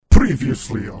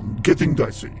Previously on Getting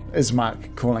Dicey.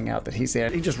 Ismark calling out that he's there.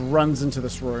 He just runs into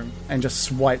this room and just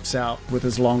swipes out with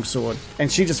his longsword, and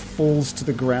she just falls to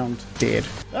the ground dead.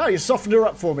 Oh, you softened her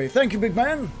up for me. Thank you, big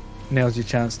man. Now's your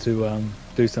chance to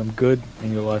do some good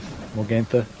in your life,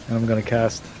 Morgantha, and I'm going to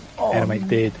cast Animate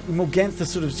Dead. Morgantha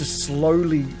sort of just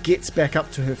slowly gets back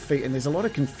up to her feet, and there's a lot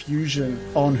of confusion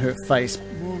on her face.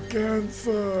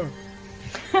 Morgantha.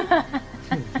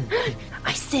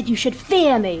 I said you should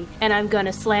fear me, and I'm going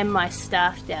to slam my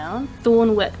staff down,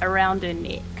 thorn whip around her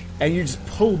neck. And you just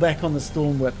pull back on this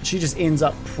thorn whip. She just ends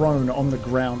up prone on the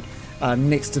ground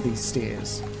next to these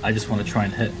stairs. I just want to try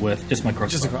and hit with just my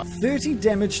crossbow. 30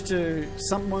 damage to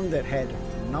someone that had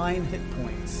 9 hit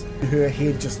points. Her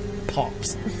head just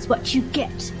pops. This is what you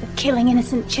get for killing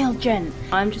innocent children.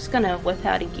 I'm just going to whip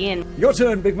out again. Your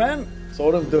turn, big man. So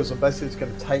what I'm doing is I'm basically just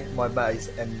going to take my mace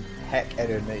and hack at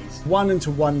her knees. One into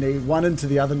one knee, one into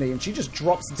the other knee, and she just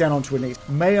drops down onto her knees.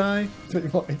 May I?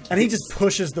 And he just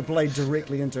pushes the blade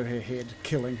directly into her head,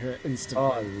 killing her instantly.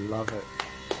 Oh, I love it.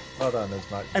 Well done,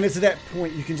 Ismark. And it's at that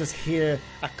point you can just hear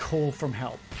a call from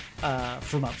help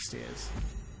from upstairs.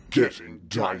 Getting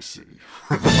Dicey.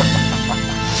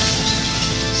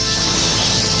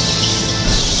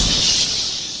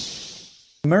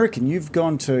 American, you've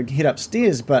gone to head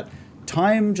upstairs, but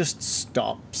time just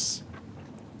stops.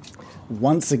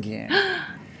 Once again.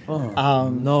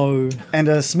 No. And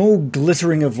a small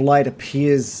glittering of light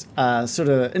appears sort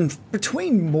of in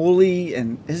between Morley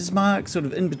and Ismark, sort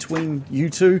of in between you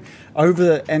two,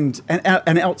 over and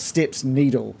out steps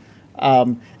Needle.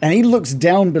 And he looks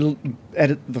down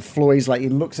at the floor. He's like, he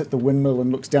looks at the windmill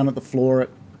and looks down at the floor at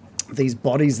these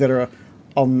bodies that are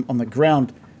on the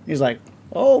ground. He's like,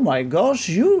 oh my gosh,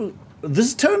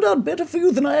 this turned out better for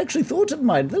you than I actually thought it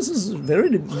might. This is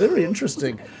very, very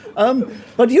interesting.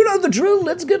 But you know the drill.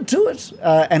 Let's get to it.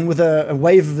 And with a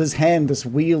wave of his hand, this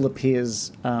wheel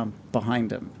appears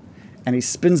behind him. And he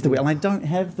spins the wheel. And I don't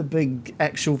have the big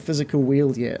actual physical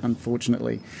wheel yet,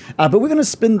 unfortunately. But we're going to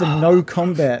spin the no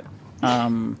combat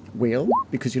wheel,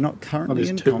 because you're not currently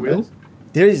in two combat. wheels?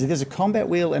 There's a combat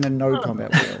wheel and a no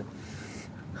combat wheel.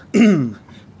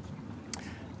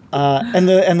 And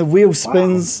the wheel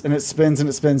spins, and it spins and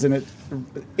it spins, and it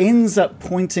ends up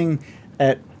pointing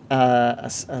at a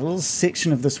little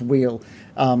section of this wheel.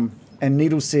 And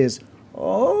Needle says,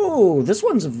 "Oh, this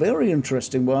one's a very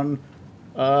interesting one.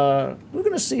 We're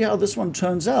going to see how this one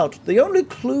turns out. The only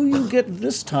clue you get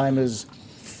this time is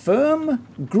firm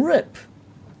grip.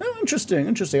 Oh, interesting.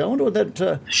 I wonder what that...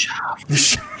 The shaft.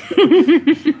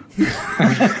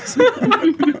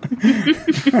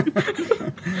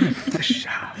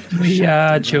 We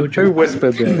are children. Who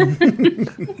whispered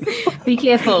that? Be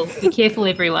careful,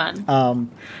 everyone.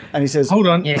 And he says, Hold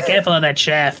on. Yeah, careful of that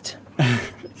shaft.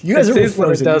 You guys It are all says what it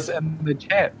frozen. does in the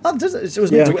chat. Oh, it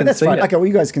was Yeah, meant we to, can that's see fine. it. Okay, well,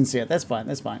 you guys can see it. That's fine.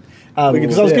 Because I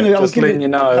was just going letting you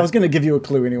know. to give you a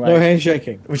clue anyway. No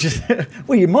handshaking. Which is,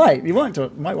 well, you might want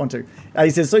to. He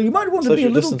says, so you might want to be a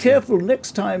Social little distancing. careful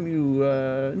next time you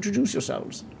introduce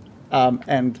yourselves.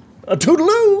 And a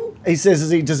toodaloo, he says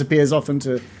as he disappears off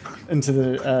into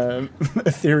the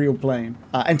ethereal plane.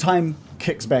 And time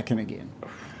kicks back in again.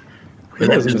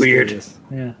 That was weird.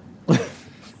 Yeah.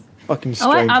 Fucking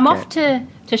Oh, strange I'm cat. off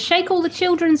to shake all the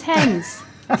children's hands.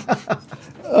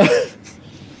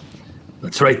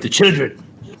 That's right, the children.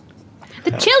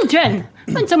 The children!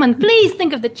 Would someone please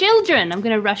think of the children? I'm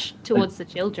going to rush towards the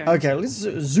children. Okay, let's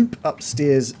zoop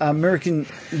upstairs. American,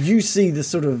 you see the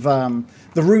sort of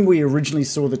the room where you originally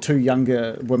saw the two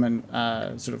younger women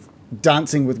sort of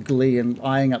dancing with glee and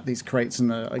eyeing up these crates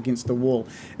against the wall.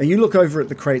 And you look over at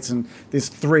the crates, and there's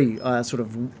 3 sort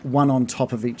of one on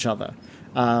top of each other.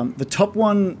 The top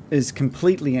one is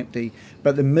completely empty,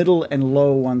 but the middle and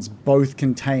lower ones both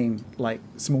contain like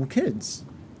small kids.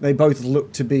 They both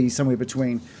look to be somewhere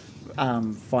between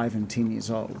 5 and 10 years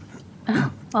old.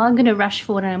 Well, I'm going to rush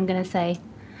forward and I'm going to say,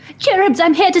 Cherubs,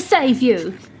 I'm here to save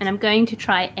you! And I'm going to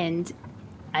try and,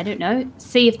 I don't know,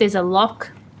 see if there's a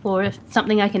lock or if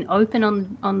something I can open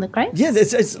on the crates. Yeah,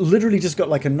 it's literally just got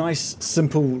like a nice,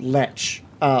 simple latch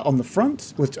on the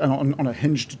front with on a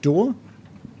hinged door.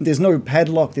 There's no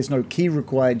padlock, there's no key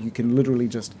required. You can literally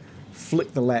just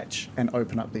flick the latch and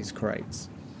open up these crates.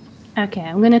 Okay,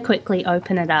 I'm going to quickly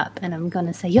open it up and I'm going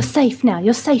to say, you're safe now.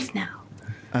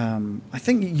 I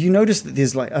think you notice that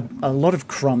there's like a lot of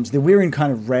crumbs. They're wearing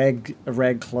kind of rag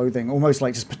clothing, almost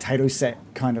like just potato sack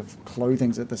kind of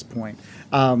clothing at this point.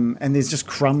 And there's just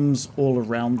crumbs all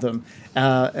around them.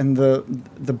 And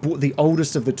the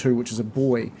oldest of the two, which is a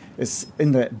boy, is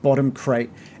in the bottom crate,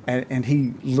 and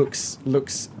he looks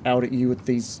out at you with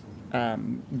these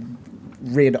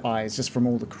red eyes just from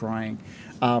all the crying.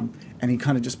 And and he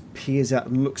kind of just peers out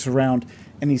and looks around,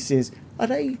 and he says, "Are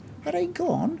they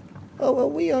gone? Oh, are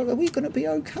we going to be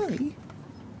okay?"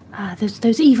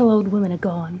 Those evil old women are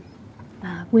gone.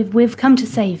 We've come to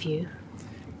save you.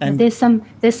 And there's some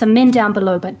men down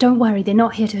below, but don't worry, they're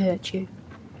not here to hurt you.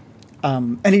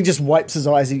 and he just wipes his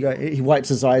eyes. He wipes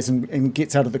his eyes and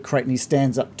gets out of the crate, and he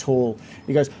stands up tall.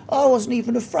 He goes, "I wasn't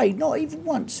even afraid, not even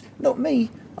once. Not me.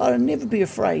 I'd never be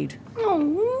afraid."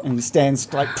 Aww. And he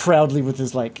stands like proudly with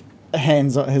his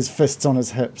hands, his fists on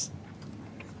his hips.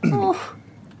 Oh,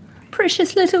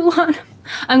 precious little one.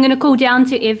 I'm going to call down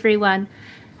to everyone.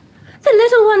 The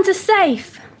little ones are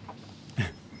safe.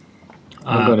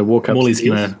 I'm going to walk up. Morley's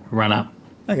going to run up.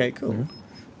 Okay, cool.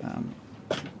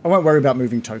 I won't worry about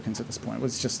moving tokens at this point.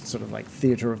 It's just sort of like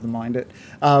theatre of the mind.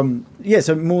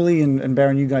 So Morley and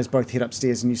Baron, you guys both head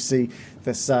upstairs, and you see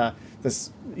this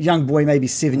young boy, maybe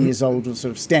 7 years old,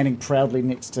 sort of standing proudly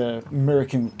next to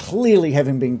Mirakin, clearly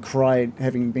having been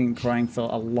crying for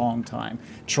a long time,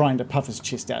 trying to puff his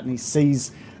chest out, and he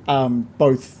sees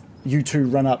both you two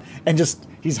run up, and just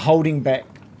he's holding back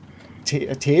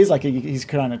tears, like he's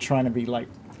kind of trying to be like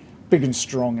big and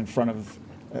strong in front of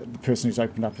the person who's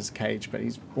opened up his cage, but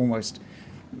he's almost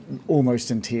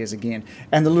in tears again.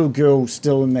 And the little girl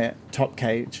still in that top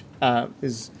cage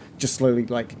is just slowly,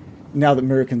 like, now that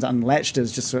Mirakin's unlatched,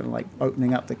 is just sort of like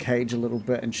opening up the cage a little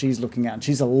bit, and she's looking out, and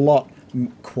she's a lot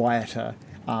quieter,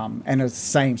 and the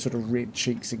same sort of red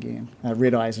cheeks again,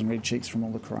 red eyes and red cheeks from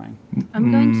all the crying.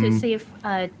 I'm going to see if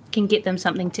I can get them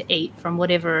something to eat from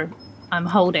whatever I'm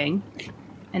holding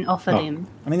and offer them.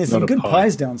 I mean, there's Not some a good pie.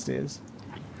 pies downstairs.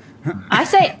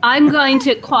 I'm going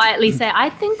to quietly say, I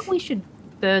think we should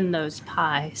burn those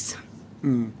pies.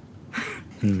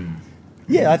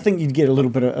 Yeah, I think you'd get a little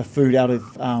bit of food out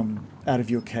of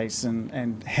your case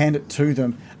and hand it to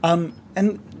them.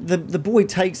 And the boy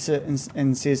takes it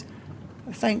and says,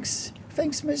 "Thanks,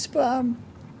 miss, but I'm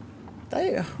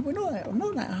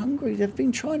not that hungry. They've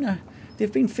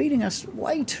been feeding us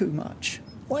way too much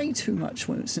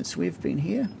since we've been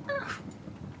here."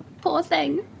 Poor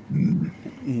thing.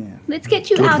 Yeah. Let's get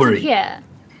you Don't out worry. of here.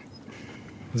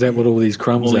 Is that what all these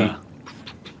crumbs Morley. are?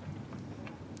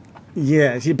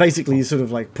 Yeah, so you're sort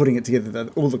of like putting it together,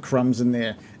 that all the crumbs in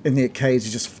their cage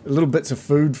are just little bits of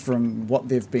food from what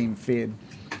they've been fed.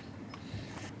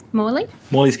 Morley?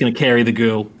 Morley's going to carry the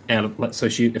girl out of,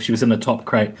 if she was in the top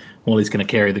crate, Morley's going to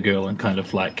carry the girl and kind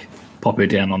of like pop her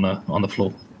down on the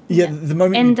floor. Yeah, the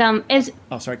moment. And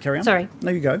Oh, sorry, carry on. Sorry.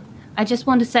 No, you go. I just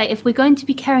want to say, if we're going to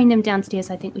be carrying them downstairs,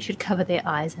 I think we should cover their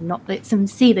eyes and not let them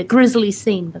see the grisly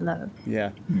scene below. Yeah.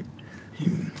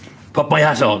 Put my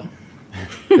hat on.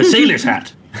 The sailor's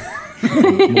hat.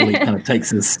 Morley kind of takes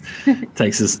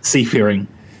his seafaring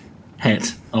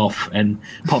hat off and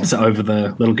pops it over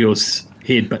the little girl's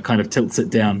head, but kind of tilts it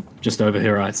down just over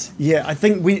her eyes. Yeah, I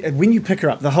think when you pick her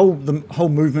up, the whole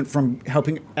movement from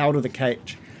helping out of the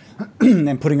cage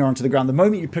and putting her onto the ground, the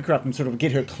moment you pick her up and sort of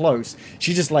get her close,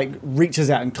 she just like reaches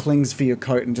out and clings for your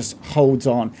coat and just holds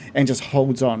on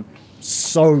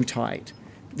so tight.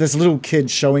 This little kid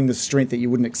showing the strength that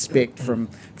you wouldn't expect from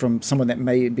someone that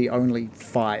may be only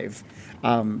 5.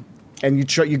 And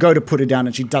you go to put her down,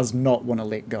 and she does not want to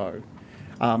let go.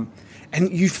 And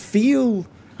you feel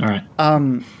All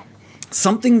right.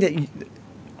 something that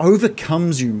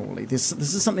overcomes you, Morley. This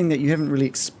is something that you haven't really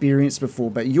experienced before,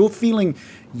 but you're feeling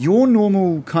your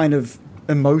normal kind of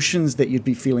emotions that you'd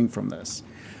be feeling from this.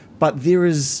 But there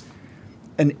is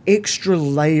an extra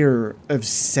layer of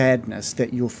sadness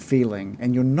that you're feeling,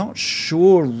 and you're not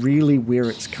sure really where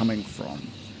it's coming from.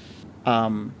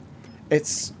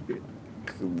 It's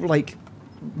like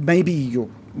maybe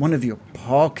one of your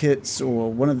pockets,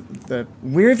 or one of the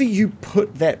wherever you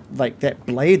put that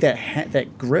blade,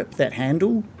 that grip, that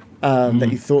handle that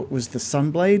you thought was the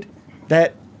sunblade,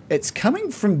 that it's coming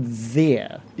from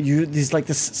there. There's like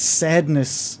this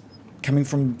sadness coming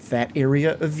from that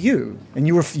area of you, and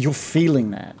you're feeling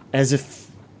that as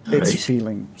if it's Right.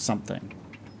 feeling something.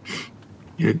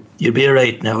 You'll be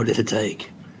alright now. What did it take?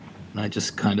 And I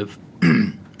just kind of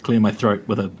clear my throat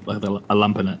with a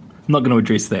lump in it. I'm not going to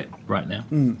address that right now.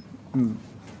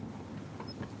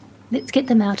 Let's get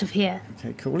them out of here.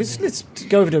 Okay, cool. Let's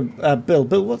go over to Bill.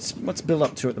 Bill, what's Bill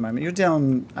up to at the moment? You're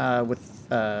down with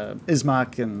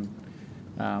Ismark and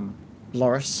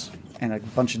Loris and a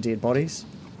bunch of dead bodies.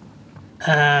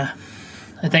 I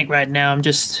think right now I'm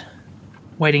just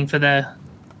waiting for the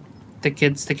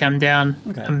kids to come down.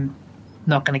 Okay. I'm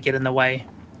not going to get in the way.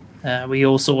 We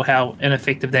all saw how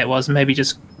ineffective that was. Maybe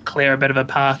just clear a bit of a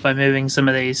path by moving some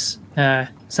of these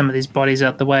bodies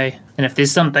out the way. And if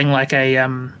there's something like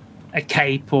a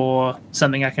cape or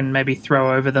something I can maybe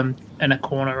throw over them in a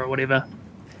corner or whatever.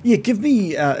 Yeah, give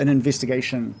me an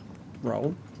investigation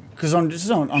roll. Because on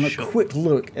a Sure. quick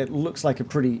look, it looks like a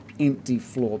pretty empty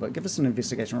floor. But give us an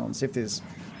investigation roll and see if there's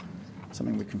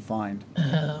something we can find.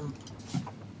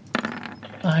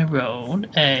 I rolled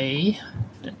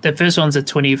the first one's a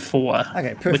 24.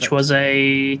 Okay, perfect. Which was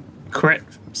a crit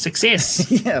success.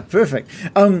 Yeah, perfect.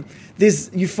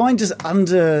 You find just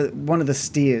under one of the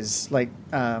stairs, like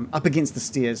up against the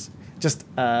stairs, just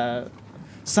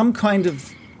some kind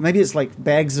of, maybe it's like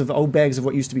old bags of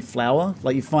what used to be flour.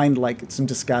 Like you find like some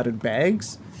discarded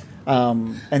bags,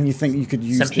 and you think you could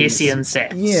use Some these- Hessian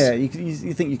sacks. Yeah,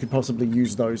 you think you could possibly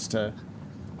use those to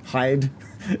hide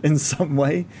in some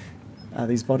way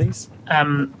these bodies.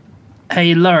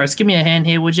 Hey, Loris, give me a hand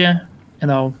here, would you?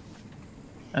 And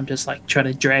I'm just like trying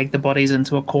to drag the bodies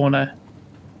into a corner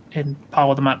and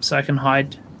pile them up so I can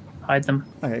hide them.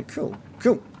 Okay, cool.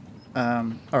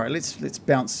 All right, let's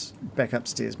bounce back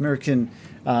upstairs. American,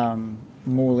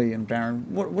 Morley, and Baron.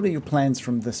 What are your plans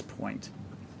from this point?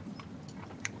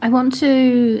 I want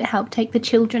to help take the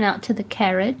children out to the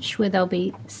carriage where they'll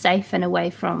be safe and away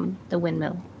from the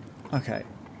windmill. Okay,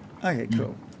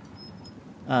 cool.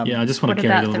 Yeah, I just want what to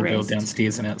carry about the the little girl rest?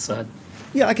 downstairs and outside.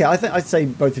 Yeah, okay. I'd say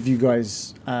both of you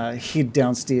guys head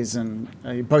downstairs, and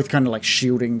you're both kind of like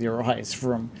shielding their eyes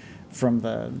from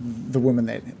the woman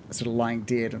that sort of lying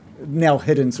dead, now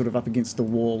hidden sort of up against the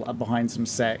wall, up behind some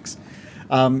sacks.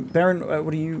 Baron,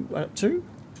 what are you up to?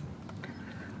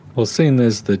 Well, seeing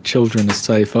as the children are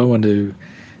safe, I want to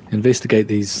investigate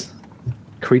these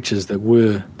creatures they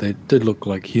did look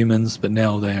like humans, but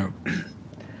now they're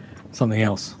something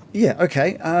else. Yeah,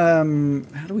 okay. How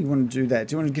do we want to do that?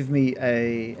 Do you want to give me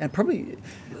probably,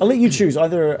 I'll let you choose,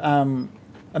 either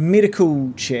a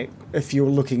medical check if you're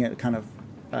looking at kind of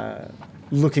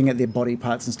looking at their body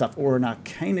parts and stuff, or an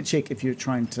arcana check if you're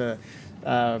trying to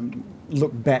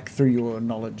look back through your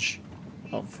knowledge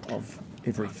of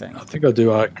everything. I think I'll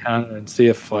do Arcana and see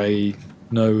if I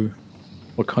know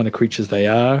what kind of creatures they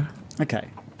are. Okay.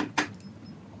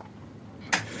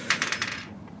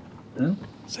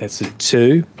 So that's a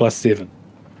 2 plus 7.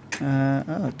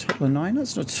 Total of 9.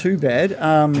 That's not too bad.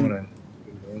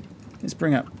 Let's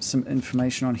bring up some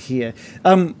information on here.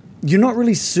 You're not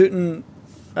really certain.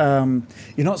 You're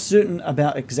not certain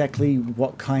about exactly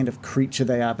what kind of creature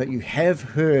they are, but you have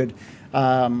heard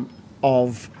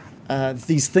of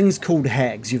these things called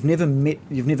hags. You've never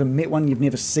met one. You've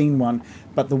never seen one.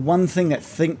 But the one thing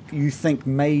that you think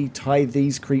may tie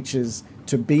these creatures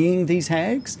to being these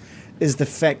hags is the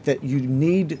fact that you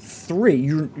need 3.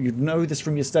 You know this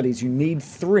from your studies. You need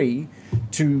 3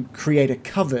 to create a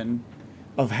coven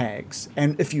of hags,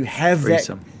 and if you have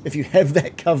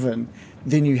that coven,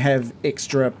 then you have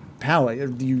extra power.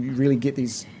 You really get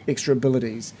these extra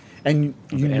abilities, and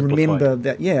you remember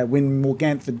that when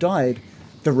Morgantha died,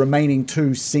 the remaining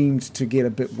 2 seemed to get a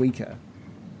bit weaker.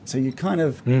 So you kind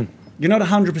of you're not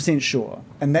 100% sure,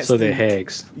 and that's So they're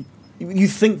hags. You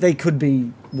think they could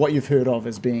be what you've heard of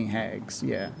as being hags,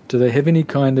 yeah. Do they have any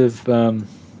kind of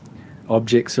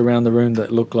objects around the room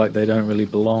that look like they don't really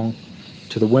belong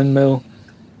to the windmill,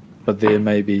 but there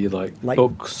may be like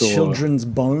books or children's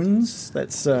bones?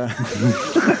 That's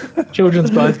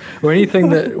children's bones, or anything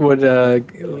that would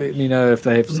let me know if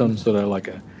they have some sort of like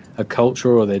a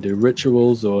culture, or they do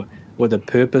rituals, or what the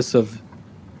purpose of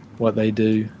what they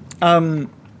do. Why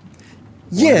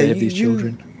they have these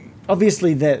children.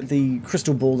 Obviously, that the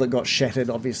crystal ball that got shattered,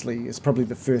 obviously, is probably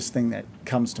the first thing that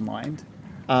comes to mind.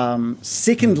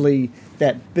 Secondly,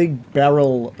 that big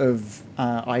barrel of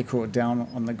ichor down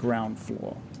on the ground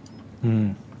floor.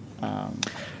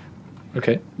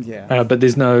 Okay. Yeah. But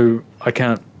I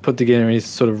can't put together any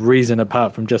sort of reason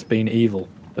apart from just being evil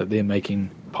that they're making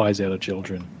pies out of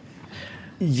children.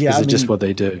 Yeah. Is it just what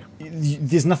they do?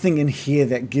 There's nothing in here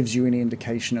that gives you any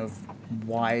indication of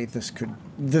why this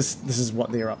is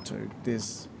what they're up to.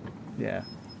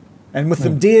 And with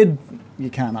them dead, you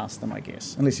can't ask them, I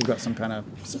guess, unless you've got some kind of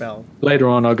spell. Later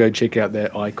on, I'll go check out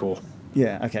that ichor.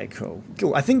 Yeah, okay, cool.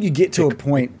 I think you get to a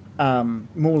point,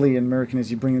 Morley and American,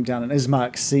 as you bring them down, and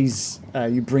Ismark sees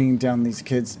you bringing down these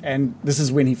kids, and this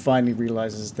is when he finally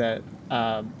realizes that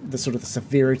the sort of the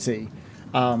severity,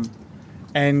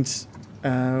 and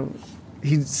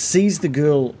he sees the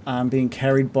girl being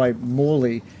carried by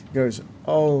Morley. He goes,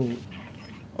 oh,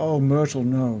 Myrtle,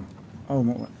 no. Oh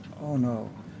no.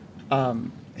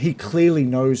 He clearly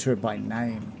knows her by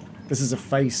name. This is a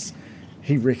face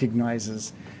he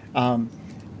recognizes. And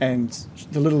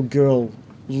the little girl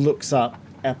looks up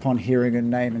upon hearing her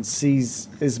name and sees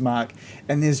Ismark,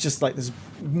 and there's just like this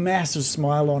massive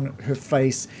smile on her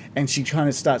face, and she kind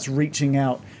of starts reaching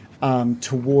out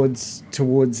towards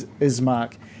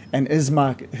Ismark, And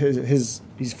Ismark,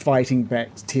 he's fighting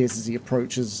back tears as he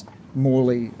approaches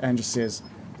Morley and just says,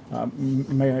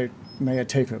 may I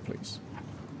take her, please?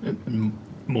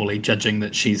 Morley, judging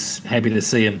that she's happy to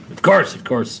see him. Of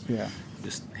course. Yeah.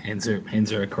 Just hands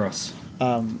her across.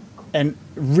 And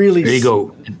really... There you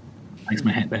go. And takes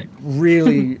my hat back.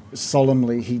 Really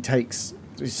solemnly, he's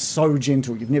so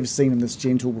gentle. You've never seen him this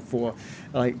gentle before.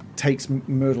 Takes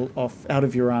Myrtle out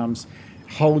of your arms,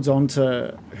 holds onto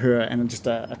her, and just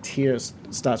a tear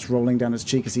starts rolling down his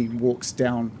cheek as he walks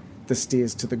down the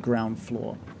stairs to the ground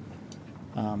floor.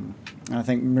 And I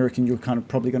think, American, you're kind of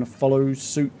probably going to follow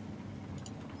suit.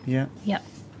 Yeah? Yep.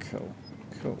 Cool.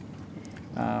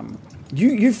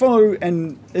 You follow,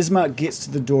 and Ismark gets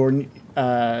to the door,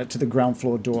 to the ground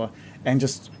floor door, and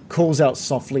just calls out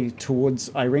softly towards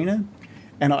Irina.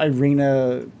 And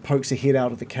Irina pokes her head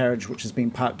out of the carriage, which has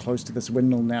been parked close to this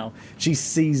windmill now. She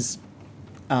sees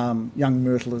young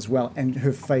Myrtle as well, and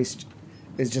her face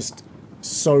is just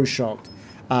so shocked.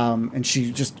 And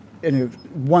she just, in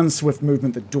one swift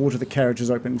movement, the door to the carriage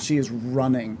is open, and she is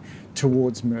running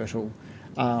towards Myrtle.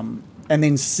 And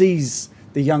then sees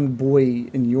the young boy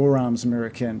in your arms,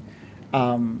 American,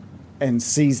 and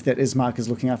sees that Ismark is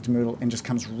looking after Myrtle, and just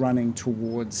comes running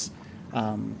towards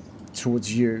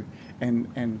you,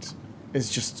 and is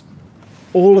just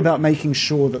all about making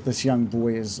sure that this young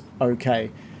boy is okay.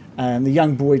 And the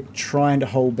young boy, trying to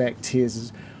hold back tears,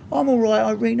 is, "I'm all right,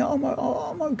 Irina.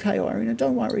 I'm okay, Irina.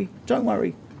 Don't worry. Don't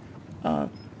worry.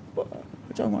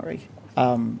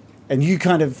 And you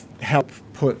kind of help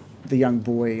put the young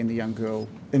boy and the young girl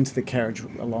into the carriage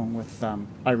along with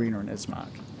Irina and Ismark.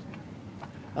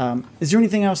 Is there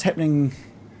anything else happening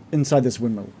inside this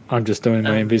windmill? I'm just doing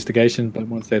my investigation, but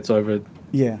once that's over,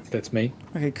 that's me.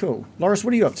 Okay, cool. Loris,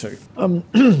 what are you up to?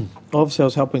 Obviously, I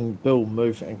was helping Bill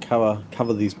move and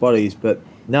cover these bodies, but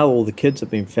now all the kids have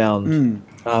been found.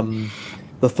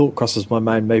 The thought crosses my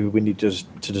mind, maybe we need to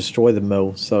destroy the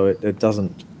mill so it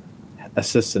doesn't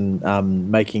assist in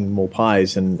making more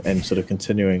pies and sort of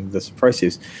continuing this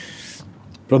process.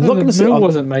 But I'm not going to say... The mill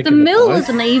wasn't making the mill pies.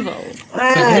 wasn't evil.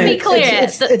 To be clear,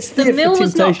 the mill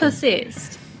was not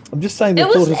possessed. I'm just saying It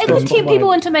was to tempt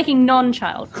people into making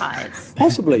non-child pies.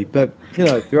 Possibly, but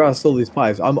there are still these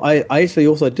pies. I actually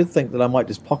also did think that I might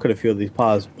just pocket a few of these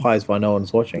pies while no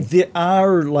one's watching. There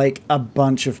are like a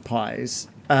bunch of pies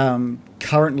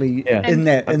currently in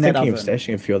that I'm oven. thinking of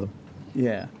stashing a few of them.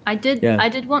 Yeah. I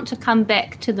did want to come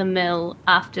back to the mill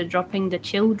after dropping the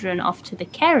children off to the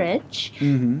carriage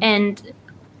and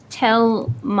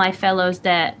tell my fellows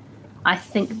that I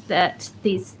think that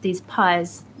these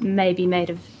pies may be made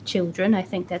of children. I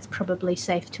think that's probably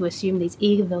safe to assume these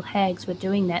evil hags were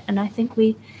doing that, and I think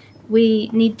we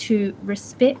need to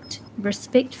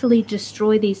respectfully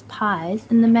destroy these pies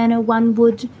in the manner one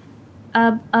would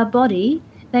a body.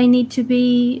 They need to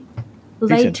be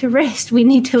laid to rest. We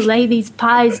need to lay these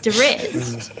pies to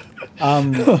rest.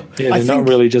 They're not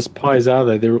really just pies, are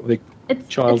they? They're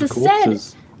child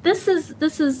corpses. This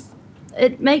is.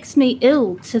 It makes me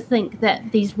ill to think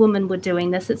that these women were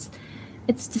doing this. It's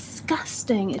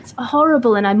disgusting. It's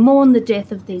horrible, and I mourn the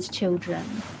death of these children.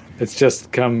 It's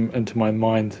just come into my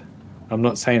mind. I'm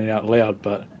not saying it out loud,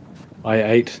 but I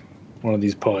ate one of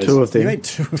these pies. Two of them. You ate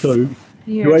two.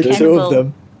 You ate two of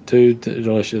them. Two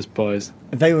delicious pies.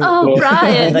 They were.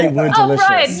 Brian! They were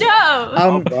delicious. Oh,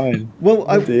 Brian, no! Brian. Well,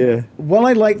 while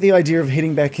I like the idea of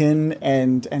heading back in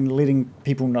and letting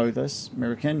people know this,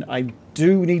 American, I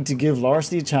do need to give Loris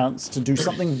the chance to do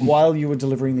something while you were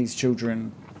delivering these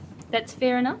children. That's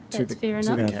fair enough. To the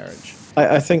carriage.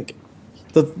 I think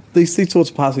these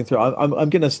thoughts are passing through. I'm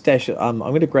going to stash it. I'm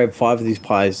going to grab 5 of these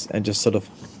pies and just sort of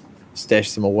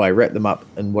stash them away, wrap them up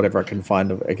in whatever I can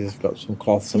find. I guess I've got some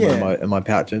cloth somewhere in my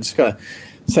pouch, and just going to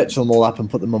satchel them all up and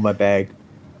put them in my bag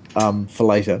for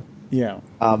later. Yeah.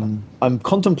 I'm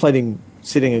contemplating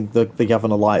setting the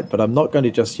oven alight, but I'm not going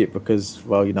to just yet because,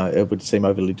 well, it would seem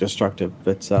overly destructive.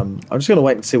 But I'm just going to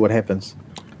wait and see what happens.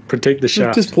 Protect the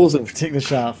shaft. Just pause it. Protect the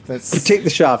shaft. Protect the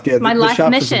shaft. Yeah, my the life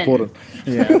shaft mission. is important.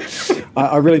 Yeah.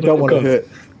 I really don't want to hurt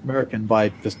American by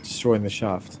just destroying the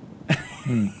shaft.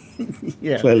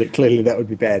 Yeah. Clearly that would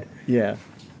be bad. Yeah.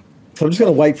 So I'm just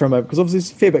going to wait for a moment because obviously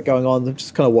there's a fair bit going on. I'm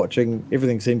just kind of watching.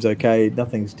 Everything seems okay.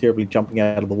 Nothing's terribly jumping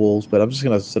out of the walls, but I'm just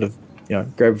going to sort of,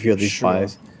 grab a few of these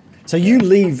pies. So you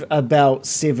leave about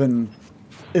 7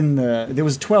 in there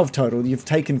was 12 total. You've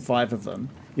taken 5 of them.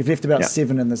 You've left about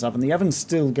 7 in this oven. The oven's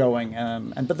still going,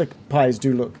 but the pies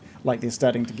do look like they're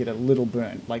starting to get a little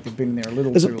burnt, like they've been in there a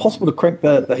little. Is it possible to crank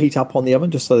the heat up on the oven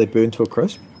just so they burn to a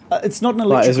crisp? It's not an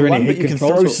electrical one, but you can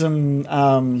throw some.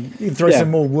 You can throw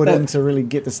some more wood in to really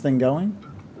get this thing going.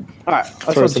 All right,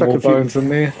 I Throw just some more want to chuck bones in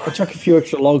there. I'll chuck a few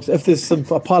extra logs. If there's a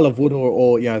pile of wood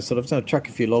or sort of chuck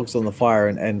a few logs on the fire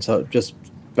and so it just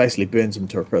basically burns them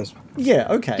to a crisp. Yeah,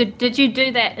 okay. Did you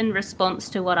do that in response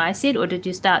to what I said, or did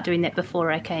you start doing that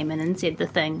before I came in and said the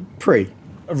thing?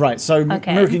 Right, so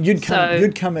Okay, American, you'd so-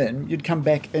 come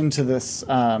back into this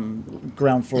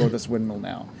ground floor of this windmill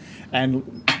now,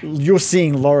 and you're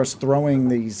seeing Loris throwing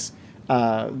these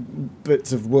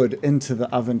bits of wood into the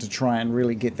oven to try and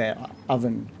really get that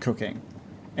oven cooking,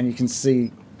 and you can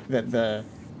see that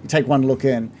you take one look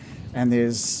in, and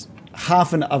there's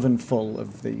half an oven full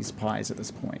of these pies at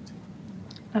this point.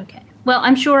 Okay. Well,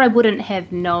 I'm sure I wouldn't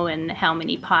have known how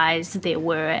many pies there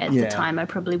were at Yeah. the time. I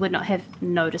probably would not have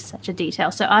noticed such a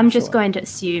detail. So I'm just Sure. going to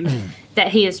assume that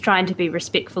he is trying to be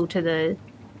respectful to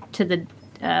the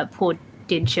poor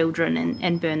dead children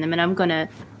and burn them. And I'm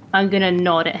gonna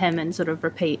nod at him and sort of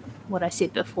repeat what I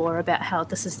said before about how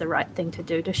this is the right thing to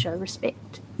do to show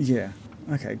respect. Yeah.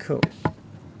 Okay. Cool.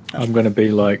 I'm going to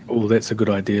be like, oh, that's a good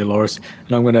idea, Loris.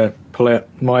 And I'm going to pull out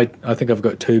I think I've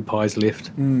got 2 pies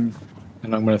left. And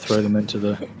I'm going to throw them into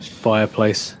the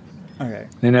fireplace. Okay.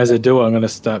 Then as I do, I'm going to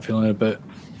start feeling a bit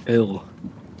ill.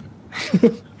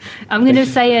 I'm going to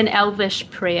say an elvish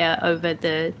prayer over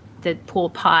the poor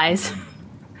pies.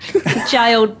 The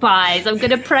child pies. I'm going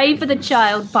to pray for the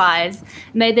child pies.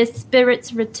 May their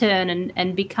spirits return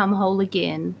and become whole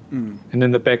again. And in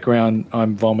the background,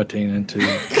 I'm vomiting into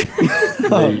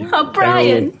the Oh,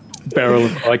 Brian! barrel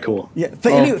of Icor. Yeah.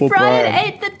 Brian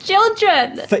ate the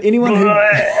children! For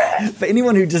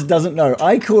anyone who just doesn't know,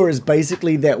 ichor is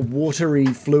basically that watery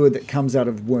fluid that comes out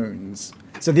of wounds.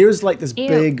 So there is like this Ew.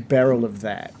 big barrel of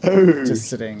that just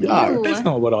sitting. Ew. That's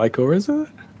not what Icor is, is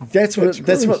it? That's what.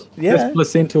 That's what. Yeah. That's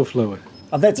placental fluid.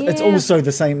 It's Yeah. also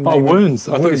the same. Oh, name of wounds.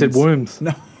 I thought you said wombs.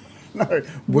 No,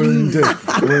 wounded.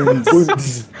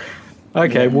 Wounds.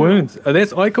 Okay, wounds. Oh,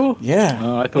 that's Icor? Yeah.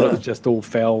 I thought it was just all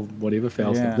foul, whatever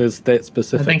foul Yeah. stuff. There's that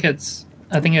specific. I think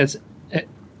it's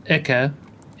Ica,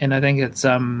 and I think it's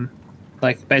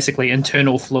like basically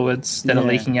internal fluids that are Yeah.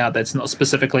 leaking out. That's not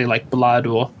specifically like blood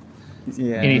or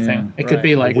Yeah. anything. It could Right.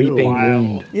 be like weeping bile.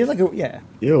 wound. Yeah, like yeah.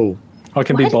 Ew. I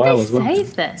can Why be did bile they as well. say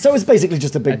this? So it's basically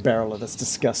just a big barrel of this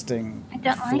disgusting I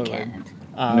don't fluid. like it.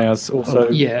 Now it's also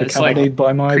Yeah, it's like accompanied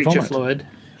by my creature vomit.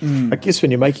 fluid. I guess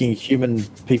when you're making human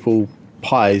people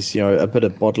pies, a bit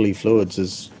of bodily fluids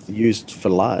is used for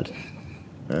lard.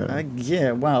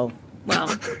 Yeah. Well,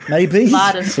 Well, maybe.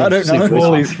 Lard is- I don't know.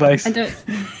 Wally's face. I don't.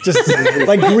 Just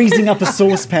like greasing up a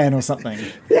saucepan or something.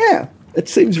 Yeah, it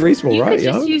seems reasonable, You right? could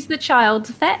just use the child's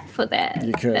fat for that.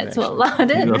 You could, That's what lard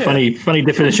is. A funny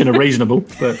definition of reasonable,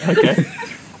 but okay.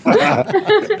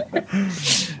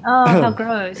 Oh, how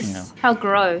gross! How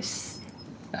gross!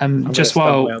 I'm Just gonna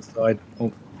while stumble outside.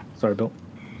 Oh, sorry, Bill.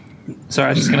 Sorry, I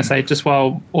was just going to say, just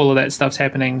while all of that stuff's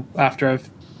happening, after I've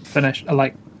finished,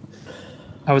 I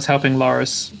was helping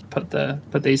Loris put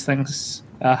these things,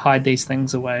 hide these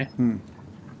things away.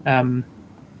 But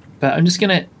I'm just going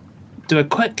to do a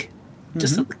quick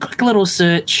little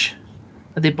search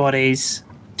of their bodies,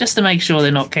 just to make sure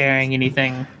they're not carrying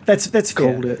anything. That's fair.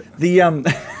 Called it. The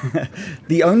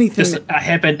only thing. Just I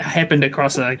happened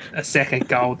across a sack of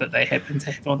gold that they happened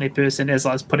to have on their person as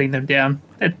I was putting them down.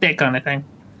 That kind of thing.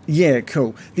 Yeah,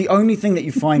 cool. The only thing that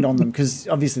you find on them, because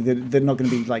obviously they're not going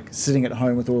to be like sitting at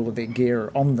home with all of their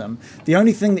gear on them. The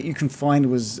only thing that you can find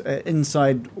was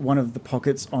inside one of the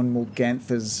pockets on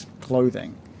Morgantha's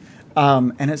clothing,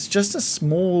 and it's just a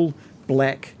small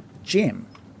black gem.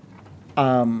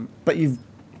 But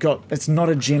it's not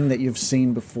a gem that you've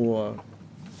seen before,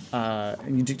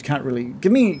 and you can't really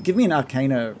give me an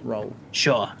Arcana roll.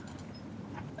 Sure.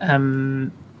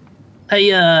 Hey,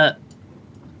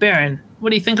 Baron, what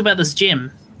do you think about this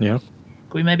gem? Yeah. Can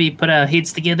we maybe put our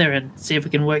heads together and see if we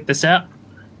can work this out?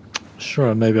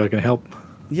 Sure, maybe I can help.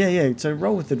 Yeah. So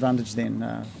roll with advantage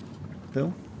then,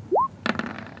 Bill.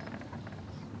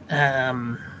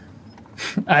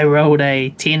 I rolled a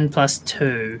 10 plus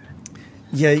 2.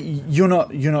 Yeah, you're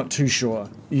not too sure.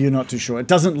 You're not too sure. It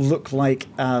doesn't look like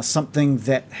something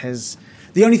that has.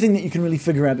 The only thing that you can really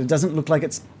figure out, it doesn't look like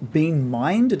it's been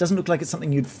mined. It doesn't look like it's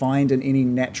something you'd find in any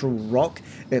natural rock.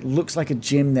 It looks like a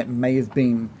gem that may have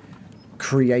been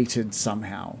created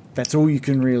somehow. That's all you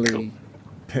can really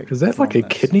pick. Is that like a from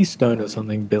this. kidney stone or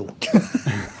something, Bill?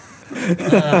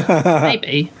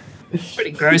 Maybe.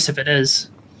 Pretty gross if it is.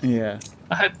 Yeah,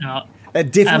 I hope not.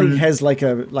 it definitely has like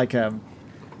a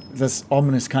this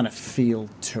ominous kind of feel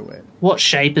to it. What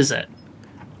shape is it?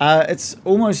 It's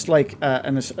almost like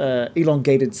an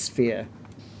elongated sphere.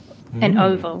 An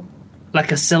oval.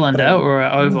 Like a cylinder or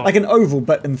an oval? Like an oval,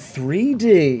 but in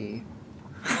 3D.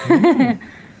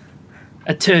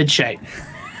 a turd shape.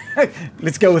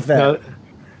 Let's go with that. No,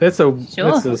 that's a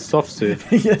Sure. that's a soft serve.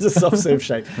 Yeah, it's a soft serve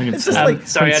shape. It's just like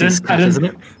Sorry, I Princess cut, isn't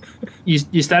didn't. it?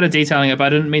 You started detailing it, but I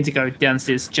didn't mean to go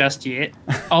downstairs just yet.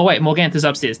 Oh wait, Morgantha's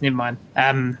upstairs. Never mind.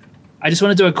 I just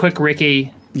want to do a quick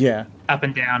recce yeah. up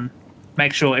and down,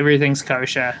 make sure everything's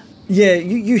kosher. Yeah,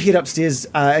 you head upstairs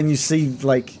and you see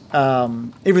like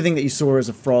everything that you saw as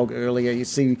a frog earlier. You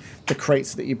see the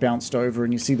crates that you bounced over,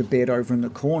 and you see the bed over in the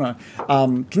corner.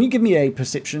 Can you give me a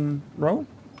perception roll?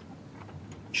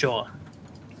 Sure.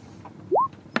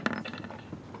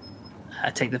 I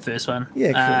take the first one.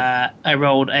 Yeah, cool. I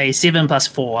rolled a 7 +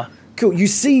 4. Cool. You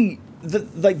see,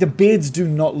 the beds do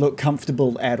not look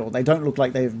comfortable at all. They don't look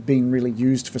like they've been really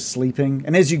used for sleeping.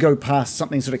 And as you go past,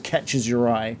 something sort of catches your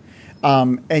eye,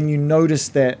 and you notice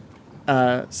that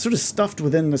sort of stuffed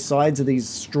within the sides of these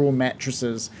straw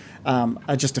mattresses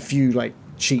are just a few like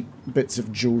cheap bits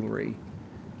of jewelry.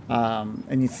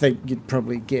 And you think you'd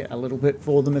probably get a little bit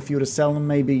for them if you were to sell them,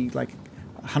 maybe like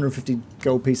 150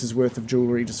 gold pieces worth of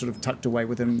jewelry just sort of tucked away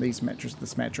within this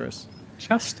mattress.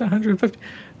 Just 150.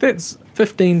 That's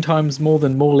 15 times more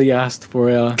than Morley asked for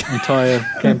our entire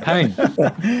campaign.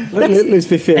 Let's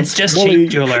be fair. It's just Morley- cheap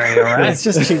jewelry, all right? It's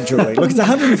just cheap jewelry. Look, it's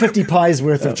 150 pies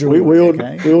worth of jewelry. We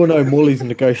okay? all know Morley's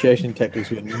negotiation tactics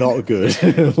were not good.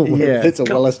 Yeah. That's a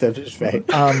well-established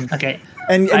fact. Okay.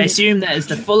 And I assume that is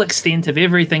the full extent of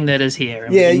everything that is here,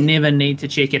 and Yeah, we y- never need to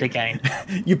check it again.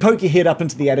 you poke your head up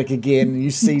into the attic again, and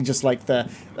you see just like the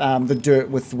dirt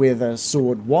with where the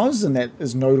sword was, and that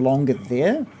is no longer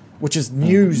there, which is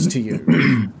news to you.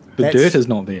 The dirt is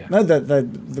not there. No, the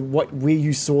where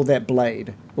you saw that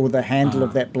blade or the handle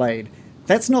of that blade,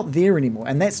 that's not there anymore,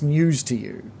 and that's news to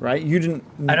you, right? You didn't.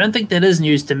 I don't think that is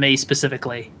news to me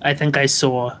specifically. I think I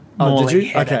saw Oh, Morley did you?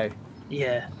 had Okay. it.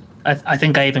 Yeah. I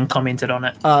think I even commented on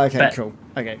it. Oh, okay, But- cool.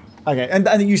 Okay, and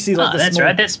then you see like Oh, the that's small...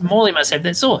 right. That's Morley must have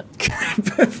that sword.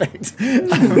 Perfect.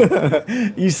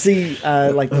 You see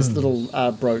like this little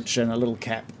brooch and a little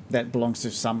cap that belongs to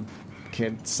some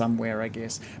kid somewhere, I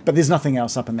guess. But there's nothing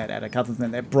else up in that attic other than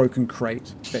that broken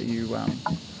crate that you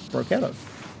broke out of.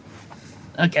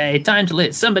 Okay, time to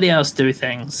let somebody else do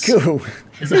things. Cool.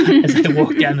 As I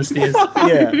walk down the stairs.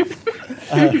 Yeah.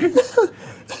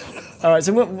 All right,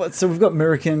 so we've got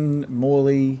Mirakin,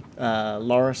 Morley,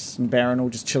 Loris, and Baron all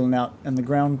just chilling out on the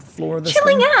ground floor of this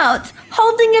Chilling thing. out,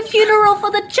 holding a funeral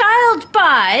for the child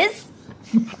pies.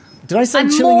 Did I say I'm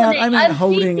chilling out? mourning. I meant I'm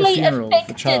holding a deeply funeral for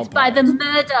affected child by pies.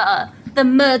 the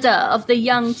murder of the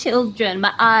young children.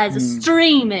 My eyes are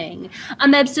streaming.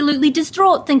 I'm absolutely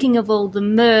distraught thinking of all the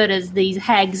murders these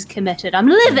hags committed. I'm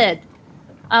livid.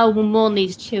 I will mourn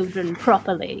these children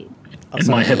properly. And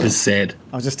my hip is sad.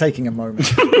 I was just taking a moment.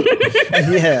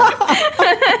 Yeah.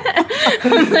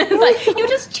 It's like, you're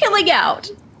just chilling out.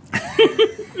 In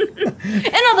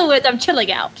other words, I'm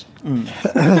chilling out.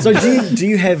 So do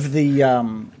you have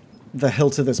the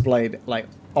hilt of this blade like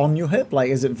on your hip? Like,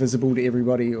 is it visible to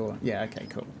everybody? Or yeah, okay,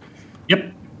 cool.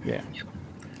 Yep. Yeah.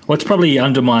 Well, it's probably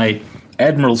under my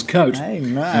admiral's coat. Hey,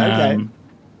 no, okay.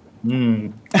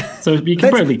 So you can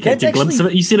That's- probably catch that's a glimpse actually-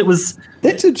 of it. You said it was...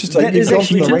 That's interesting. That You've is gone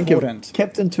actually from the rank important. of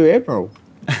captain to admiral.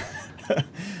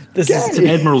 This It's is an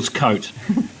admiral's coat.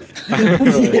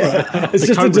 it's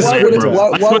just a Coat was an descriptor. admiral.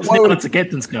 why- I suppose why now would- it's a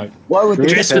captain's coat. Why would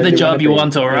Dress for the job you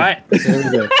want, all right? There we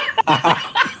go.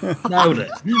 Nailed it.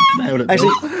 Nailed it. Bill.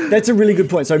 Actually, that's a really good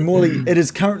point. So Morley, it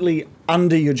is currently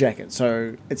under your jacket,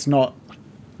 so it's not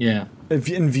Yeah.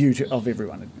 in view of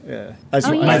everyone. As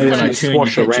Oh, you- yeah. Maybe when I Like turn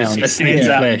swash you catch around. a sneaky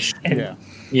Yeah. flash. yeah.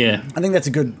 Yeah. I think that's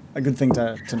a good thing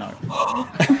to know.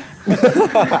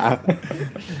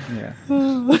 Yeah.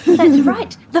 That's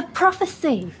right. The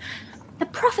prophecy. The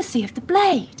prophecy of the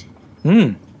blade.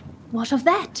 What of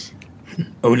that?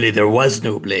 Only there was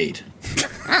no blade.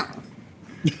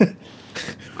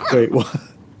 Wait, what?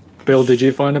 Bill, did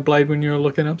you find a blade when you were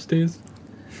looking upstairs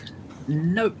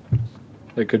Nope.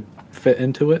 that could fit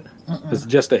into it? It's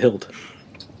just a hilt.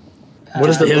 What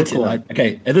does it look Hilton, like?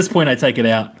 Okay, at this point I take it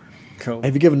out. Cool.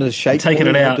 Have you given it a shake? Taking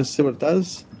it Morley, out. To see what it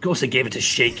does? Of course, I gave it a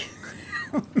shake.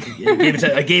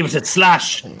 I gave it a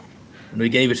slash. And we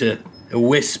gave it a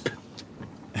wisp.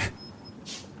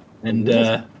 And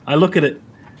I look at it.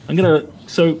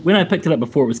 So when I picked it up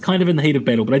before, it was kind of in the heat of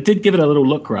battle, but I did give it a little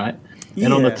look, right?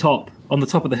 And on the Yeah. top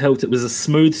of the hilt, it was a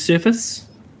smooth surface.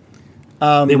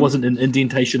 There wasn't an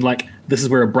indentation like this is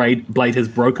where a blade has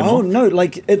broken Oh off. no!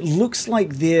 Like it looks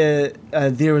like there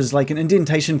is like an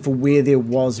indentation for where there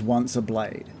was once a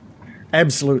blade.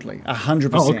 Absolutely, 100%.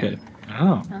 Oh, okay.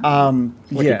 Oh,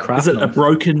 like Yeah, a craft Is it a knife.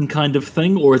 broken kind of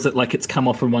thing, or is it like it's come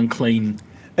off in one clean?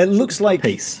 It looks like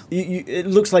piece. it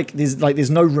looks like there's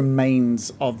no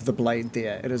remains of the blade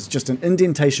there. It is just an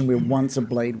indentation where once a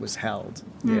blade was held.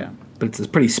 Yeah. But it's a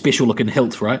pretty special looking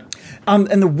hilt, right?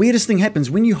 And the weirdest thing happens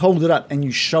when you hold it up and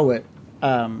you show it,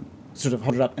 sort of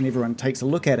hold it up and everyone takes a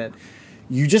look at it.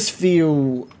 You just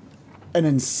feel an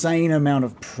insane amount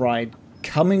of pride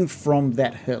coming from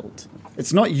that hilt.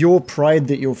 It's not your pride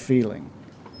that you're feeling.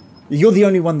 You're the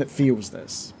only one that feels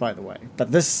this, by the way.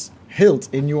 But this hilt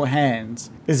in your hands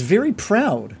is very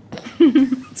proud.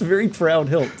 It's a very proud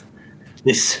hilt.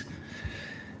 This,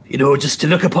 just to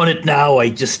look upon it now, I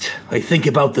think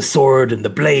about the sword and the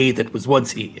blade that was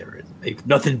once here. And I've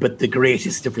nothing but the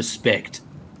greatest of respect.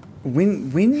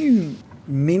 When you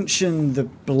mention the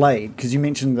blade, because you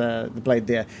mentioned the blade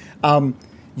there,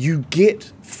 you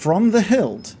get from the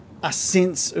hilt a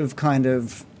sense of kind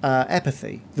of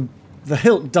apathy. The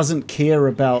hilt doesn't care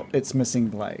about its missing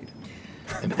blade.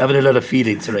 I'm having a lot of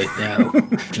feelings right now,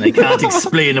 and I can't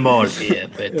explain them all here,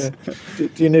 but... Yeah.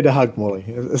 Do you need a hug, Molly?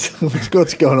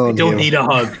 What's going on I don't here? need a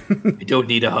hug. I don't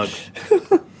need a hug.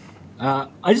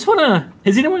 I just want to...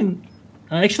 Has anyone...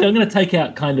 Actually, I'm going to take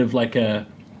out kind of like a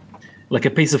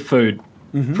piece of food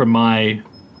from my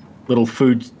little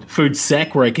food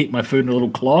sack where I keep my food in a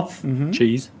little cloth.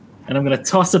 Cheese. And I'm going to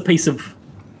toss a piece of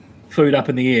food up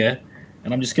in the air,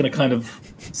 and I'm just going to kind of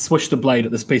swish the blade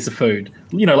at this piece of food.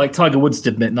 Like Tiger Woods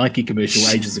did in that Nike commercial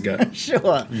ages ago.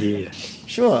 Sure. Yeah.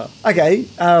 Sure. Okay.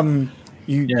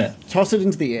 You toss it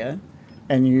into the air,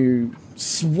 and you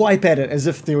swipe at it as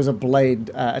if there was a blade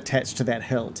attached to that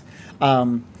hilt.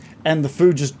 And the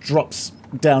food just drops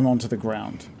down onto the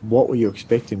ground. What were you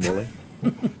expecting, Molly?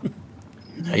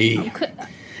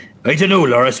 I don't know,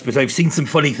 Loris, but I've seen some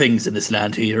funny things in this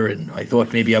land here, and I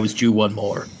thought maybe I was due one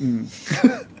more.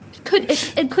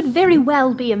 It could very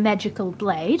well be a magical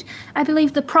blade. I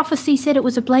believe the prophecy said it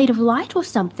was a blade of light or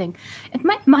something. It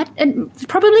it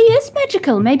probably is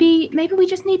magical. Maybe we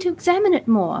just need to examine it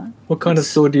more. What kind of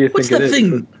sword do you What's think that it is?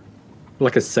 thing?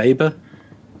 Like a saber?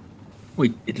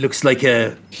 Wait, it looks like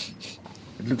a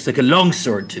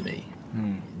longsword to me.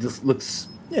 This looks...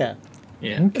 Yeah.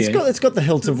 Yeah. Okay. It's got the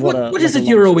hilt of What is it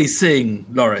you're always saying,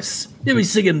 Loris? You're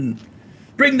always singing,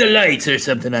 "Bring the light" or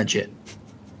something, aren't you?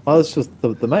 Oh, it's just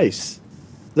the mace.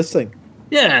 This thing.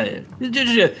 Yeah,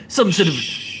 some sort of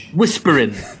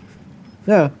whispering.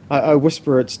 Yeah, I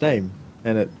whisper its name,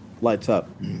 and it lights up.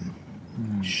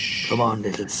 Come on,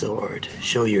 little sword,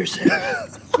 show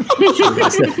yourself.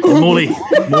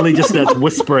 Molly just starts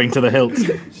whispering to the hilt.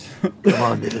 Come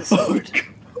on, little sword.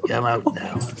 Come out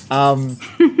now.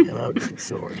 Come out, little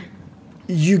sword.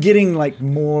 You getting like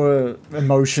more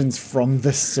emotions from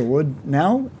this sword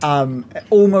now,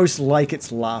 almost like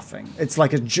it's laughing. It's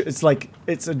like a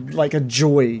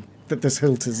joy that this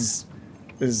hilt is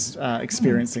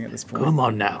experiencing at this point. Come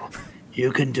on now.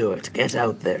 You can do it. Get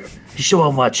out there. Show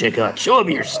them what you got. Show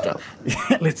them your stuff.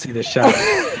 Let's see the shadow.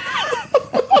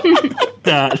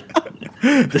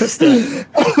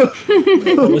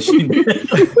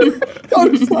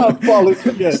 Don't stop, Molly.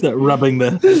 Yes. Start rubbing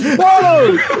the...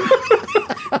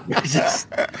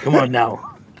 Come on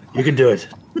now. You can do it.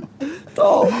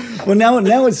 Well,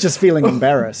 now it's just feeling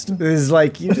embarrassed. It's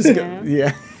like you just go,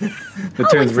 yeah. It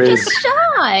turns red. Just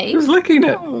shy. Who's licking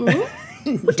it?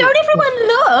 Don't everyone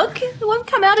look. It won't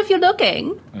come out if you're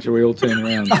looking. Should we all turn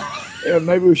around? Yeah,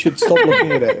 maybe we should stop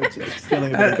looking at it. It's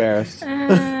feeling a bit embarrassed.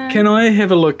 Can I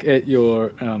have a look at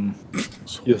your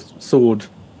sword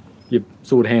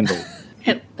handle?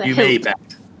 You may, Bat.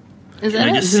 Is Can that I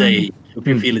it? just say, hope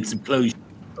you feel its implosion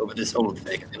over this whole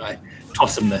thing, and I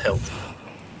toss him the hilt.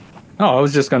 Oh, I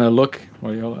was just going to look.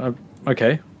 Well,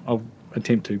 okay, I'll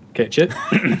attempt to catch it.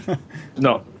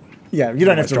 No. Yeah, you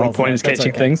don't have to strong roll for point it. is That's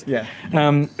catching okay. things. Yeah.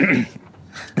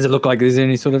 Does it look like there's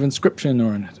any sort of inscription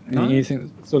or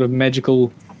anything sort of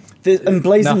magical? There's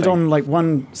emblazoned Nothing. on like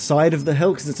one side of the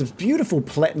hilt because it's a beautiful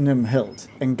platinum hilt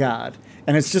and guard,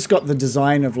 and it's just got the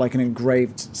design of like an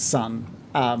engraved sun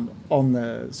on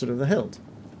the sort of the hilt.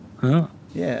 Huh?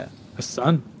 Yeah. A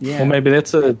sun? Yeah. Well, maybe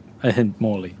that's a hint,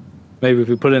 Morley. Maybe if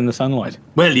we put it in the sunlight.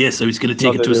 Well, yes, I was going to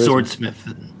take Not it to a that there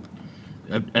swordsmith,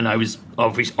 and I was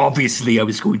obviously I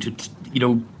was going to,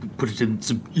 put it in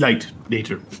some light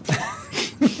later.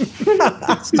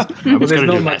 There's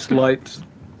not much light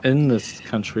in this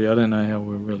country. I don't know how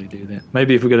we'll really do that.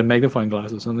 Maybe if we get a magnifying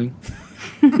glass or something.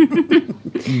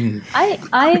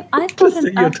 I've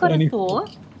got a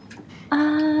thought.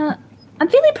 I'm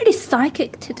feeling pretty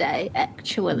psychic today,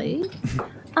 actually.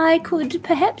 I could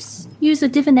perhaps use a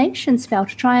divination spell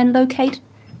to try and locate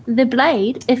the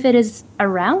blade if it is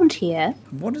around here.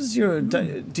 What is your...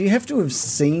 Do you have to have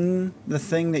seen the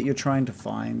thing that you're trying to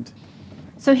find?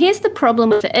 So here's the problem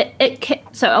with it.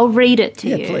 So I'll read it to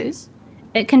you. Yeah, please.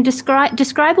 It can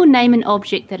describe or name an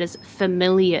object that is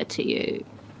familiar to you.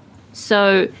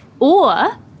 So,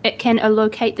 or it can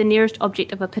locate the nearest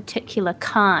object of a particular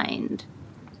kind.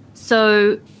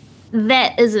 So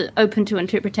that is open to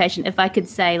interpretation. If I could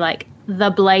say, like, the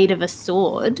blade of a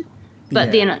sword,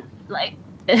 but then, like,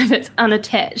 if it's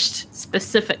unattached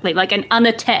specifically, like an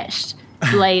unattached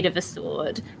blade of a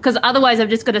sword, because otherwise I've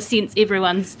just got to sense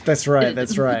everyone's That's right.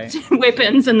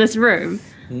 weapons in this room.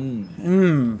 A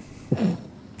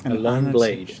lone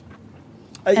blade.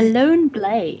 A lone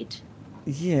blade.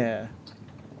 Yeah.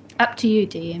 Up to you,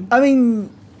 DM. I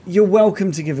mean, you're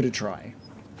welcome to give it a try.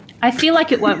 I feel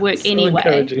like it won't work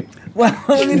anyway. Well,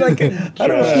 I mean, like, I don't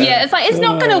know. Yeah, it's like, it's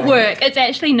not going to work. It's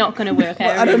actually not going to work.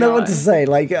 I don't know what to say.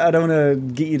 Like, I don't want to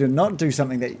get you to not do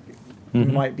something that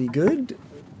might be good,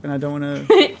 and I don't want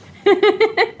to...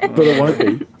 But it won't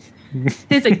be.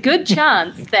 There's a good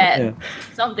chance that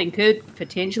something could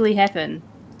potentially happen.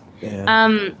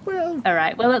 Yeah. Well, All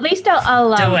right. Well, at least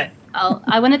I'll Do it.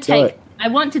 I want to Do take. it. I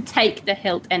want to take the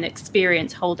hilt and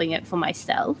experience holding it for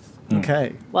myself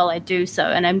okay. while I do so,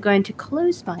 and I'm going to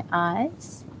close my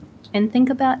eyes and think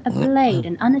about a blade,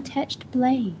 an unattached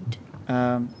blade.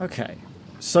 Okay.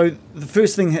 So the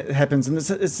first thing that happens, and it's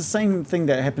the same thing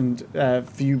that happened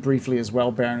for you briefly as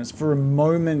well, Baron, is for a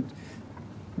moment,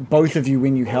 both of you,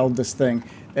 when you held this thing,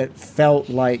 it felt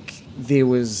like there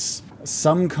was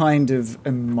some kind of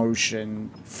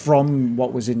emotion from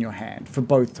what was in your hand for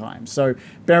both times. So,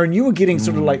 Baron, you were getting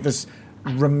sort of like this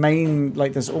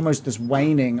almost this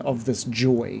waning of this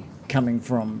joy coming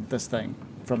from this thing,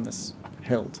 from this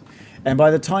hilt. And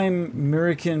by the time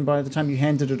you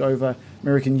handed it over,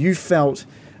 American, you felt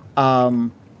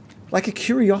like a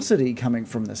curiosity coming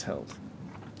from this hilt.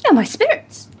 Oh, my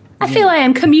spirits! I feel I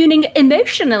am communing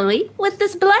emotionally with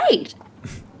this blade.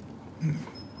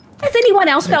 Has anyone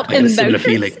else felt I had a similar emotions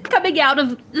feeling. coming out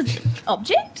of this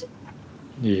object?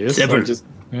 Yes. Several.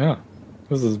 Yeah.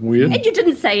 This is weird. And you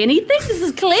didn't say anything? This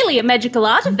is clearly a magical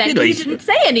artifact. Did You I? didn't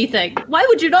say anything. Why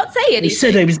would you not say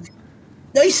anything?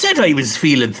 I said I was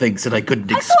feeling things that I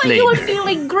couldn't I thought explain. you were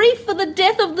feeling grief for the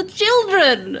death of the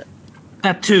children.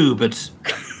 That too, but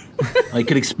I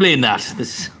could explain that.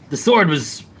 The sword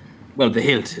was, well, the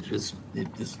hilt. It was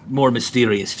more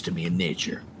mysterious to me in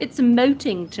nature. It's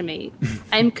emoting to me.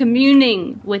 I'm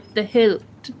communing with the hilt.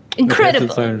 It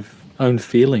Incredible. has its own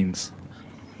feelings.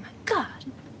 God.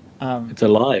 It's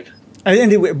alive.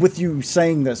 And with you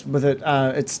saying this, with it,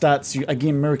 it starts,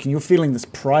 again, American, you're feeling this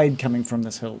pride coming from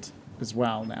this hilt as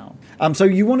well now. So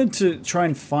you wanted to try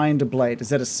and find a blade. Is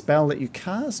that a spell that you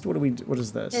cast? What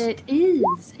is this? It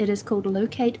is. It is called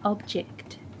Locate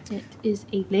Object. It is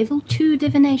a level 2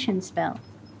 divination spell.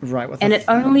 Right. And it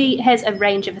only has a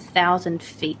range of 1,000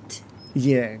 feet.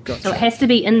 Yeah, gotcha. So it has to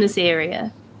be in this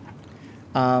area.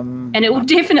 And it will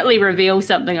definitely reveal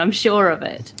something, I'm sure of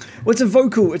it. Well,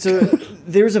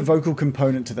 there is a vocal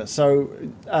component to this. So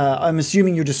I'm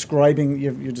assuming you're describing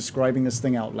this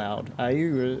thing out loud. Are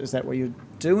you? Is that what you're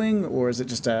doing, or is it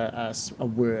just a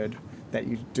word that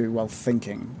you do while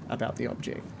thinking about the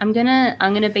object? I'm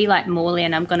gonna be like Morley,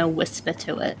 and I'm gonna whisper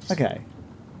to it. Okay.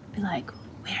 Be like,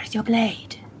 "Where is your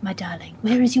blade, my darling?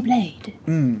 Where is your blade?"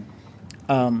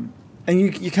 And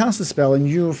you cast the spell, and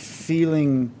you're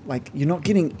feeling like you're not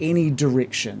getting any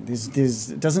direction.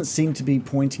 It doesn't seem to be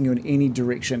pointing you in any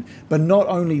direction. But not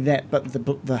only that, but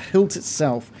the hilt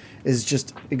itself is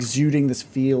just exuding this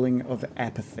feeling of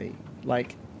apathy,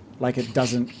 like it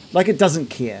doesn't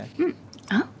care.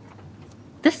 Oh,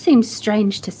 this seems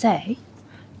strange to say,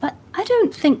 but I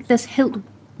don't think this hilt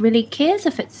really cares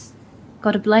if it's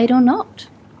got a blade or not,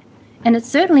 and it's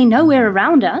certainly nowhere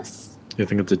around us. You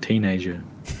think it's a teenager?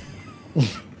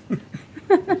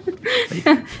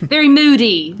 Very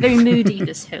moody,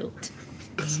 this hilt.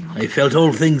 I felt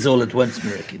all things all at once,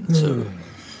 American. So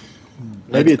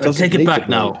Maybe it I'll doesn't take it need back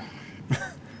the now. blade.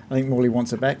 I think Morley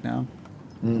wants it back now.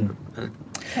 Okay.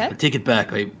 I'll take it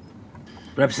back.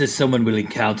 Perhaps there's someone we'll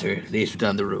encounter later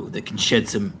down the road that can shed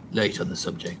some light on the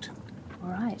subject. All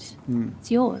right, it's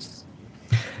yours.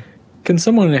 Can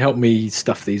someone help me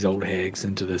stuff these old hags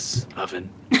into this oven?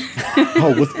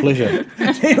 Oh, with pleasure.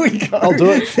 There we go. I'll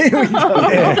do it. There we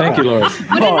go. Thank you, Laura.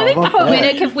 Would it be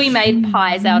poetic if we made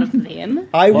pies out of them?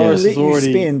 I will Loris let has you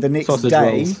already- spend the next Sausage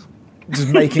day rolls. just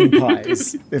making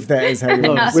pies, if that is how you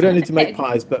No, want. we don't need to make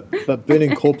pies, but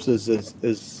burning corpses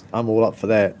is I'm all up for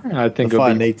that. I think the it'll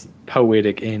fire be needs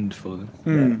poetic end for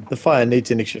them. the fire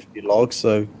needs an extra few logs,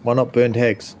 so why not burn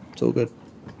hags? It's all good.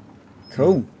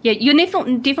 Cool. Yeah, you're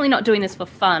definitely not doing this for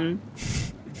fun.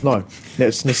 No,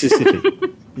 it's necessity.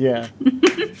 Yeah.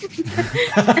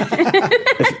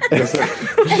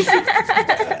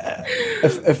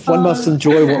 If one must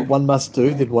enjoy what one must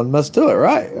do, then one must do it,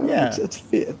 right? Yeah. It's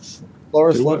fair. It's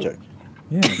Loris logic.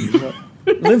 Yeah.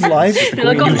 Live life.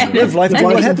 Like, Live life and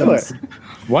what happens.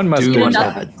 One must Do do what it.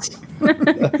 happens.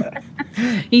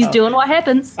 He's doing what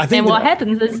happens, I think and what that-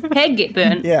 happens is head get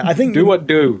burnt. Yeah, I think Do what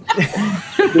do.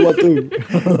 Do what do.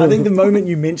 I think the moment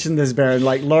you mentioned this, Baron,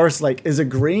 like Loris, like is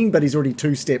agreeing, but he's already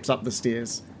 2 steps up the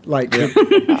stairs, like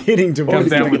heading towards. Comes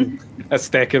down with a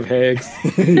stack of hags.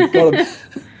 Got him.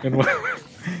 And what-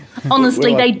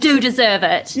 Honestly, Well, they do deserve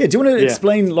it. Yeah, do you want to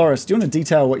explain, Loris? Do you want to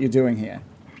detail what you're doing here?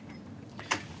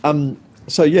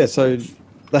 So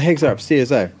the hags are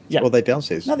upstairs, eh? Yeah. Or are they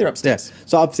downstairs? No, they're upstairs. Yeah.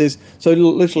 So upstairs. So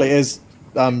literally, as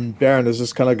Baron is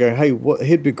just kind of going, hey,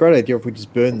 it'd be a great idea if we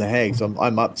just burn the hags.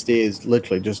 I'm upstairs,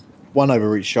 literally just one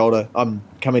over each shoulder. I'm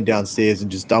coming downstairs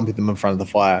and just dumping them in front of the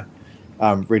fire,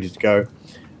 ready to go.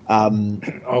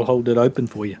 I'll hold it open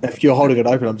for you. If you're holding it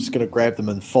open, I'm just going to grab them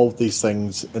and fold these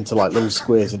things into like little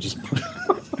squares and just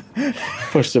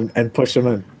push them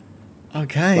in.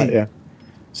 Okay. Like, yeah.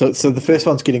 So the first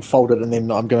one's getting folded, and then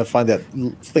I'm going to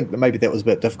think that maybe that was a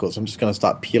bit difficult. So I'm just going to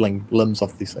start peeling limbs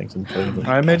off these things and putting them.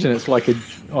 I imagine it's like a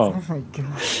Oh my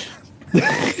gosh.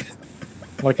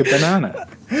 like a banana.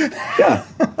 Yeah.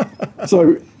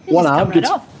 So one arm right gets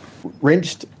off.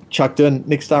 wrenched, chucked in.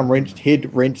 Next arm wrenched,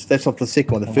 head wrenched. That's off the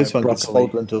second one. The first one gets broccoli.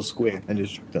 folded into a square and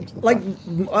just chucked into the Like,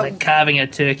 fire. Like carving a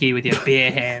turkey with your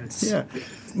bare hands. yeah.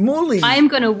 Morley. I'm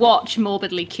going to watch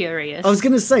Morbidly Curious. I was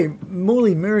going to say,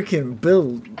 Morley, American,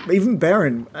 Bill, even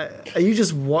Baron, are you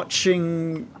just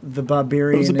watching the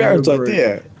barbarian? It was a Baron's Arrow group?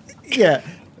 idea. Yeah,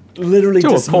 literally To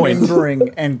a point. dismembering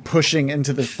and pushing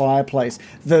into the fireplace.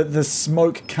 The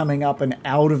smoke coming up and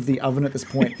out of the oven at this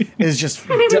point is just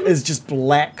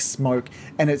black smoke,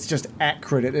 and it's just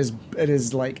acrid. It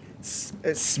is like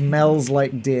it smells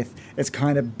like death. It's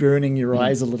kind of burning your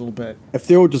eyes a little bit. If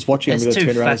they're all just watching, I'm It's going to too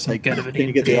turn around and say, fucking good of an "Can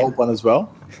you get the end. old one as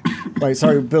well?" Wait,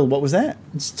 sorry, Bill, what was that?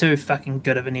 It's too fucking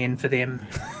good of an end for them.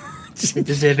 They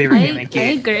deserve everything they I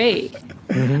get. agree.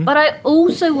 But I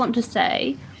also want to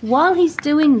say, while he's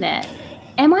doing that,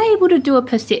 am I able to do a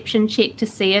perception check to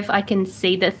see if I can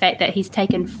see the fact that he's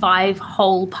taken 5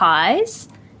 whole pies?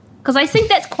 Because I think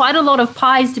that's quite a lot of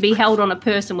pies to be held on a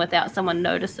person without someone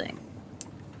noticing.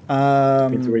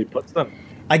 Depends where he puts them.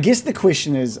 I guess the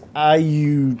question is, are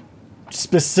you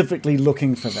specifically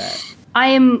looking for that?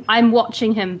 I'm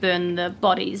watching him burn the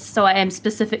bodies, so I am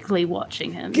specifically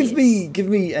watching him. Give yes.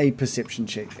 me a perception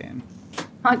check then.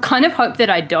 I kind of hope that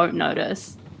I don't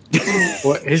notice.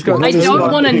 What, he's got. I This is don't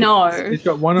like- want to know. He's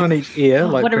got one on each ear.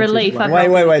 Like What a Princess relief, Leia. I've-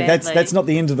 Wait. really That's badly. not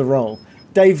the end of the roll.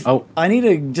 Dave, Oh. I need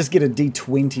to just get a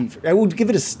D20. I will give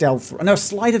it a stealth. No,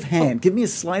 sleight of hand. Give me a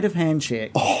sleight of hand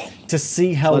check to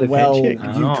see how Sleight of hand well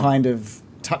check. you Oh. kind of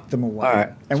tuck them away. All right.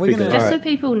 And we're Speak gonna. of Just All so right.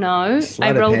 people know, Sleight I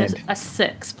of rolled hand. a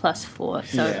 6 plus 4,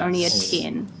 so Yes. only a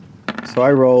 10. So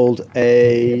I rolled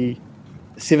a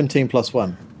 17 plus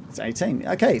 1. It's 18.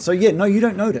 Okay, so yeah, no, you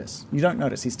don't notice. You don't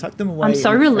notice. He's tucked them away. I'm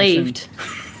so in a fashion- relieved.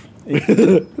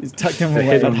 He's tucked them The away.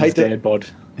 head on I'd his hate to- dad bod.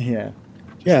 Yeah.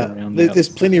 Yeah, around the there's house.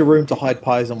 plenty of room to hide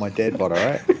pies on my dad bod, all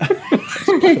right?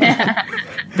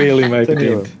 Barely made the Plenty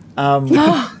of dent.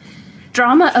 room.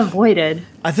 Drama avoided.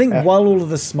 I think while all of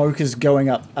the smoke is going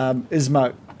up,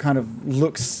 Ismark kind of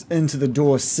looks into the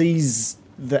door, sees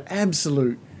the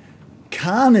absolute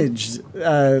carnage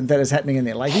that is happening in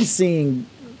there. Like he's seeing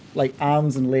like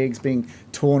arms and legs being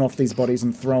torn off these bodies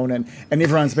and thrown in, and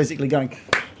everyone's basically going,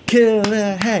 "Kill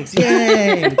the hags,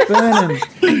 yay, burn them!"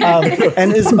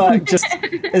 And Ismark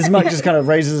just kind of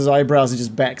raises his eyebrows and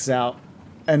just backs out,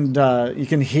 and you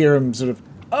can hear him sort of,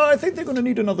 "Oh, I think they're going to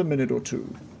need another minute or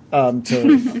two."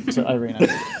 To Irina.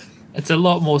 It's a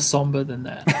lot more somber than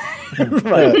that.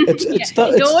 Yeah, it's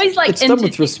done. It's always like it's done with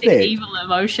interjecting respect. evil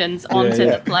emotions onto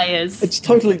yeah. the players. It's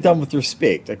totally done with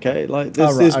respect. Okay, like there's,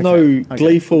 Oh, right, there's okay, no okay.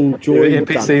 gleeful joy. The in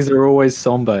done. NPCs are always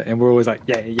somber, and we're always like,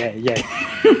 yeah.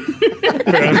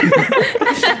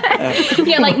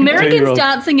 Yeah, like Merrigan's Two-year-old.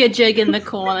 dancing a jig in the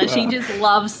corner. She just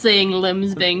loves seeing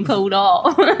limbs being pulled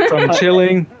off. From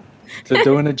chilling to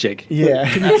doing a jig. Yeah.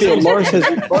 Yeah, Loris has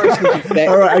his back.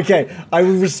 All right. Okay. I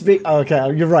will respect.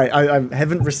 Okay. You're right. I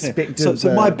haven't respected.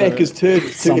 So my back is turned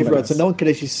to everyone, so somberness. no one can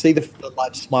actually see the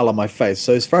light smile on my face.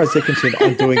 So as far as they're concerned,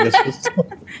 I'm doing this.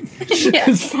 Yeah.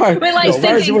 As far, We're like as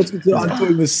far as thinking- everyone's concerned, I'm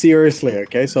doing this seriously.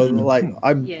 Okay, so like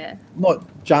I'm Yeah. not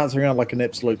dancing around like an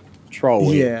absolute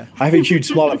troll. Yeah. I have a huge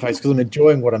smile on my face because I'm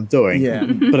enjoying what I'm doing. Yeah.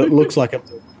 but it looks like I'm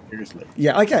doing it seriously.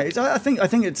 Yeah. Okay. So I think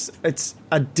it's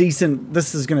a decent.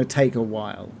 This is going to take a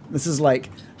while. This is like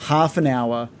half an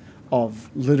hour of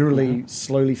literally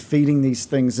slowly feeding these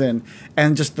things in,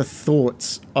 and just the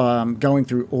thoughts going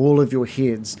through all of your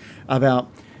heads about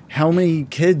how many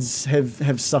kids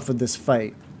have suffered this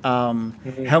fate. How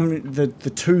many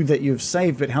the two that you've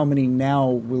saved, but how many now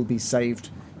will be saved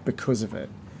because of it?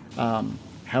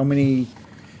 How many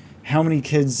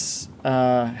kids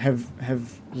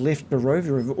have left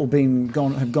Barovia or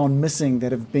have gone missing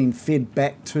that have been fed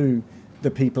back to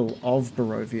the people of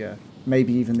Barovia,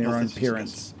 maybe even their own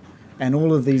parents, and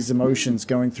all of these emotions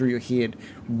going through your head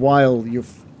while you're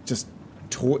just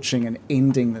torching and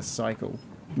ending this cycle.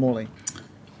 Morley.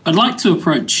 I'd like to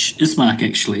approach Ismark,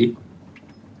 actually,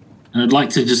 and I'd like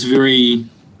to just very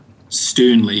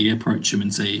sternly approach him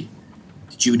and say,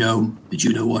 Did you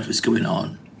know what was going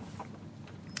on?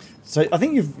 So I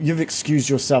think you've excused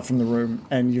yourself from the room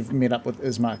and you've met up with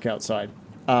Ismark outside.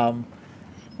 And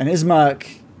Ismark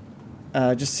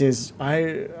just says,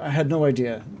 I had no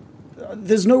idea.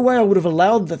 There's no way I would have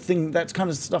allowed that kind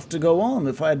of stuff to go on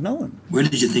if I had known. Where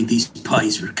did you think these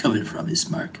pies were coming from,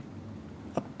 Ismark?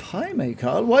 A pie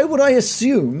maker? Why would I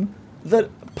assume that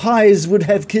pies would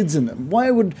have kids in them?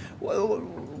 Why would...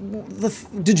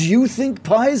 did you think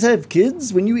pies have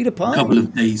kids when you eat a pie? A couple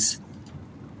of days.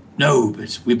 No,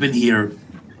 but we've been here,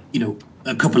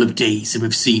 a couple of days, and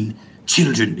we've seen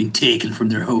children being taken from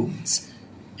their homes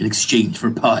in exchange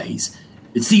for pies.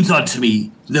 It seems odd to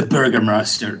me the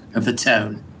burgomaster of the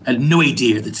town had no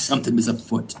idea that something was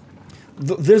afoot.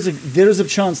 There's a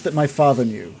chance that my father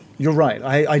knew. You're right.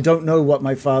 I don't know what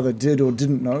my father did or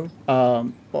didn't know.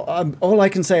 All I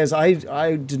can say is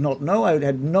I did not know. I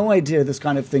had no idea this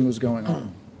kind of thing was going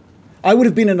on. I would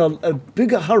have been in a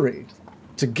bigger hurry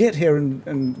to get here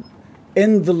and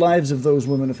end the lives of those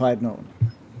women if I had known.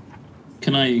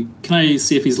 Can I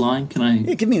see if he's lying? Can I?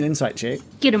 Yeah, give me an insight check.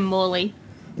 Get him, Morley.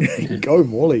 Go,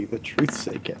 Morley, the truth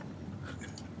seeker.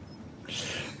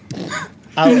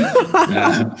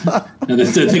 I don't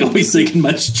think I'll be seeking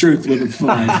much truth with a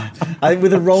 5.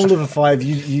 With a roll of a 5,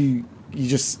 you're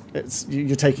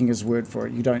taking his word for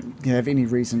it. You don't have any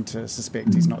reason to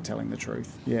suspect he's not telling the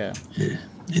truth. Yeah. I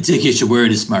take it your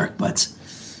word, Ismark, but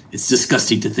it's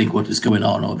disgusting to think what was going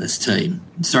on all this time.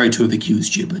 I'm sorry to have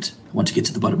accused you, but I want to get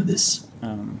to the bottom of this.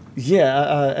 And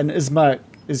Ismark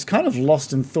is kind of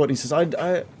lost in thought. He says,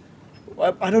 I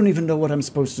don't even know what I'm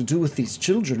supposed to do with these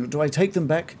children. Do I take them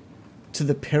back to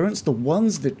the parents, the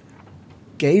ones that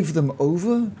gave them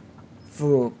over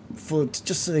for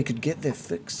just so they could get their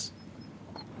fix?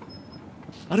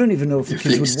 I don't even know if the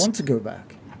kids would want to go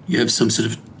back. You have some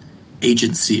sort of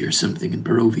agency or something in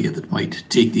Barovia that might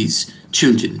take these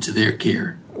children into their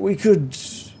care. We could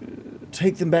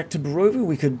take them back to Barovia.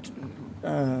 We could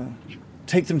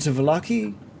take them to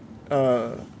Vallaki.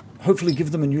 Hopefully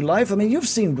give them a new life. I mean, you've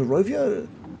seen Barovia.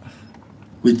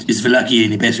 Is Vallaki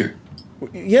any better?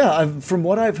 Yeah, from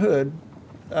what I've heard,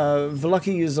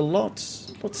 Vallaki is a lot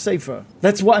safer.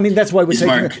 That's why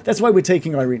we're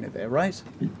taking Irina there, right?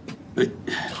 I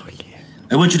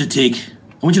want you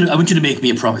to make me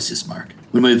a promise, Ismark.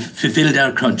 When we've fulfilled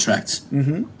our contracts,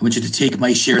 I want you to take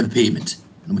my share of the payment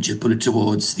and I want you to put it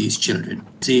towards these children.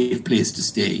 Safe place to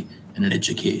stay and an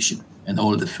education and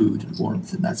all of the food and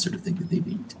warmth and that sort of thing that they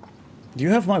need. Do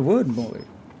you have my word, Morley?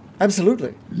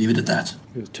 Absolutely. Leave it at that.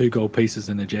 There's 2 gold pieces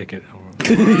in a jacket. But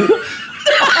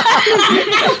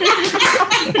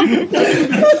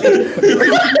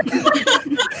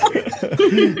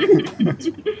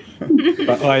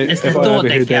if I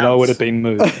overheard that, I would have been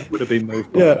moved.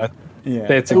 Yeah.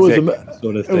 That's exactly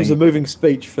sort of thing. It was a moving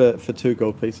speech for 2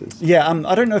 gold pieces. Yeah,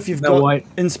 I don't know if you've got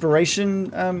inspiration,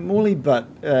 Morley, but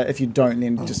if you don't,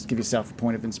 then just give yourself a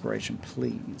point of inspiration,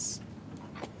 please.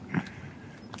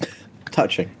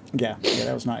 Touching. Yeah,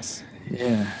 that was nice.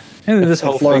 Yeah. And this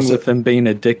whole thing with him being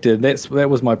addicted, that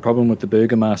was my problem with the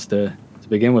Burgomaster to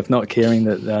begin with, not caring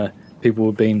that people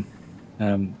were being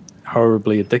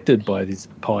horribly addicted by these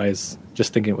pies,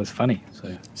 just thinking it was funny.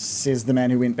 So says the man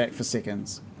who went back for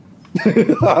seconds.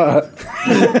 I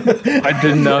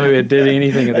didn't know it did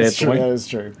anything at that point. That is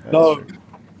true. No.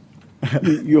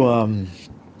 You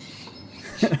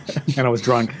and I was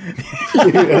drunk.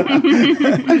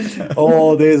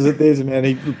 Oh, there's a man.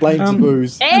 He blames the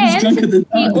booze. And he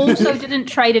also didn't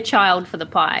trade a child for the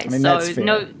pie, so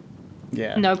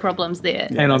no problems there.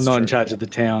 Yeah, and I'm not in charge of the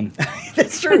town.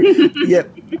 That's true. Yep.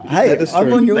 Hey,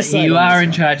 I'm on your side. You are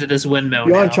in charge of this windmill.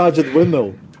 You're in charge of the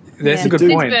windmill. That's a good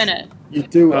point. Burn it. You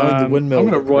do own the windmill. I'm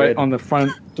going to write on the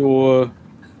front door,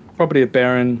 property of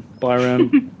Baron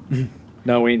Byram,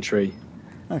 no entry.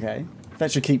 Okay.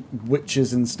 That should keep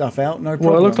witches and stuff out, no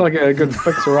problem. Well, it looks like a good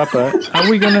fixer-upper. Are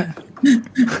we gonna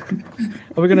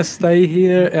stay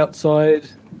here outside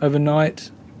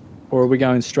overnight? or are we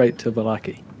going straight to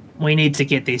Valaki? We need to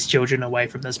get these children away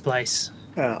from this place.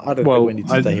 I don't Well, think we need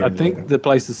to stay here. I think the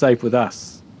place is safe with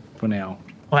us for now.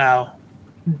 Wow.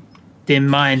 Their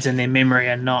minds and their memory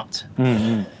are not.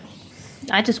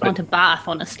 I just want a bath,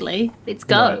 honestly. Let's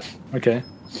go. Right. Okay.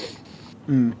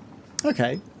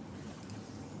 Okay.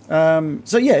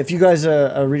 So yeah, if you guys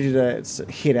are ready to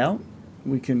head out,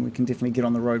 we can definitely get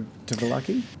on the road to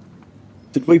Valaki.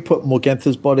 Did we put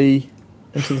Morgantha's body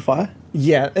into the fire?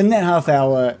 Yeah, in that half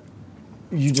hour,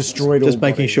 you destroyed all Just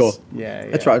making bodies. sure. Yeah,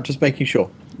 That's right. Just making sure.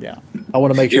 Yeah. I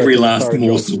want to make sure Every I do a last thorough job.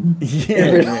 morsel.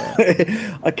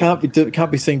 Yeah. I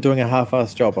can't be seen doing a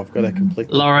half-assed job. I've got to complete.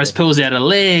 Loris pulls out a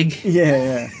leg.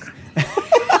 Yeah.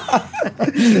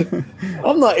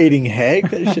 I'm not eating hag.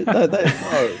 That shit.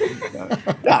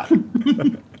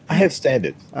 No. I have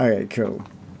standards. Okay, cool.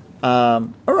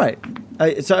 All right.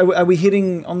 So are we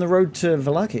heading on the road to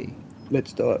Valaki?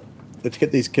 Let's do it. Let's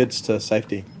get these kids to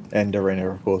safety and Arena,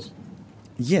 of course.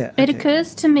 Yeah. It okay.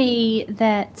 occurs to me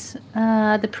that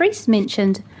the priest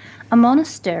mentioned a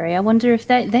monastery. I wonder if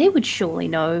they would surely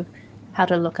know how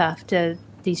to look after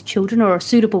these children or a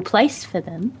suitable place for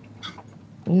them.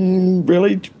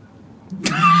 Really?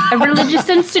 A religious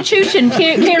institution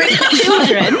caring for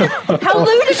children? How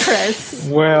ludicrous!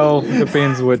 Well,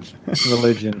 depends which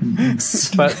religion.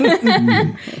 But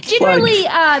Generally,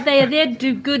 they are there to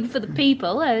do good for the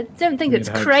people. I don't think it's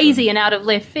You'd hope crazy and out of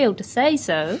left field to say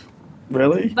so.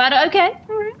 Really? But okay.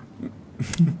 All right.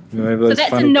 So that's a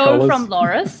funny no colours. from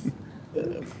Loris.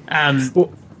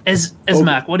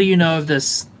 Ismark, what do you know of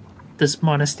this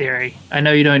monastery? I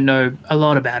know you don't know a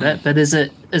lot about it, but is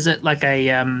it like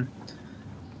a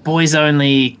boys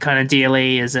only kind of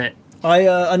dealy? Is it?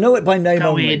 I know it by name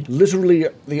Go only. in. Literally,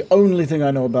 the only thing I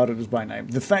know about it is by name.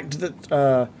 The fact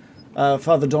that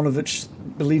Father Donovich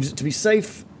believes it to be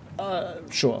safe,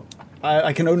 sure.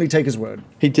 I can only take his word.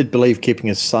 He did believe keeping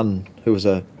his son, who was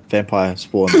a vampire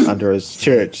spawn, under his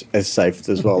church as safe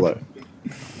as well, though.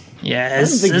 Yeah, don't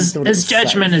think he his thought it was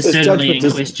judgment safe. is His certainly judgment in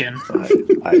is- question.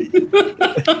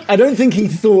 I don't think he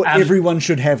thought everyone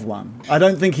should have one. I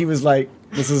don't think he was like,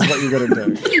 this is what you got to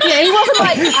do. Yeah, he wasn't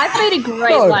like, I've made a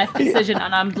great No. life decision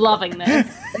and I'm loving this.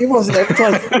 He wasn't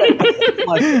advertising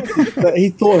but he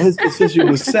thought his decision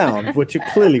was sound, which it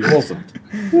clearly wasn't.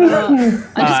 I'm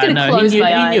just going to close he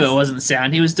my eyes. knew it wasn't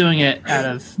sound. He was doing it out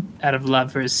of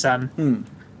love for his son.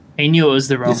 He knew it was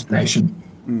the wrong thing.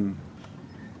 Desperation.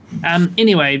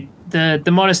 Anyway,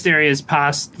 the monastery is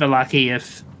past Valaki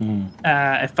if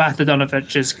Father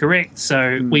Donovich is correct,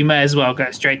 so we may as well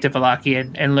go straight to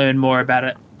Valaki and learn more about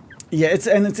it. Yeah, it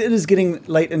is getting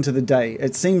late into the day.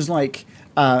 It seems like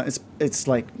it's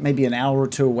like maybe an hour or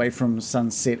two away from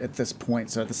sunset at this point.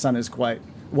 So the sun is quite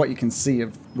what you can see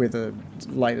of where the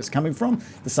light is coming from.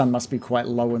 The sun must be quite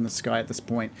low in the sky at this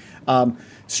point.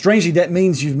 Strangely, that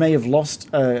means you may have lost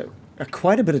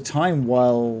quite a bit of time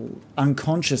while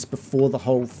unconscious before the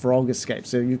whole frog escape.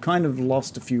 So you've kind of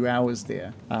lost a few hours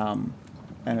there.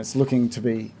 And it's looking to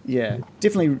be,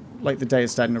 definitely like the day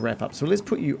is starting to wrap up. So let's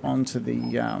put you onto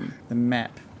the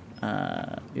map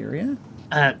area.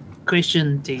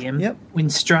 Question, DM. Yep. When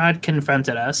Strahd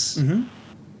confronted us,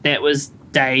 that was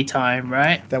daytime,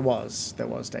 right? That was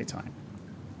daytime.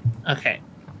 Okay.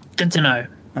 Good to know.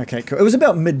 Okay, cool. It was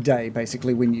about midday,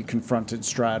 basically, when you confronted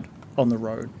Strahd on the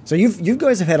road. So you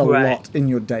guys have had a Right. lot in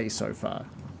your day so far.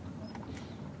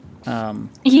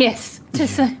 Yes,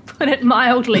 to put it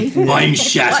mildly. I'm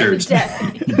shattered.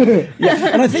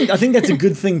 And I think that's a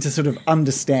good thing to sort of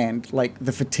understand, like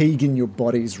the fatigue in your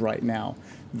bodies right now,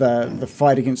 the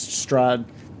fight against Strahd,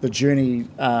 the journey,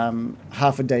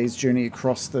 half a day's journey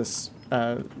across this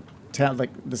town, like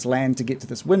this land to get to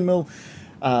this windmill,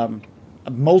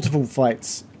 multiple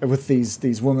fights with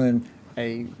these women,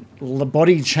 a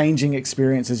body changing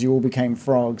experience as you all became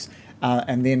frogs,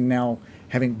 and then now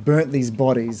having burnt these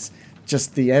bodies,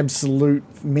 just the absolute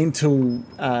mental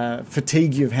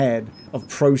fatigue you've had of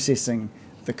processing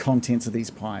the contents of these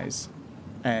pies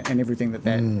and everything that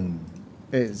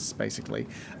is, basically.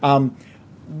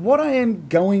 What I am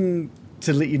going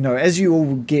to let you know, as you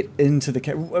all get into the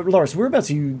carriage... Loris,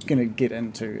 whereabouts are you going to get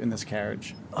into in this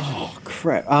carriage? Oh,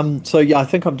 crap. So, yeah, I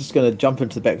think I'm just going to jump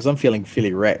into the back because I'm feeling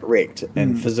fairly wrecked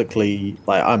and physically,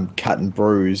 like, I'm cut and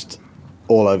bruised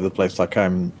all over the place. Like,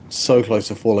 I'm so close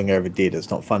to falling over dead. It's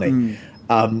not funny.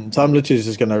 So I'm literally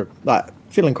just going to, like,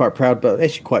 feeling quite proud, but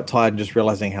actually quite tired and just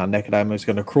realizing how knackered I am. I'm just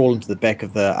going to crawl into the back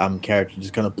of the carriage and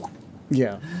just going to...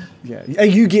 Yeah.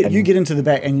 You get into the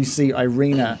back and you see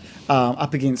Irina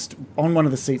up against, on one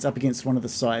of the seats, up against one of the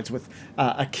sides with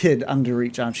a kid under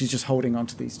each arm. She's just holding on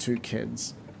to these two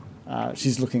kids.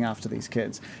 She's looking after these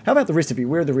kids. How about the rest of you?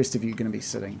 Where are the rest of you going to be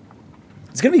sitting?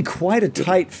 It's going to be quite a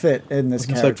tight fit in this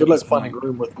So carriage. good at luck this finding point.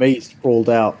 room with me sprawled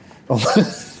out on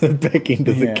the back end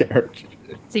of Yeah. the carriage.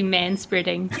 See man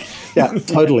spreading. Yeah,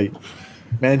 totally.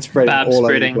 Man spreading Barb all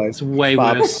spreading. over the It's place. way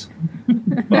Barb. worse.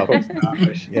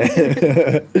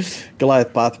 Yeah.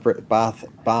 Goliath bath.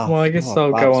 Well, I guess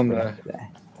I'll go on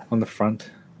the front.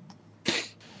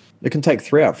 It can take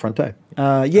 3 out front, eh? Yeah,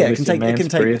 At it least can your take man's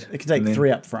bread,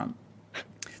 3 up front.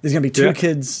 There's going to be 2 Yeah.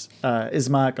 kids,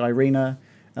 Ismark, Irina,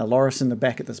 Loris in the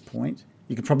back at this point.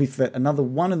 You could probably fit another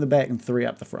 1 in the back and 3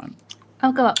 up the front.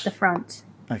 I'll go up the front.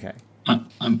 Okay. I'm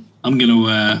going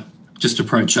to just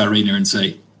approach Irina and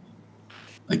say,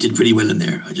 I did pretty well in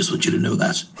there. I just want you to know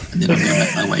that. And then I'm going to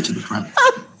make my way to the front.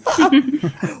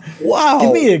 Wow.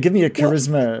 Give me a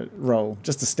charisma roll,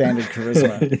 just a standard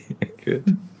charisma.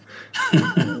 Good.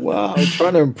 Wow. I'm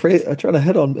trying to impress. I'm trying to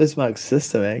hit on Ismark's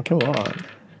sister, man. Come on.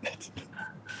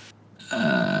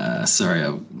 Sorry,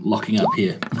 I'm locking up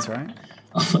here. That's right.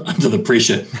 Under the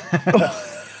pressure.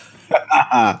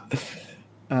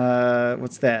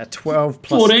 What's that? 12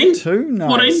 plus 14. 2?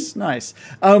 Nice. 14. Nice.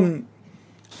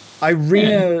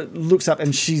 Irina looks up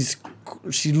and she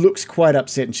looks quite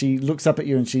upset, and she looks up at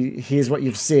you and she hears what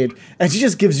you've said, and she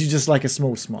just gives you just like a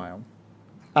small smile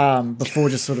before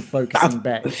just sort of focusing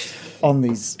back on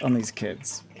these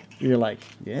kids. You're like,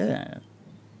 yeah,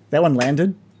 that one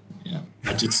landed. Yeah.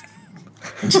 I just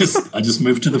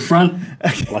moved to the front.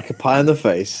 Like a pie in the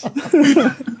face.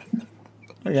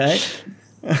 Okay.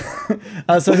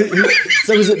 So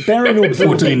is it Baron or Bill?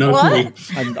 14, not What? me.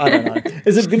 I don't know.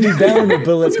 Is it going to be Baron or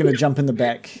Bill that's going to jump in the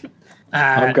back?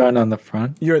 I'm going on the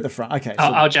front. You're at the front. Okay. So,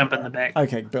 I'll jump in the back.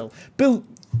 okay, Bill. Bill,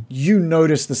 you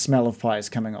notice the smell of pies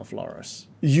coming off Loris.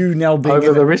 You now being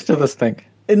Over the rest of the stink.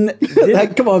 Hey,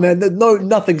 come on, man.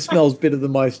 Nothing smells better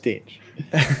than my stench.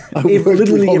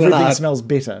 literally long and everything hard. smells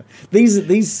better.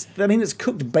 These I mean, it's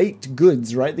cooked baked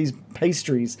goods, right? These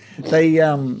pastries,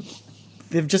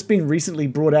 they've just been recently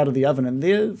brought out of the oven, and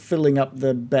they're filling up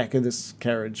the back of this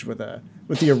carriage with the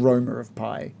aroma of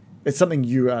pie. It's something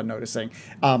you are noticing,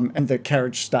 and the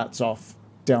carriage starts off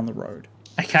down the road.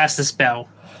 I cast a spell.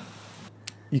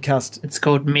 You cast. It's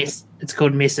called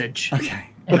message. Okay.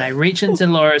 And I reach into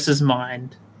Loris's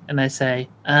mind and I say,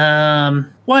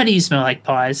 why do you smell like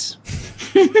pies?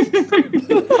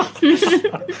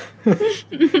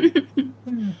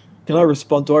 Can I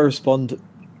respond? Do I respond?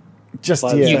 Just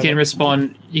Like- yeah. You can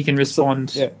respond.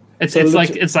 yeah. It's So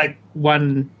it's like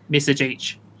one message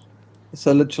each.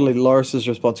 So literally, Loris's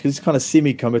response, because it's kind of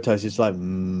semi-comatose. It's like,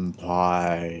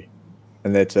 pie.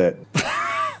 And that's it.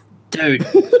 Dude,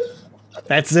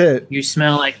 That's it. you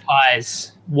smell like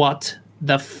pies. What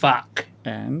the fuck?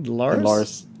 And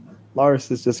Loris. And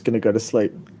Loris is just going to go to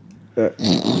sleep.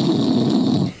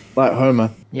 Like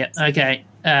Homer. Yeah, okay.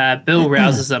 Bill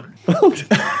rouses him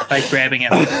by grabbing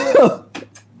him.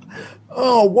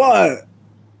 Oh, what?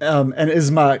 And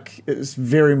Ismark is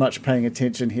very much paying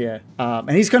attention here.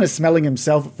 And he's kind of smelling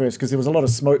himself at first because there was a lot of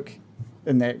smoke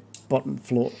in that bottom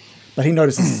floor. But he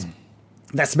notices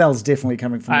that smell's definitely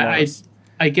coming from Loris.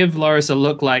 I give Loris a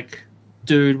look like,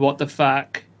 dude, what the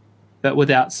fuck? But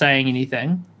without saying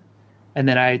anything. And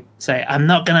then I say, I'm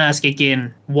not going to ask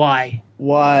again. Why?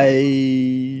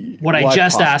 Why? What I why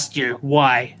just pie? asked you.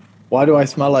 Why? Why do I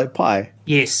smell like pie?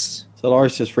 Yes. So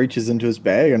Loris just reaches into his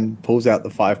bag and pulls out the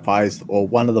 5 pies, or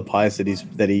one of the pies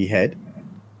that he had,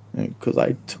 because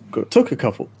I took a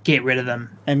couple. Get rid of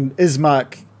them. And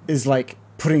Ismark is like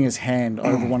putting his hand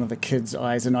over one of the kids'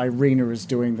 eyes, and Irina is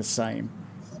doing the same.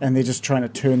 And they're just trying to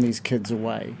turn these kids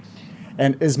away.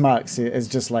 And Ismark is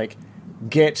just like,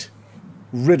 get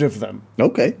rid of them.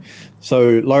 Okay.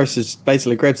 So Loris just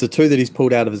basically grabs the 2 that he's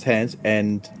pulled out of his hands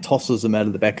and tosses them out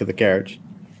of the back of the carriage.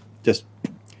 Just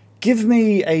Give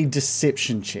me a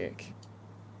deception check.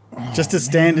 Just a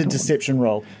standard deception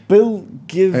roll. Bill,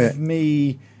 give Okay.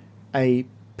 me a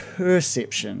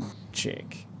perception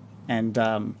check. And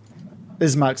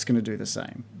Ismark's going to do the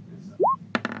same.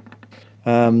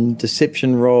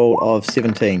 deception roll of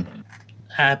 17.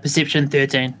 Perception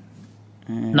 13.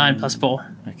 9 plus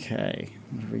 4. Okay.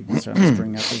 So let's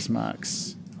bring up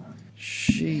Ismark's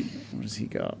sheet. What has he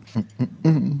got?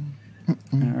 All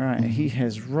right. He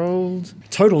has rolled a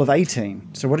total of 18.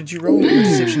 So what did you roll? A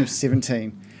deception of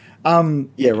 17.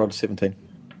 Yeah, rolled a 17.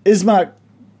 Ismark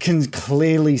can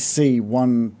clearly see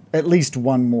at least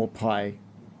one more pie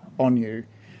on you.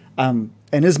 And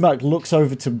Ismark looks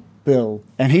over to Bill,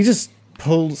 and he just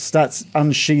starts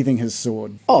unsheathing his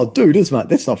sword. Oh, dude, Ismark,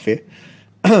 that's not fair.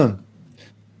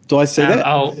 Do I see that?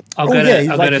 I'll Oh, go yeah,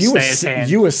 to like stay his hand.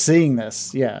 you were seeing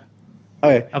this, yeah.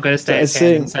 Okay. I'll go to stay his So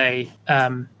hand and say,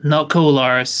 not cool,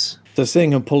 Loris. So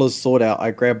seeing him pull his sword out,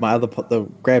 I grab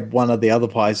grab one of the other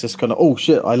pies, just kind of, oh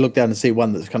shit! I look down and see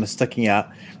one that's kind of sticking out.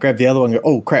 Grab the other one, and go,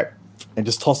 oh crap, and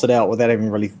just toss it out without even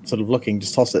really sort of looking.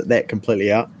 Just toss that completely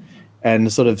out,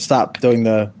 and sort of start doing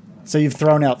the. So you've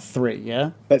thrown out 3,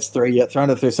 yeah? That's 3, yeah, thrown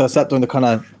out 3. So I start doing the kind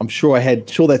of. I'm sure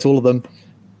that's all of them.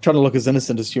 Trying to look as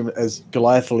innocent as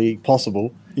Goliathly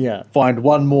possible. Yeah. Find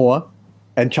one more,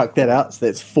 and chuck that out. So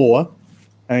that's 4,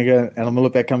 and I go, and I'm gonna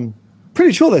look back. I'm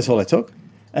pretty sure that's all I took.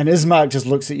 And Ismark just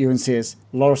looks at you and says,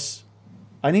 Loris,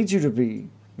 I need you to be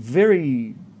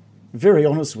very, very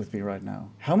honest with me right now.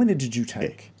 How many did you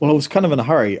take? Well, I was kind of in a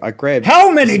hurry. I grabbed... How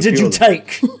many did you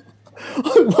take?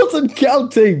 I wasn't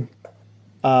counting.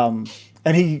 And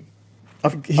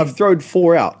I've thrown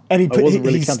 4 out. And I wasn't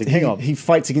really counting. Hang on. He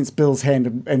fights against Bill's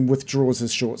hand and withdraws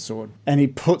his short sword. And he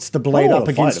puts the blade up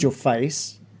against your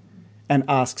face and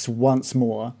asks once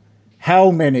more,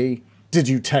 how many did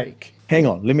you take? Hang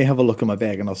on, let me have a look at my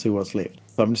bag and I'll see what's left.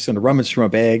 So I'm just going to rummage through my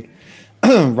bag,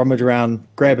 rummage around,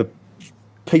 grab a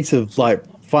piece of,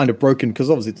 find a broken, because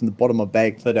obviously it's in the bottom of my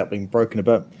bag, without being broken a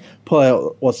bit, pull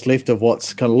out what's left of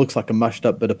what's kind of looks like a mushed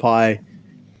up bit of pie.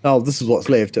 Oh, this is what's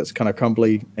left. It's kind of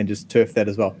crumbly, and just turf that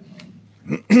as well.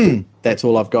 That's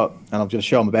all I've got. And I'm going to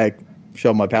show my bag,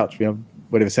 show my pouch,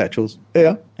 whatever satchels.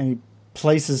 Yeah. And he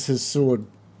places his sword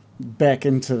back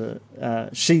into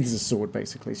sheathes his sword,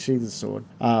 basically sheathes his sword,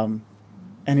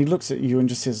 and he looks at you and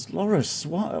just says, Loris,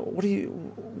 what were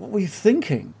you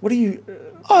thinking? What are you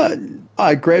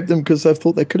I grabbed them because I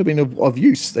thought they could have been of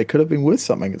use. They could have been worth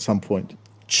something at some point.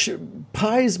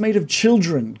 Pies made of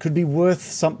children could be worth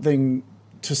something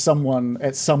to someone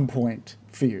at some point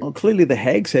for you. Well, clearly the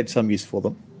hags had some use for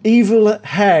them. Evil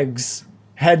hags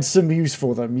had some use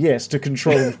for them, yes, to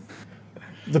control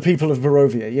the people of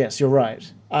Barovia. Yes, you're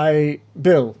right.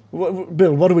 Bill,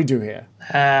 what do we do here?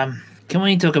 Can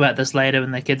we talk about this later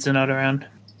when the kids are not around?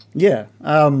 Yeah.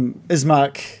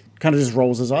 Ismark kind of just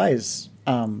rolls his eyes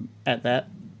at that.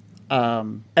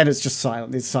 And it's just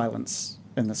silent. There's silence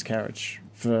in this carriage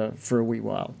for a wee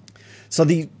while. So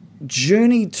the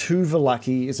journey to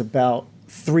Vallaki is about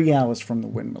 3 hours from the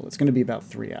windmill. It's going to be about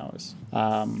 3 hours.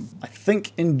 I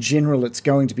think in general it's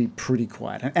going to be pretty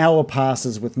quiet. An hour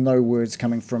passes with no words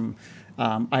coming from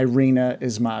Irina,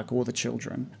 Ismark, or the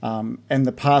children. And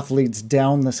the path leads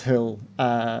down this hill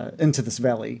into this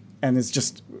valley, and there's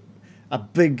just a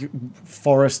big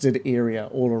forested area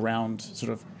all around,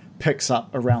 sort of picks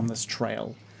up around this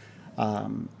trail.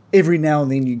 Every now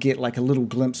and then you get like a little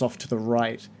glimpse off to the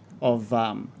right of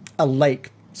a lake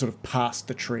sort of past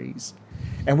the trees.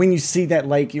 And when you see that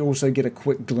lake, you also get a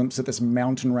quick glimpse at this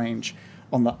mountain range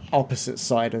on the opposite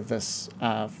side of this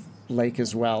lake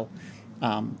as well.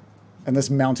 And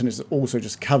this mountain is also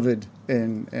just covered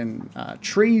in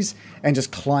trees and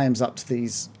just climbs up to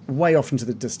these, way off into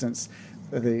the distance,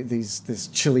 this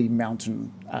chilly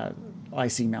mountain,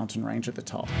 icy mountain range at the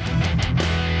top.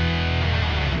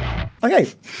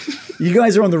 Okay, you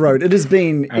guys are on the road. It has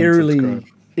been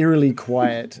eerily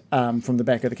quiet from the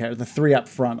back of the carriage. The 3 up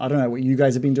front, I don't know what you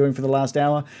guys have been doing for the last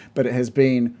hour, but it has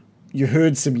been, you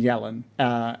heard some yelling,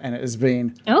 and it has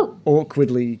been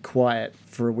awkwardly quiet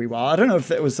for a wee while. I don't know if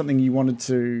that was something you wanted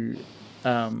to...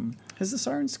 has the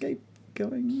Sirenscape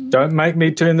going? Don't make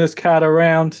me turn this card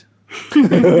around.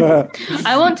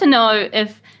 I want to know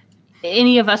if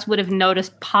any of us would have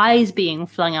noticed pies being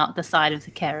flung out the side of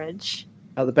the carriage.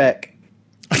 Out the back.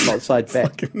 Outside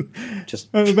back.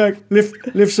 Just out the back.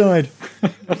 Left side.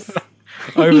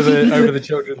 over the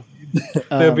children.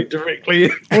 They'll be directly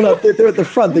in. Well, no, they're at the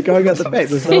front. They're going out the back.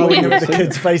 There's no way at the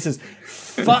kids' faces.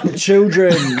 Fuck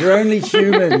children. You're only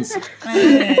humans.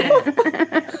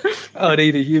 I'd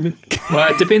eat a human.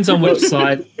 Well, it depends on which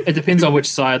side. It depends on which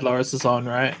side Loris is on,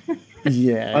 right?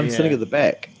 Yeah. I'm sitting at the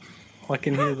back. I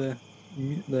can hear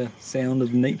the sound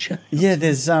of nature. Yeah,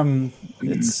 there's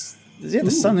it's. Yeah,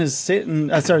 the sun has set, and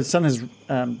the sun has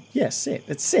set.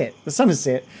 It's set. The sun has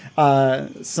set.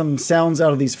 Some sounds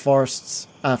out of these forests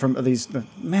from these.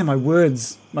 Man, my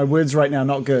words right now are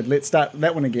not good. Let's start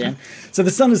that one again. So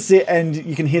the sun is set, and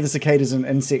you can hear the cicadas and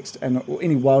insects and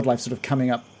any wildlife sort of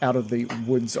coming up out of the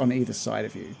woods on either side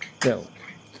of you. Bill,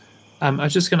 I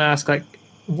was just going to ask,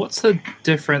 what's the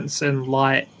difference in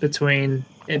light between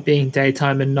it being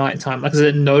daytime and nighttime? Like, is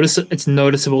it it's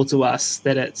noticeable to us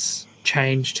that it's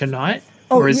changed to night?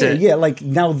 Or is it like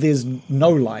now there's no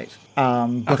light.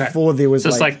 Before there was so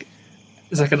it's like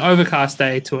an overcast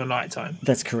day to a nighttime.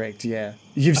 That's correct, yeah.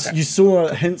 You saw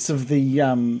hints of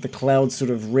the clouds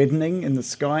sort of reddening in the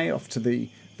sky off to the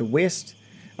west,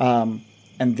 and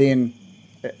then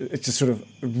it just sort of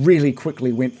really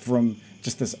quickly went from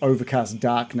just this overcast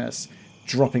darkness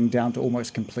dropping down to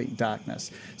almost complete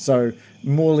darkness. So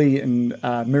Morley and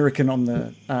American on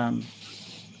the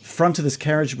front of this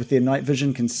carriage with their night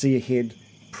vision can see ahead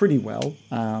pretty well.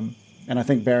 And I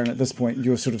think, Baron, at this point,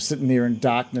 you're sort of sitting there in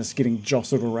darkness, getting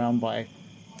jostled around by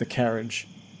the carriage.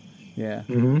 Yeah.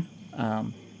 Mm-hmm.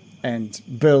 And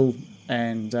Bill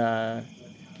and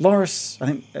Loris, I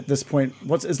think at this point,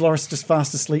 is Loris just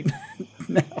fast asleep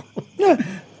now? Yeah.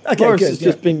 Okay, Loris good. has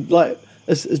just been like,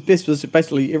 his best was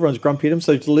basically everyone's grumpy at him,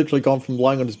 so he's literally gone from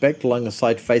lying on his back to lying on his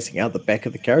side facing out the back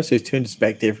of the carriage, so he's turned his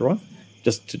back to everyone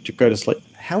just to go to sleep.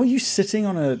 How are you sitting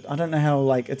on I don't know how,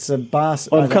 like, it's a bar.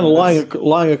 I'm kind of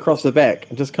lying across the back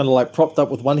and just kind of like propped up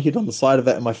with one head on the side of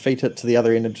it and my feet hit to the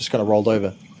other end and just kind of rolled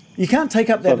over. You can't take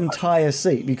up that entire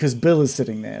seat because Bill is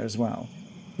sitting there as well.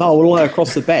 No, I will lie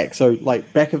across the back. So,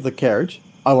 like, back of the carriage,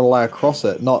 I will lie across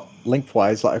it, not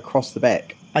lengthwise, like across the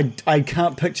back. I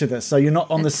can't picture this. So you're not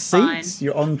on the seats. fine.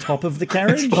 You're on top of the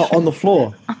carriage. Not on the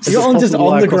floor. You're on just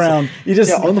on the ground. You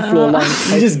just on the floor. Lying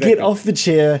you just get off the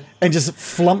chair and just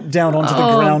flump down onto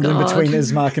the ground in between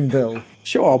Ismark and Bill.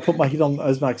 Sure, I'll put my head on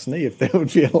Ismark's knee if that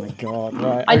would feel. God,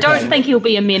 right. I don't think he'll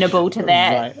be amenable to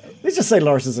that. Right. Let's just say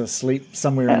Loris is asleep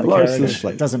somewhere in the Loris is carriage.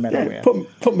 asleep. Doesn't matter Yeah, where.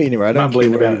 put me anywhere. I don't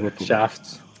Mumbling care about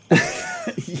shafts.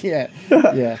 Yeah.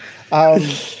 Yeah.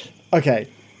 Okay.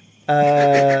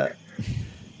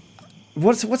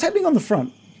 What's happening on the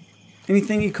front?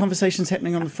 Any conversations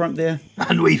happening on the front there?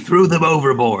 And we threw them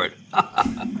overboard.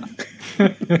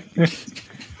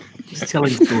 Just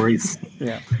telling stories.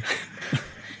 Yeah.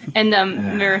 And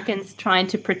Americans trying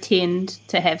to pretend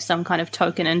to have some kind of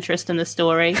token interest in the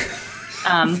story.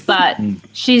 But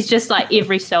she's just like,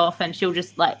 every so often, she'll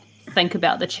just like think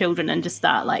about the children and just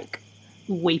start like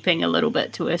weeping a little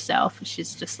bit to herself.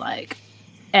 She's just like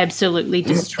absolutely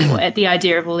distraught at the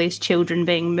idea of all these children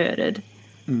being murdered.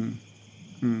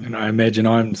 And I imagine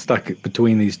I'm stuck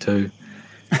between these two,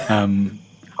 holding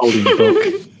the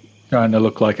book, trying to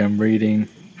look like I'm reading,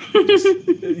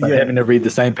 but having to read the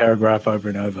same paragraph over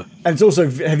and over. And it's also,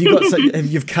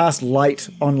 you've cast light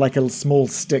on like a small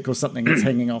stick or something that's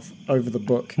hanging off over the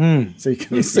book, so you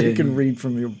can read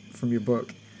from your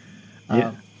book.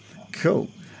 Yeah. Cool.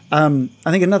 I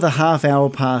think another half hour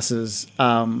passes,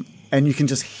 and you can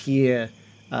just hear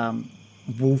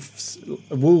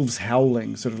wolves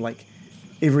howling, sort of like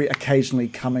occasionally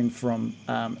coming from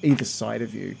either side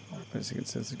of you. Wait a second,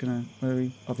 so is it gonna?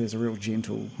 There's a real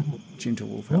gentle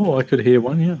wolf. Howling. Oh, I could hear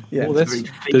one. Yeah. Yeah. Oh,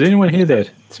 did anyone hear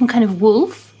that? Some kind of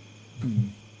wolf?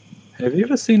 Have you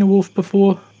ever seen a wolf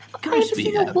before? I've never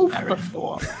seen a wolf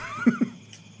before.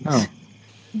 No.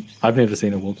 I've never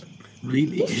seen a wolf.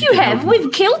 Really? Yes, you have.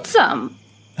 We've killed some.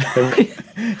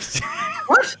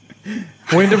 What?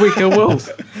 When did we kill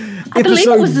wolves? I believe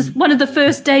it was one of the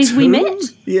first days we met.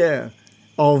 Yeah.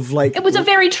 Of like. It was a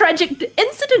very tragic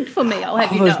incident for me, I'll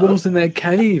have you Those know. wolves in that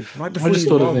cave. Right I before just you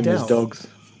thought of logged them as out. dogs.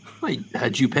 I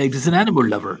had you pegged as an animal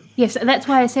lover. Yes, that's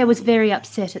why I say I was very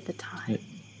upset at the time.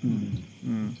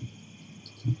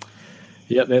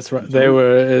 Yep, that's right. They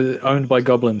were owned by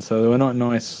goblins, so they were not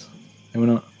nice. They were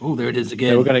not. Oh, there it is They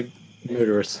again. were going to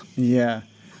murder us. Yeah.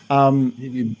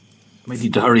 You might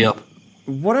need to hurry up.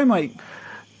 What I might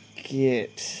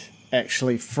get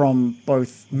actually from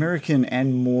both American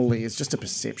and Morley is just a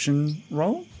perception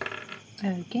roll.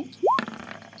 Okay.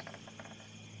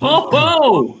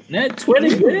 Oh, net 20,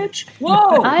 bitch.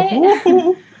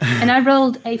 Whoa. And I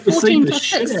rolled a 14 the plus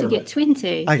shit 6 out to of get it.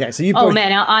 20. Okay, so you Oh both,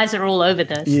 man, our eyes are all over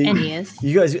this, you, and ears.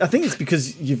 you guys, I think it's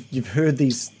because you've heard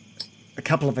a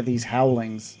couple of these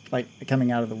howlings like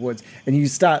coming out of the woods, and you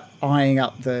start eyeing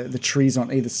up the trees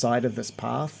on either side of this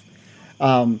path,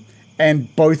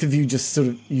 and both of you just sort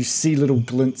of you see little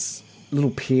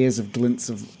pairs of glints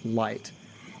of light,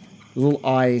 little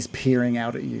eyes peering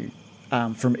out at you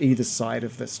from either side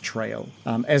of this trail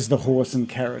as the horse and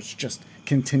carriage just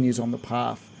continues on the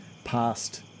path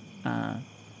past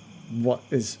what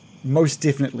is most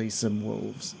definitely some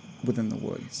wolves within the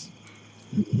woods.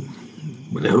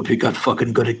 Well, I hope you got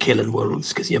fucking good at killing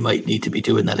wolves, because you might need to be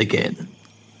doing that again.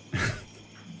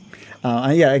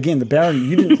 Yeah, again, the Baron,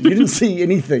 you didn't see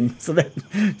anything, so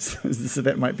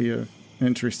that might be an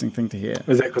interesting thing to hear.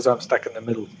 Was that because I'm stuck in the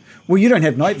middle? Well, you don't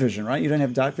have night vision, right? You don't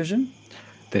have dark vision?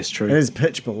 That's true. It is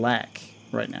pitch black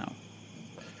right now.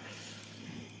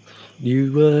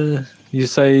 You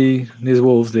say there's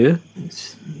wolves there?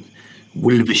 It's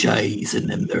wolvish eyes in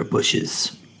them there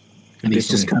bushes. And he's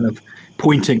just kind of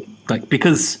pointing, like,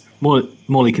 because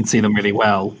Morley can see them really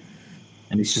well,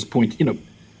 and he's just pointing,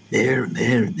 there and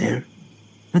there and there.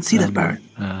 Let's see that, Baron.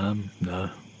 No.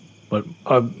 But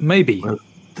maybe. Well,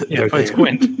 Yeah, they're it's there.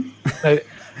 Gwent.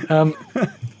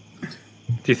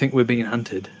 Do you think we're being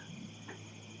hunted?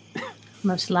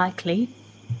 Most likely.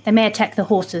 They may attack the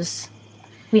horses.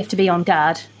 We have to be on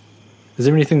guard. Is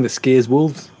there anything that scares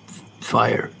wolves?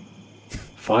 Fire.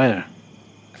 Fire.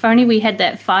 If only we had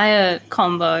that fire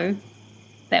combo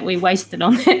that we wasted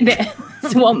on that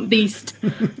swamp beast.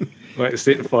 Wait,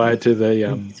 set fire to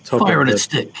the top Fire of on the a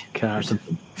stick. cart.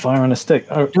 Fire on a stick.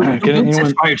 Oh, Don't can anyone...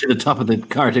 set fire to the top of the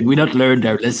cart. We not learned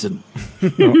our lesson.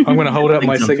 I'm going to hold up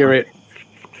my Think cigarette.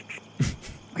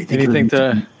 I think Anything we're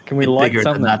to... Can we bit light bigger than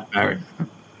something? that, Baron.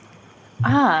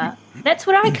 That's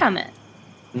where I come in.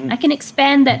 I can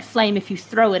expand that flame if you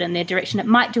throw it in their direction. It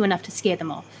might do enough to scare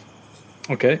them off.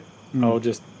 Okay. I'll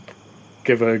just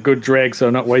give a good drag so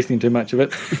I'm not wasting too much of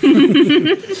it.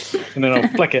 And then I'll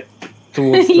flick it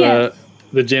towards Yeah.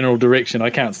 the general direction. I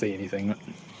can't see anything.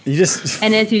 You just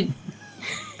And as you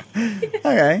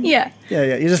okay. yeah.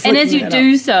 Yeah. You just And as flicking you that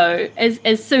do up. so,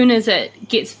 as soon as it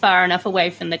gets far enough away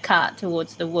from the cart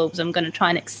towards the wolves, I'm going to try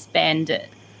and expand it.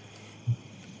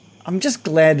 I'm just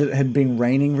glad it had been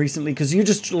raining recently because you're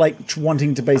just like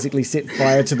wanting to basically set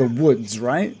fire to the woods,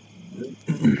 right?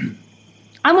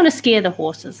 I want to scare the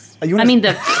horses. Oh, you I wanna- mean,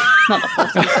 not the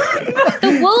horses.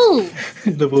 The wolves.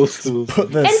 The wolves.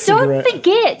 Put the And cigarette. don't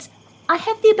forget, I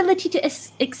have the ability to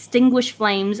extinguish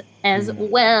flames as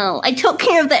well. I took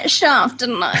care of that shaft,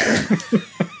 didn't I?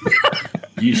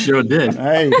 You sure did.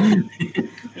 Hey,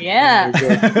 Yeah,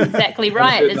 exactly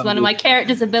right. It's one of my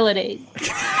character's abilities.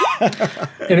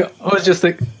 And I was just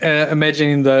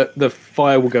imagining the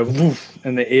fire will go woof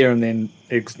in the air and then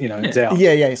it's out.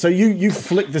 yeah. So you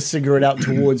flick the cigarette out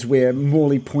towards where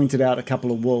Morley pointed out a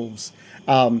couple of wolves,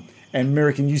 and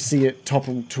American, you see it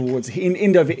topple towards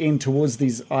end over end towards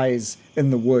these eyes in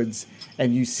the woods,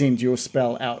 and you send your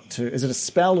spell out to. Is it a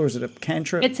spell or is it a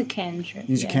cantrip? It's a cantrip.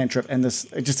 Use your cantrip, and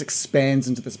it just expands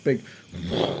into this big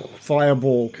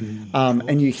fireball,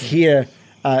 and you hear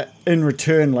in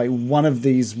return like one of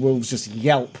these wolves just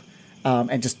yelp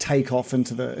and just take off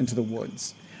into the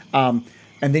woods,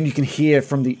 and then you can hear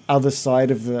from the other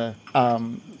side of the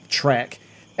track,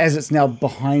 as it's now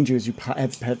behind you, as you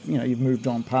have you've moved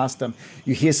on past them,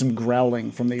 you hear some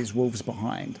growling from these wolves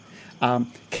behind.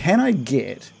 Can I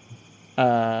get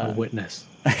A witness.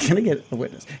 Can I get a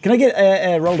witness? Can I get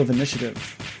a roll of initiative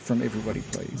from everybody,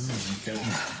 please?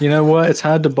 You know what? It's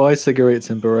hard to buy cigarettes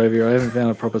in Barovia. I haven't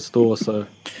found a proper store, so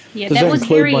Yeah, Does that that was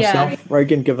include very. myself,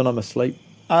 Reagan, given I'm asleep?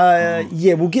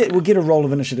 Yeah, we'll get a roll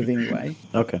of initiative anyway.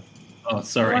 Okay. Oh, I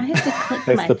sorry. have to click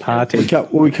that's my the party.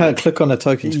 We can't click on the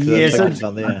tokens because Yeah, the so tokens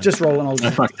down there. just roll and I'll I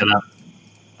just, fucked it up.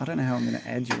 I don't know how I'm going to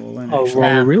add you all in. I'll actually.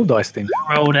 roll a real dice then.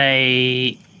 Rolled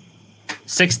a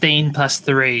 16 plus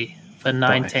 3 for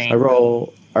 19. I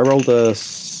rolled a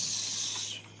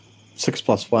 6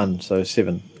 plus 1, so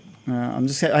 7. I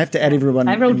have to add everyone.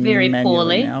 I rolled very manually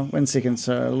poorly. now. 1 second.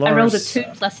 So I Loris, rolled a 2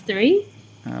 plus 3.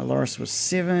 Loris was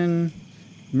 7.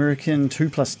 American 2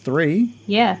 plus 3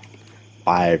 Yeah.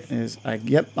 5. is.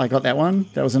 Yep, I got that one.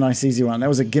 That was a nice easy one. That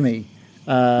was a gimme.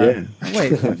 Yeah.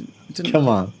 Wait, it didn't. Come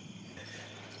on.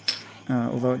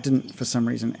 Although it didn't for some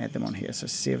reason add them on here. So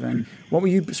 7. What were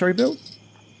you? Sorry, Bill.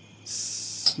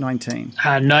 19.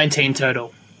 19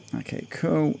 total. Okay,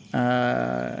 cool.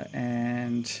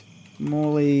 And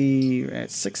Morley at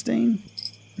 16.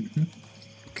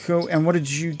 Cool. And what did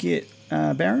you get,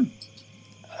 Baron?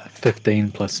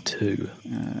 15 plus 2.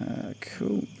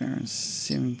 Cool. Baron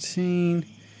 17.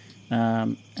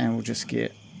 And we'll just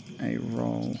get a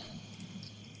roll.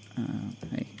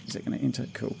 Hey, is that going to enter?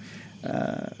 Cool.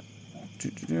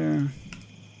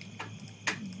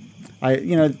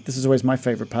 This is always my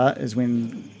favorite part, is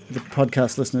when the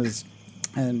podcast listeners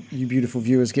and you beautiful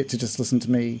viewers get to just listen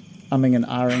to me umming and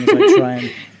ahhing as I try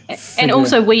and And figure-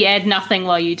 also, we add nothing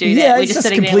while you do that. yeah, We're it's just just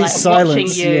sitting there complete like silence.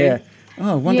 watching you. Yeah.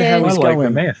 Oh, I wonder Yeah. how he's I like the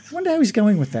going. math. Wonder how he's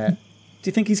going with that. Do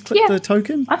you think he's clicked Yeah. the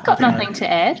token? I've got nothing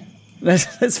to add.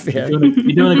 That's fair. You're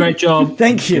doing a great job.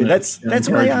 Thank you. Gonna- That's what I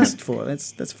encourage asked for.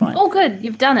 That's fine. Oh, good.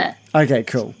 You've done it. Okay,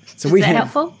 cool. So we Is that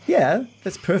have helpful? Yeah,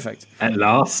 that's perfect. At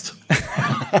last.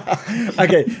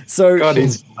 Okay, so God,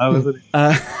 he's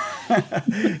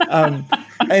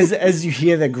as you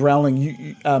hear that growling,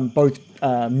 you both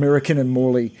American and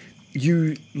Morley,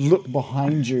 you look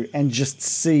behind you and just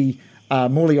see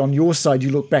Morley on your side.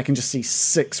 You look back and just see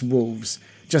 6 wolves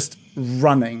just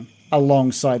running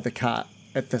alongside the cart.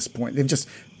 At this point,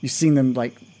 you've seen them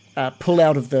like pull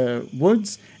out of the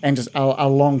woods and just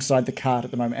alongside the cart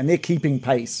at the moment, and they're keeping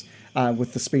pace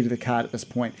with the speed of the cart at this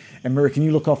point. And American,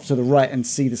 you look off to the right and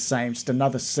see the same, just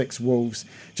another 6 wolves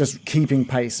just keeping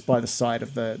pace by the side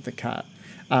of the cart.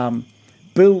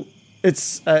 Bill,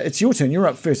 it's your turn. You're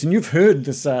up first, and you've heard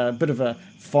this bit of a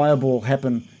fireball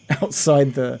happen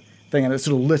outside the thing, and it's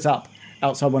sort of lit up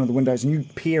outside one of the windows, and you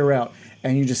peer out,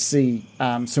 and you just see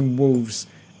some wolves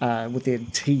with their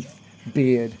teeth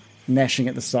bared, gnashing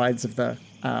at the sides of the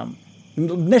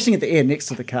gnashing at the air next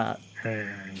to the cart.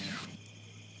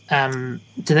 Do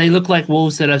they look like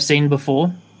wolves that I've seen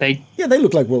before? They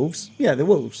look like wolves. Yeah, they're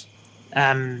wolves.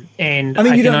 and I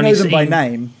mean, you don't know them by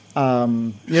name.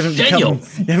 You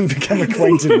haven't become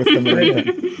acquainted with them. Or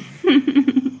anything.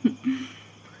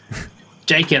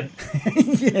 Jacob.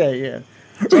 Yeah.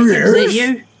 Jacob, is that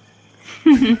you?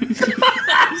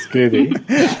 Scooby.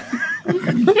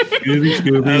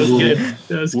 Scooby.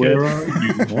 That was Where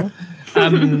good. are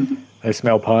you? They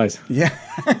smell pies. Yeah.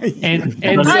 And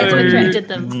I've so, attracted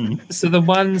them. so the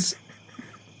ones.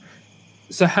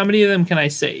 So how many of them can I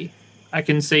see? I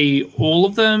can see all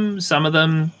of them. Some of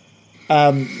them.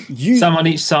 Some on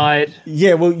each side.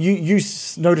 Yeah, well, you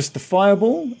noticed the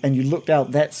fireball, and you looked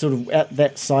out that at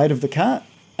that side of the cart,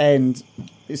 and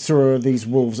saw these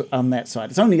wolves on that side.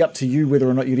 It's only up to you whether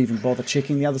or not you'd even bother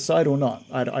checking the other side or not.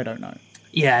 I don't know.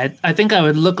 Yeah, I think I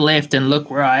would look left and look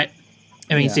right.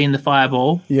 I mean, seeing the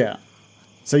fireball. Yeah.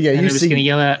 So yeah, And you I'm just see. going to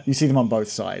yell out. You see them on both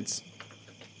sides.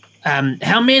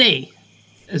 How many?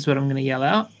 Is what I'm going to yell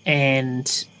out,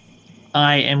 and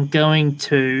I am going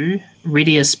to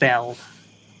ready a spell.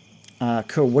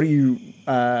 Cool. What are you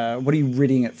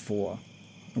readying it for?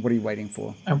 What are you waiting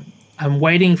for? I'm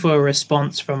waiting for a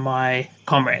response from my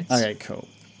comrades. Okay, cool.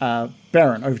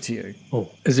 Baron, over to you. Oh,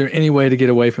 is there any way to get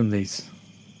away from these?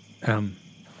 I'm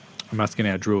asking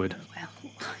our druid.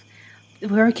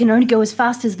 Where I can only go as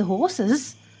fast as the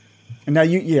horses. And now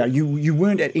you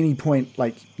weren't at any point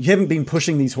you haven't been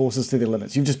pushing these horses to their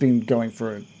limits. You've just been going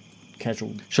for a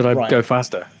casual. Should I ride. go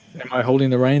faster? Am I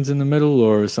holding the reins in the middle,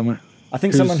 or is someone? I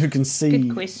think someone who can see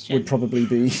Good question. would probably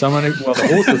be Someone who, well, the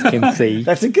horses can see.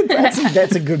 That's a good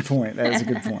point. That is a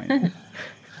good point.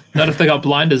 Not if they got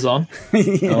blinders on.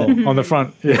 Oh, on the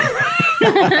front. Yeah.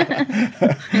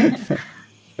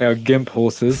 Our gimp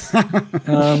horses.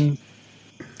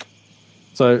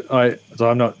 So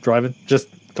I'm not driving. Just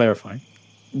clarifying.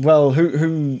 Well,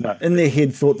 who No. in their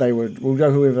head thought they would? We'll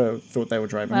go whoever thought they were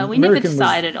driving. Well, we never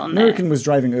decided on that. American was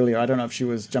driving earlier. I don't know if she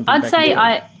was jumping. I'd back say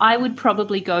and I would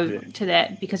probably go to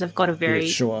that because I've got a very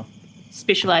sure.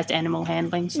 specialized animal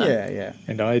handling. So Yeah.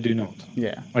 And I do not.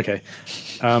 Yeah. Okay.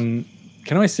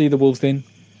 Can I see the wolves then?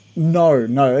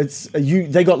 No. It's you.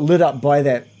 They got lit up by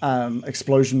that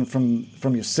explosion from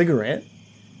your cigarette.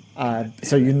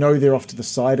 So you know they're off to the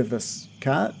side of this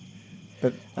cart.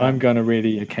 But I'm going to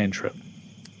ready a cantrip.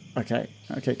 okay,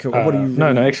 cool. What are you?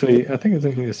 No, actually, I think it's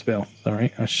actually a spell.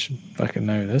 Sorry, I should fucking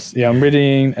know this. Yeah, I'm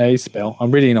readying a spell. I'm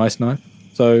readying Ice Knife.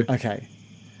 So Okay.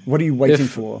 What are you waiting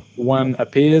if for? one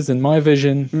appears in my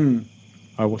vision,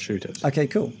 I will shoot it. Okay,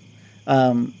 cool.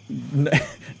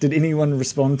 Did anyone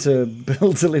respond to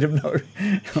Bill to let him know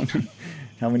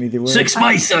how many there were? 6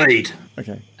 my side.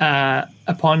 Okay.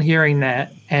 Upon hearing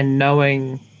that and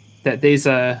knowing that these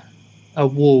are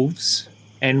wolves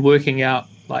and working out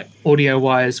like audio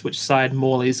wise which side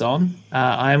Morley's on,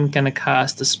 I'm going to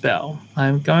cast a spell.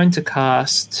 I'm going to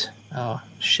cast. Oh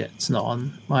shit! It's not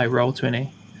on my Roll20.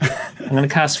 I'm going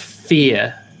to cast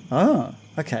Fear. Oh,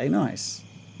 okay, nice.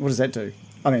 What does that do?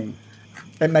 I mean,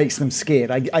 it makes them scared.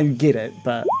 I get it,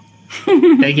 but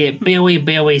They get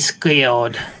very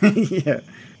scared. yeah.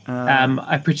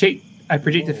 I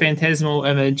project a phantasmal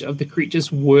image of the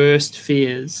creature's worst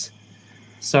fears.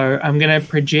 So I'm going to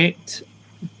project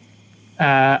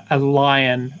a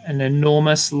lion. An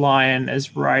enormous lion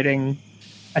is riding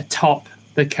atop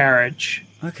the carriage,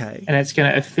 Okay. and it's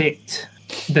going to affect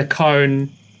the cone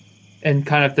in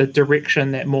kind of the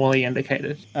direction that Morley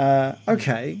indicated.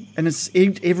 Okay. And it's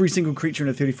every single creature in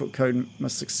a 30-foot cone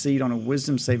must succeed on a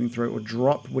wisdom saving throw or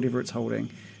drop whatever it's holding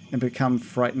and become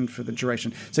frightened for the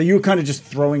duration. So you're kind of just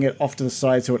throwing it off to the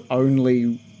side so it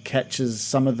only catches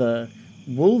some of the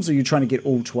wolves, or you're trying to get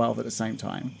all 12 at the same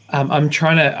time? I'm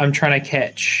trying to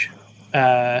catch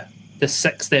the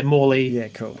 6 that Morley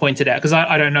pointed out, because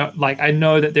I don't know. Like, I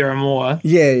know that there are more.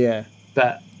 Yeah.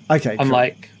 But Okay. I'm cool.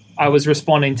 like, I was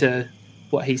responding to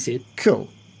what he said. Cool.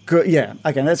 Good. Yeah.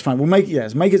 Okay, that's fine. We'll make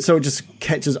it so it just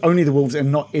catches only the wolves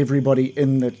and not everybody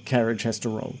in the carriage has to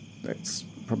roll. That's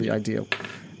probably ideal.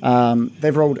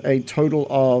 They've rolled a total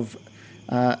of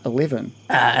 11.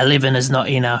 11 is not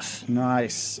enough.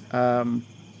 Nice.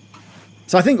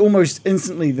 So I think almost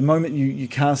instantly, the moment you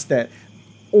cast that,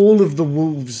 all of the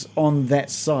wolves on that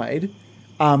side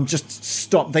just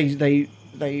stop. They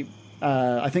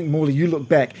I think, Morley, you look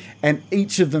back, and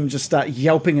each of them just start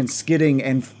yelping and skidding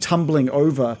and tumbling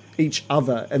over each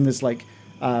other in this like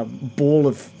ball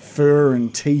of fur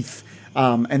and teeth,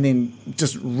 and then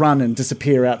just run and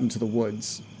disappear out into the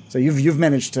woods. So you've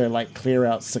managed to like clear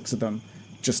out 6 of them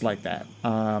just like that.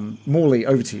 Morley,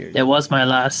 over to you. That was my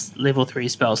last level 3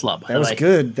 spell slot, by That the was way.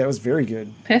 good. That was very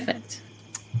good. Perfect.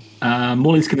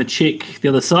 Morley's going to check the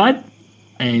other side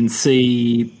and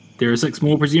see there are 6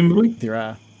 more, presumably. There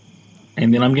are.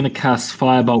 And then I'm going to cast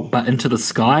Firebolt, but into the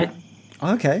sky.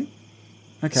 Okay.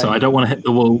 So I don't want to hit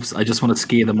the wolves. I just want to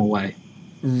scare them away.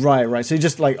 Right. So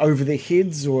just like over their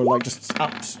heads or like just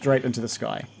up straight into the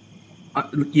sky?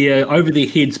 Yeah, over their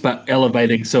heads, but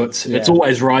elevating. So it's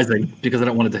always rising because I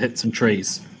don't want it to hit some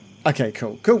trees. Okay,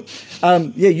 cool.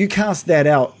 You cast that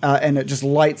out, and it just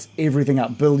lights everything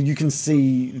up. Bill, you can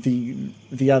see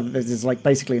the other. There's like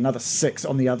basically another 6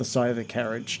 on the other side of the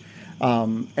carriage,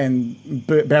 and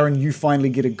Baron, you finally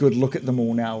get a good look at them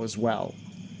all now as well.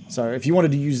 So if you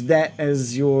wanted to use that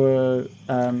as your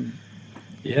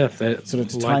if that sort of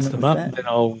to lights time it them with up, that. then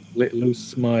I'll let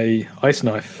loose my ice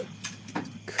knife.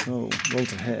 Cool, roll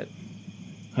to hit.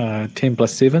 10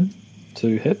 plus 7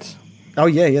 to hit. Oh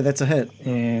yeah, that's a hit.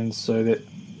 And so that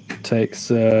takes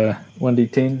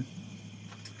 1d10.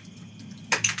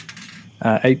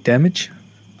 8 damage.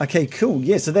 Okay, cool.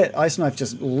 Yeah, so that ice knife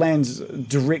just lands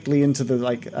directly into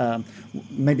the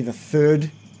maybe the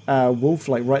third wolf,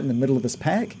 like right in the middle of this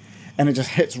pack, and it just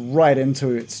hits right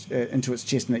into its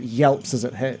chest, and it yelps as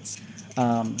it hits.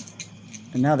 And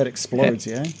now that explodes,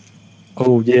 yeah.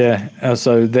 Oh yeah.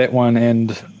 So that one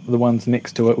and the ones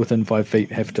next to it within 5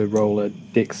 feet have to roll a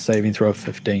Dex saving throw of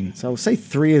 15. So I'll say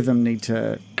 3 of them need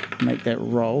to make that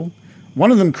roll.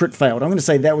 One of them crit failed. I'm going to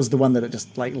say that was the one that it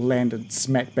just like landed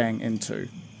smack bang into.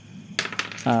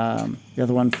 The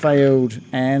other one failed,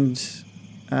 and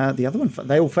the other one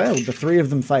they all failed. The 3 of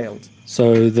them failed.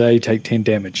 So they take 10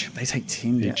 damage. They take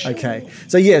 10 damage. Okay.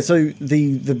 So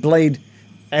the blade,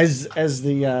 as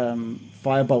the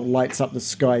firebolt lights up the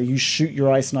sky, you shoot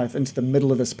your ice knife into the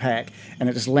middle of this pack, and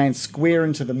it just lands square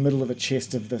into the middle of the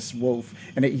chest of this wolf,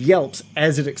 and it yelps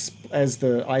as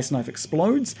the ice knife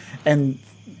explodes, and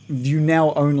you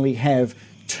now only have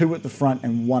 2 at the front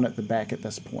and 1 at the back at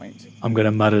this point. I'm going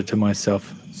to mutter to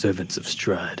myself, servants of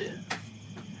Strahd.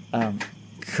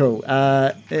 Cool.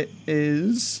 It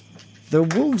is the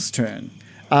wolves' turn.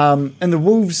 And the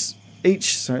wolves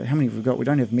each... So how many have we got? We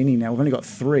don't have many now. We've only got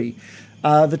 3.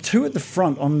 The 2 at the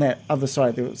front on that other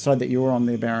side, the side that you were on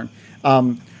there, Baron,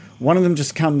 one of them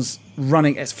just comes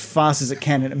running as fast as it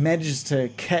can, and it manages to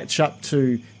catch up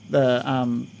to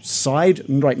the side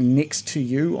right next to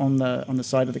you on the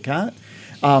side of the cart.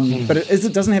 But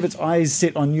it doesn't have its eyes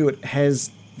set on you. It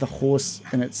has the horse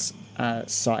in its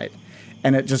sight,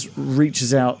 and it just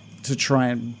reaches out to try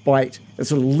and bite. It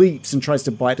sort of leaps and tries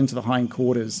to bite into the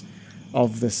hindquarters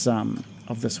of this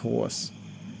horse.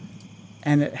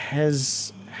 And it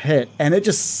has hit, and it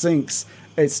just sinks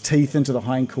its teeth into the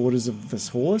hindquarters of this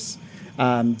horse,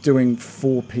 doing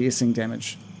 4 piercing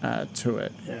damage to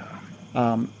it.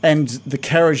 Yeah. And the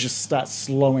carriage just starts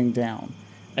slowing down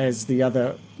as the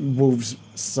other wolves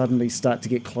suddenly start to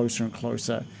get closer and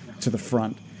closer to the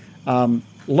front.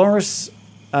 Loris,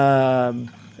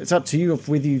 it's up to you of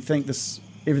whether you think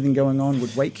everything going on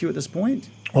would wake you at this point.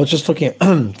 I was just looking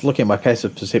at my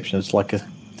passive perception. It's like a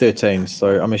 13,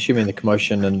 so I'm assuming the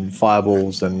commotion and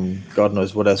fireballs and God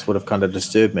knows what else would have kind of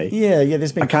disturbed me. Yeah,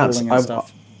 there's been cooling and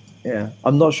stuff. Yeah,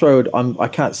 I'm not sure. I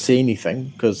can't see anything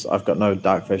because I've got no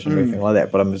dark vision or anything like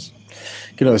that. But I'm just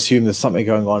going to assume there's something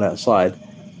going on outside.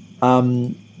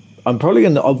 I'm probably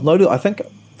going to. I'll notice. I think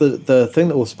the thing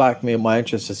that will spark me in my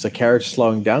interest is the carriage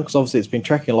slowing down, because obviously it's been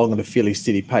tracking along at a fairly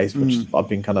steady pace, which I've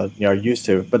been kind of used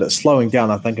to. But it's slowing down.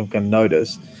 I think I'm going to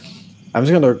notice. I'm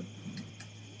just going to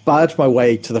barge my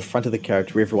way to the front of the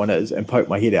carriage where everyone is and poke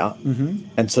my head out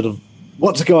and sort of,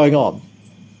 what's going on?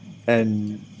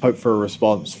 And hope for a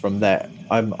response from that.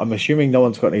 I'm assuming no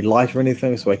one's got any light or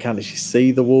anything, so I can't actually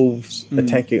see the wolves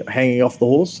attacking, hanging off the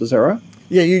horse. Is that right?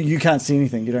 Yeah, you can't see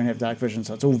anything. You don't have dark vision,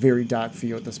 so it's all very dark for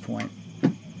you at this point.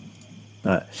 All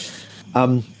right.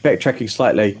 Backtracking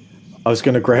slightly, I was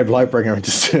going to grab Lightbringer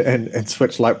and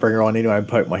switch Lightbringer on anyway and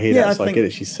poke my head out so I could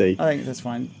actually see. I think that's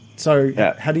fine. So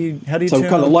how do you so turn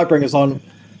kind of Lightbringer's on?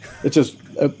 It's just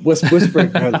whispering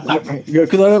because I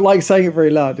don't like saying it very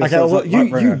loud. Okay, well,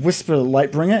 you whisper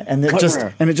Lightbringer, and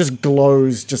it just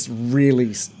glows, just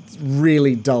really,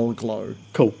 really dull glow.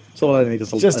 Cool. That's all I need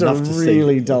is just enough a to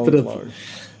really see. dull glow.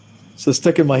 So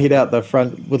sticking my head out the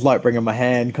front with Lightbringer in my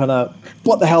hand, kind of,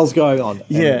 what the hell's going on?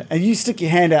 Yeah, and you stick your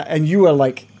hand out, and you are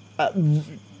like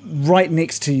right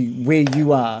next to where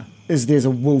you are. There's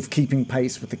a wolf keeping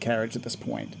pace with the carriage at this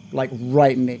point, like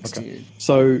right next to you.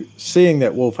 So seeing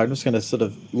that wolf, I'm just going to sort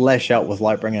of lash out with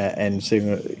Lightbringer and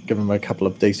give him a couple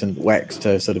of decent whacks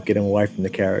to sort of get him away from the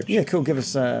carriage. Yeah, cool. Give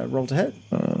us a roll to hit.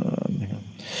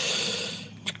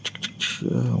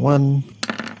 1,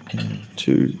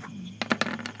 2.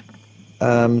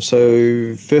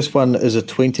 So first one is a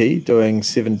 20, doing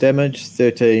 7 damage.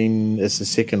 13 is the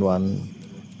second one.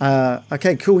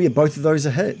 Okay, cool. Yeah, both of those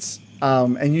are hits.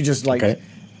 And you just like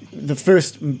the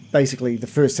first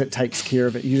hit takes care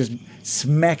of it. You just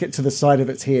smack it to the side of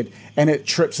its head, and it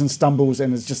trips and stumbles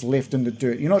and is just left in the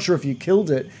dirt. You're not sure if you killed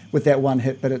it with that one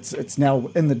hit, but it's now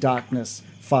in the darkness,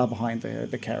 far behind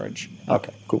the carriage.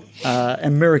 Okay, cool.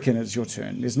 American, it's your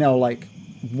turn. There's now like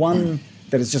one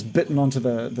that is just bitten onto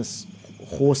this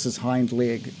horse's hind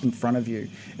leg in front of you,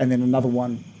 and then another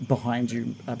one behind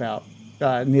you, about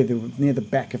near the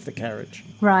back of the carriage.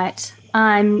 Right.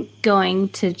 I'm going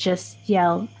to just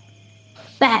yell,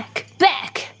 back,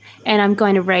 back! And I'm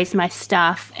going to raise my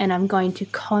staff and I'm going to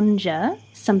conjure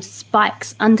some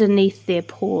spikes underneath their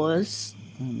paws.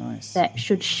 Oh, nice. That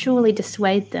should surely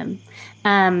dissuade them.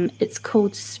 It's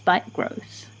called spike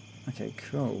growth. Okay,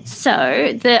 cool. So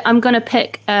I'm going to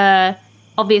pick,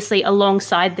 obviously,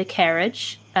 alongside the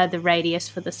carriage, the radius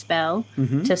for the spell,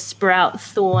 to sprout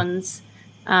thorns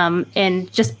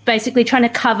and just basically trying to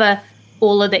cover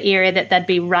all of the area that they'd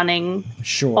be running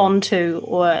onto,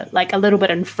 or like a little bit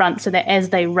in front, so that as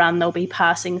they run, they'll be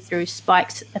passing through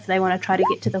spikes if they want to try to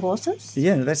get to the horses.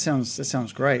 Yeah, that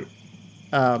sounds great.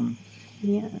 Yeah.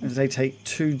 They take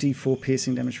 2d4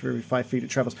 piercing damage for every 5 feet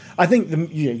it travels. I think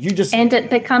and it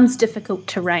becomes difficult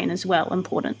terrain as well.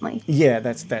 Importantly. Yeah,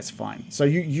 that's fine. So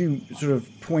you sort of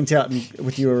point out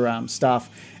with your staff,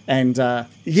 and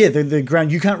the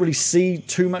ground, you can't really see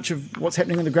too much of what's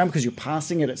happening on the ground because you're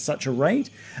passing it at such a rate,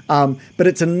 but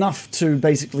it's enough to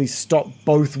basically stop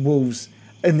both wolves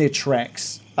in their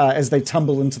tracks as they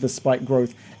tumble into the spike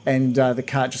growth, and the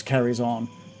cart just carries on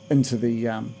into the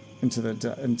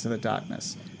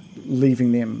darkness,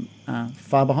 leaving them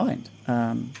far behind.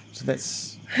 So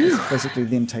that's basically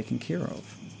them taken care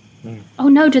of. Oh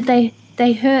no! Did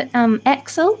they hurt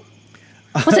Axel?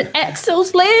 Was it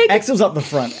Axel's leg? Axel's up the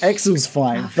front. Axel's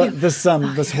fine. But this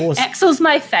horse. Axel's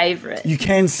my favourite. You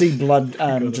can see blood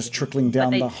just trickling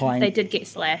down the hind. They did get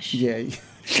slashed. Yeah.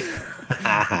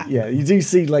 Yeah, you do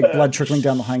see like blood trickling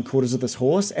down the hindquarters of this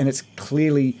horse, and it's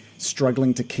clearly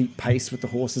struggling to keep pace with the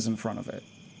horses in front of it.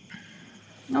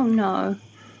 Oh no.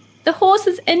 The horse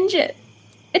is injured.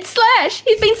 It's Slash.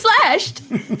 He's been slashed.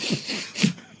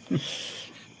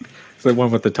 It's the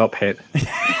one with the top hat.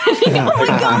 Oh my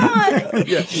god.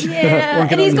 Yeah.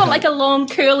 And he's got like a long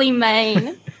curly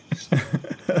mane.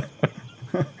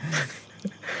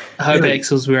 I hope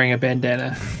Axel's wearing a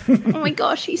bandana. Oh my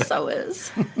gosh, he so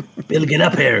is. Bill, get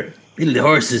up here. Bill, the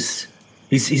horses.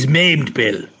 He's maimed,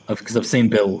 Bill. Because I've seen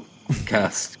Bill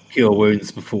cast Cure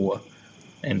Wounds before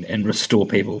and restore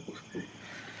people.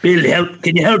 Bill,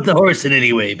 can you help the horse in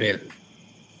any way, Bill?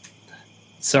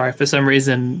 Sorry, for some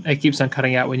reason, it keeps on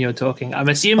cutting out when you're talking. I'm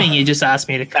assuming you just asked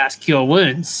me to cast Cure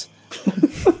Wounds.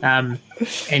 And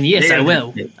yes, I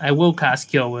will. I will cast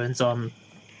Cure Wounds on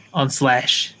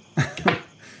Slash.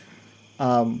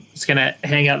 Just going to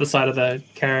hang out the side of the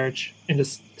carriage and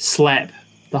just slap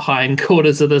the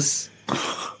hindquarters of this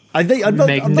I'm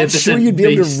not sure you'd be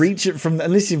able to beast. reach it from,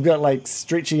 unless you've got like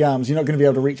stretchy arms, you're not going to be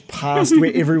able to reach past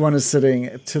where everyone is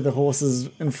sitting to the horses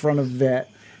in front of that.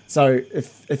 So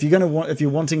if you're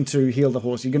wanting to heal the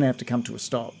horse, you're going to have to come to a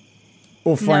stop,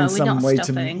 or find some way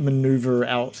to maneuver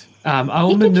out.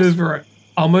 I'll maneuver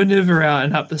out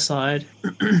and up the side.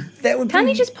 That would. Can't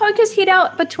he just poke his head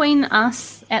out between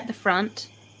us at the front?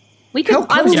 We could. How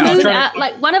I will close- move out.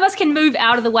 Like one of us can move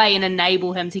out of the way and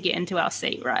enable him to get into our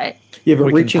seat, right? Yeah,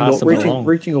 but We can pass them along.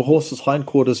 reaching a horse's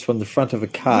hindquarters from the front of a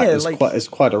cart is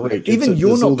quite a reach. Even you're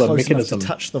there's all not the close enough to mechanism.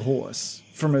 touch the horse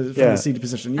from a seated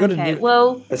position. You got Okay. to.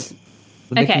 Well, It's-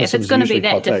 the okay. If mechanism's it's going to be usually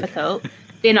that quite big. difficult,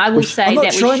 then I will say I'm not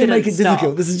that we trying to shouldn't make it stop.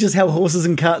 difficult. This is just how horses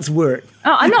and carts work.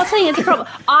 Oh, I'm not saying it's a problem.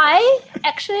 I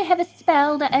actually have a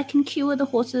spell that I can cure the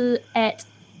horses at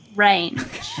range.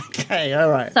 Okay, all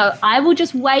right. So I will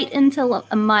just wait until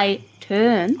my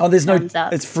turn. Oh, there's no. comes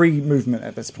up. It's free movement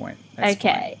at this point. That's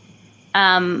Okay.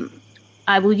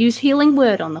 I will use Healing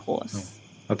Word on the horse.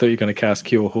 I thought you were going to cast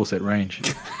Cure Horse at range.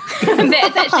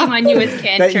 That's actually my newest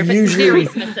That cantrip. It's very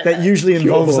specific. usually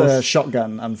involves a horse.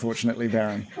 shotgun, unfortunately,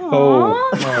 Baron. Oh,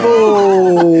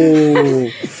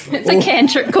 It's a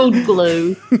cantrip called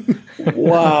Glue.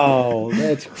 wow,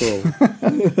 that's cool.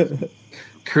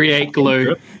 Create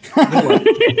glue. Out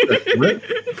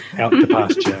to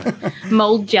pasture.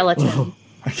 Mold gelatin.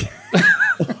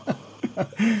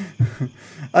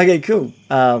 Okay, cool.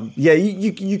 Yeah,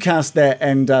 you cast that,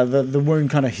 and the wound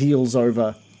kind of heals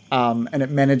over, and it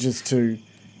manages to.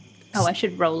 Oh, I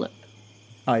should roll it.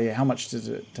 Oh yeah, how much does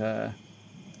it?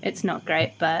 It's not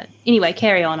great, but anyway,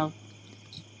 carry on.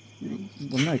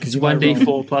 Well, no, because It's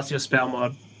 1d4 plus your spell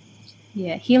mod.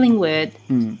 Yeah, healing word.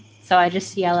 So I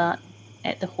just yell out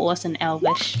at the horse in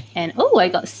Elvish, and I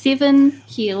got 7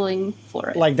 healing for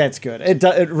it. Like, that's good.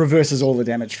 It reverses all the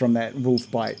damage from that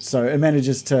wolf bite. So it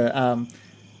manages to...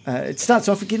 it starts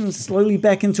off getting slowly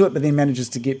back into it, but then manages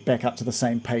to get back up to the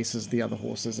same pace as the other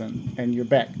horses, and you're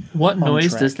back. What on noise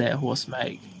track. does that horse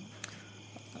make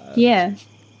Yeah.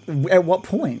 At what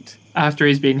point? after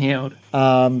he's been healed?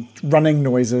 Running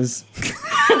noises.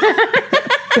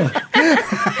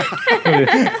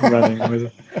 Running with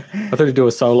it. I thought he'd do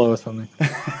a solo or something.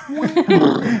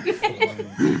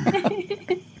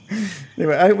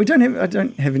 Anyway, I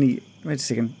don't have any. Wait a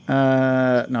second.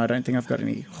 No, I don't think I've got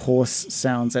any horse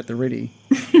sounds at the ready.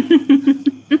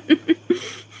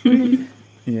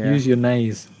 Yeah. Use your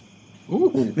nays.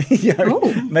 Ooh. Yeah,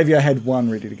 maybe I had one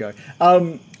ready to go.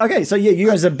 Okay, so yeah, you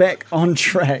guys are back on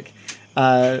track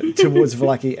towards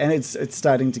Vallaki, and it's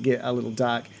starting to get a little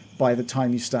dark by the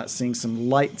time you start seeing some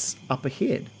lights up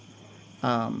ahead.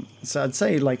 So I'd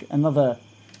say like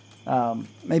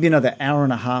maybe another hour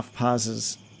and a half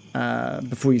passes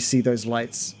before you see those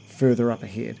lights further up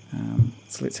ahead.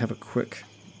 So let's have a quick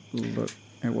look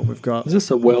at what we've got. Is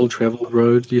this a well-traveled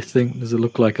road, do you think? Does it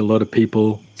look like a lot of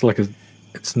people?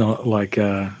 It's not like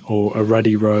a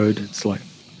ruddy road. It's like,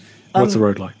 what's the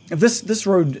road like? This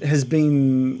road has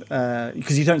been,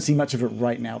 because you don't see much of it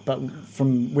right now, but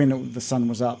from when the sun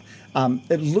was up,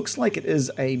 it looks like it is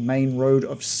a main road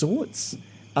of sorts,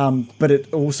 but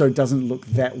it also doesn't look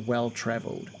that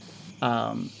well-traveled.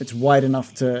 It's wide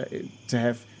enough to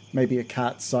have maybe a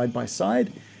cart side by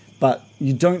side, but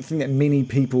you don't think that many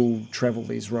people travel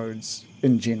these roads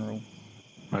in general.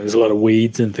 Right, there's a lot of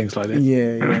weeds and things like that.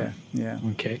 Yeah.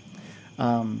 Okay.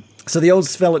 So the old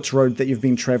Svellich road that you've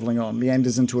been travelling on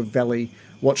meanders into a valley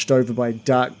watched over by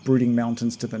dark, brooding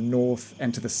mountains to the north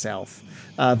and to the south.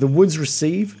 The woods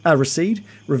recede,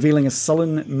 revealing a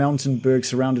sullen mountain berg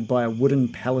surrounded by a wooden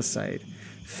palisade.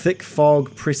 Thick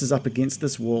fog presses up against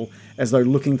this wall as though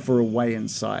looking for a way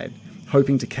inside,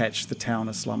 hoping to catch the town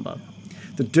aslumber.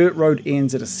 The dirt road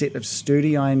ends at a set of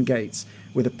sturdy iron gates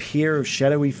with a pair of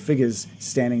shadowy figures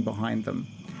standing behind them.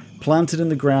 Planted in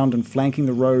the ground and flanking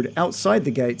the road outside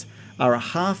the gate are a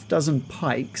half-dozen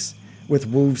pikes with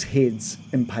wolves' heads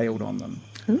impaled on them.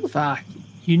 Fuck.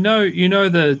 You know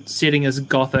the setting is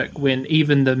gothic when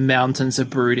even the mountains are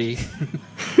broody.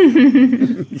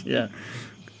 Yeah.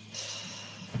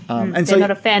 And and they're so,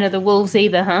 not a fan of the wolves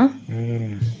either, huh?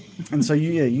 and so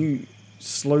you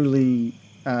slowly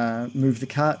move the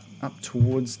cart up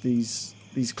towards these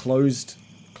closed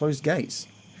gates,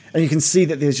 and you can see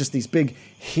that there's just these big,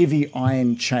 heavy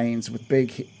iron chains with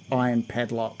big iron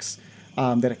padlocks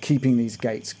that are keeping these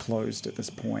gates closed at this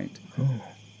point.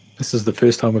 This is the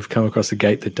first time we've come across a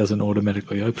gate that doesn't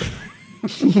automatically open.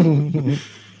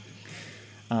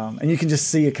 And you can just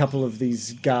see a couple of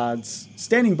these guards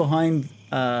standing behind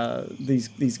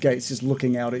these gates, just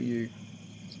looking out at you.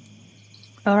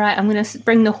 All right, I'm going to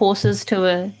bring the horses to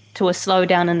a slow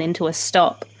down and then to a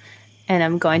stop, and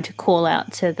I'm going to call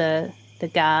out to the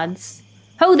guards.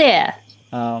 Ho there!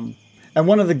 And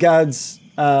one of the guards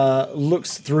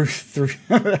looks through.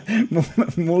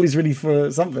 Morley's ready for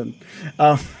something.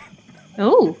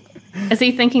 Ooh. Is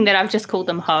he thinking that I've just called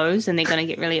them hoes and they're going to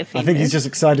get really I offended? think he's just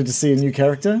excited to see a new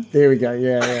character. There we go.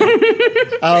 Yeah.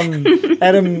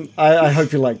 Adam, I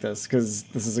hope you like this because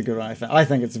this is a good one. I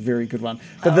think it's a very good one.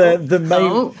 But the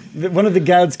main one of the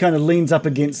guards kind of leans up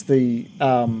against the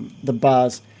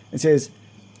bars and says,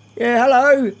 "Yeah,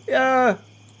 hello. Yeah."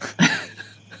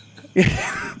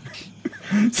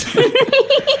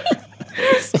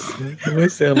 They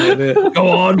sound like that. Go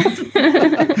on.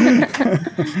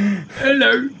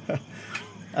 Hello.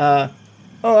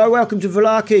 Welcome to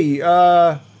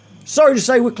Vallaki. Sorry to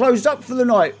say we're closed up for the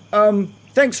night.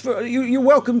 Thanks for you're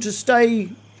welcome to stay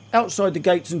outside the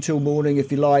gates until morning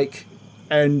if you like,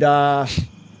 and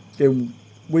then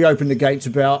we open the gates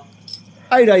about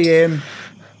 8 a.m.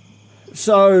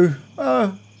 So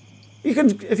you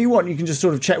can, if you want, you can just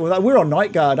sort of chat with us. We're on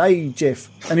night guard, Jeff?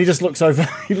 And he just looks over.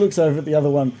 He looks over at the other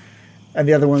one, and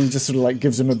the other one just sort of like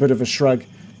gives him a bit of a shrug.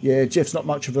 Yeah, Jeff's not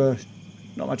much of a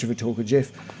talker,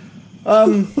 Jeff. What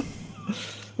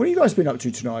have you guys been up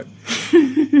to tonight?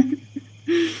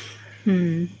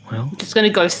 Well, Just going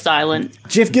to go silent.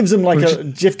 Jeff gives him like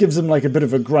a bit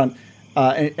of a grunt,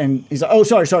 and he's like, "Oh,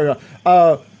 sorry.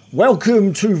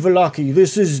 Welcome to Vallaki.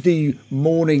 This is the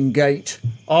morning gate.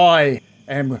 I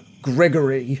am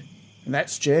Gregory, and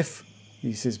that's Jeff,"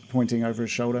 he says, pointing over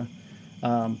his shoulder.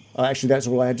 Actually, that's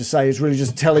all I had to say. Is really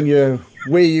just telling you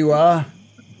where you are,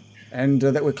 and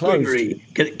that we're closed. Gregory.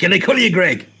 Can I call you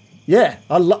Greg? Yeah,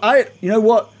 I you know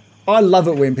what? I love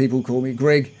it when people call me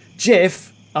Greg.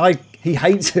 Jeff, he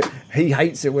hates it. He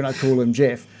hates it when I call him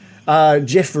Jeff.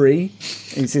 Jeffrey,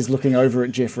 he says, looking over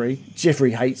at Jeffrey.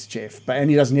 Jeffrey hates Jeff, and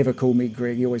he doesn't ever call me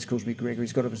Greg. He always calls me Greg.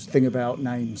 He's got a thing about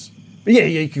names. But yeah,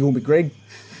 you can call me Greg.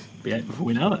 Yeah, before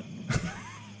we know it.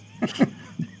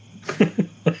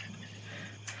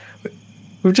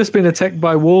 We've just been attacked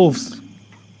by wolves.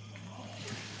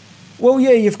 Well,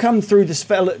 yeah, you've come through the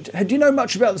Svellich. Do you know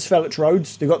much about the Svellich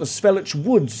roads? They've got the Svellich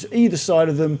woods, either side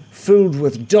of them, filled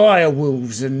with dire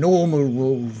wolves and normal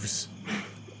wolves.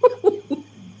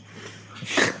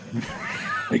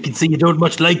 I can see you don't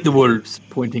much like the wolves,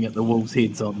 pointing at the wolves'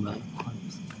 heads on that.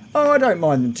 Oh, I don't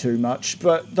mind them too much,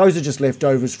 but those are just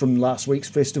leftovers from last week's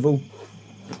festival.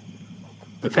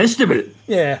 A festival?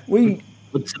 Yeah,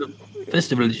 What sort of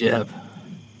festival did you have?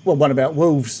 Well, one about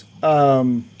wolves.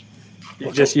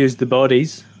 You just used the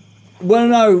bodies. Well,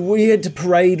 no, we had to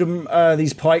parade them,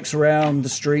 these pikes around the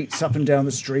streets, up and down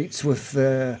the streets with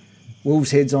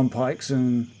wolves' heads on pikes.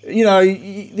 And,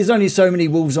 there's only so many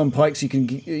wolves on pikes you can,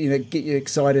 get you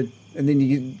excited. And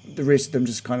then the rest of them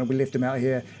just kind of, we left them out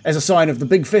here as a sign of the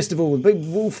big festival, the big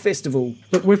wolf festival.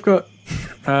 Look, we've got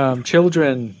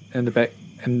children in the back,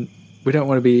 and we don't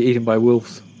want to be eaten by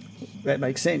wolves. That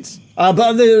makes sense.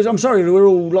 But I'm sorry, we're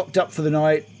all locked up for the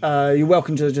night. You're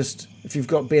welcome to just, if you've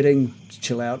got bedding,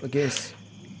 chill out, I guess.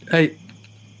 Hey,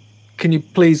 can you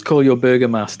please call your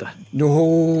burgomaster?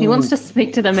 No. He wants to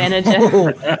speak to the manager.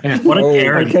 What a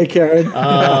Karen. Okay, Karen.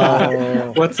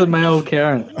 What's the male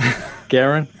Karen?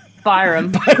 Garen?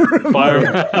 Byram.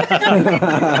 Byram.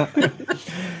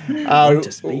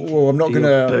 Well, I'm not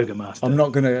gonna. burgomaster. I'm not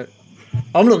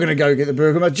gonna go get the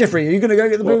burgomaster. Jeffrey, are you gonna go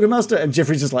get the burgomaster? And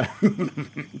Jeffrey's just like,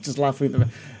 just laughing at them.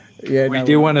 Yeah. We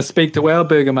do want to speak to our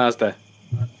burgomaster.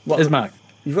 What? Ismark.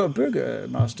 You've got a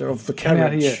burgomaster of the Come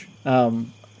out carriage.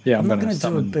 Yeah, I'm not going to do a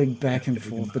summon. big back and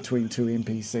forth between two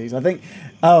NPCs. I think.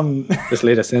 Just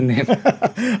let us in then.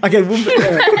 Okay.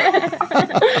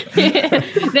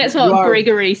 That's what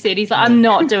Gregory said. He's like, I'm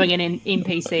not doing an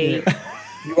NPC.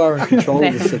 You are in control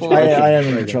of the situation. I am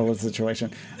in control of the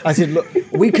situation. I said, look,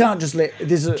 we can't just let.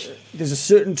 There's a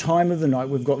certain time of the night.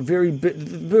 We've got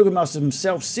the burgomaster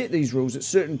himself set these rules at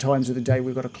certain times of the day.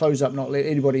 We've got to close up, not let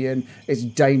anybody in. It's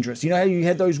dangerous. You know how you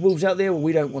had those wolves out there? Well,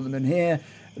 we don't want them in here.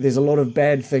 There's a lot of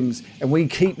bad things, and we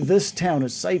keep this town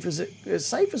as safe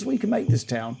as we can make this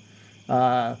town,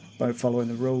 by following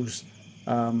the rules.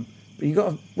 But you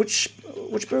got which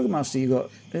burgomaster you got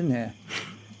in there?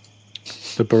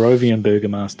 The Barovian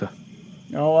burgomaster.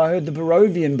 Oh, I heard the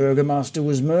Barovian burgomaster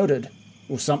was murdered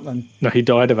or something. No, he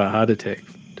died of a heart attack.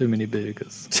 Too many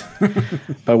burgers.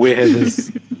 But we had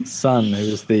his son,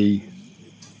 who was the,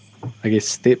 I guess,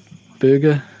 step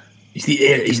burger.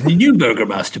 He's the new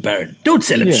burgomaster, Baron. Don't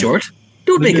sell him Yeah. short.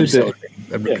 Don't make him new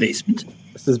a replacement.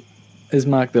 This is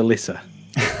Ismark the Lesser.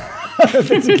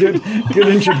 That's a good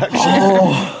introduction.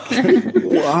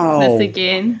 Wow. This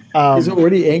again. He's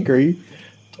already angry.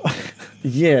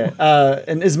 Yeah,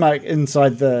 and Ismark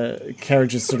inside the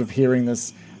carriage is sort of hearing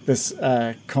this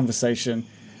conversation,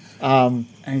 and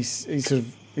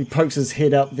he pokes his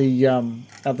head out the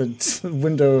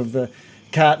window of the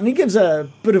cart, and he gives a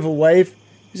bit of a wave.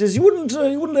 He says, "You wouldn't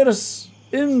let us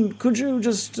in, could you?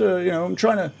 Just I'm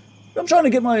trying to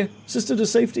get my sister to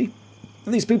safety.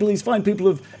 And these fine people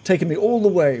have taken me all the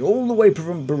way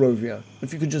from Barovia.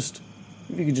 If you could just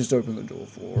open the door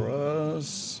for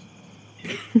us."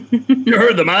 You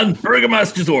heard the man.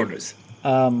 Burgomaster's orders.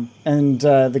 And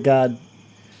the guard,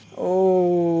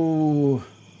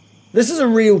 this is a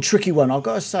real tricky one, I've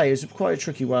got to say. It's quite a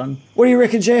tricky one. What do you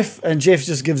reckon, Jeff? And Jeff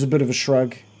just gives a bit of a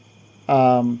shrug.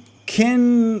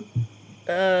 He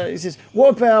says,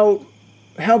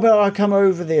 how about I come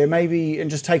over there maybe and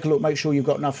just take a look, make sure you've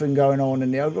got nothing going on in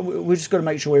there. We've just got to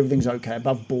make sure everything's okay,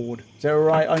 above board. Is that all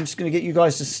right? I'm just going to get you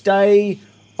guys to stay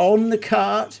on the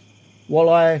cart while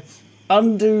I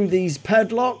undo these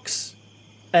padlocks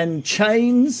and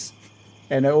chains,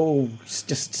 and all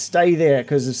just stay there,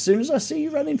 because as soon as I see you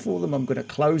running for them, I'm going to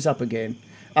close up again.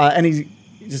 And he's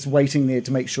just waiting there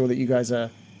to make sure that you guys are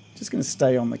just going to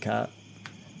stay on the cart.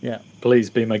 Yeah. Please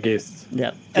be my guests.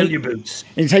 Yeah. Fill your boots.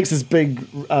 And he takes this big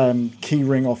key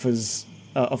ring off his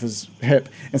hip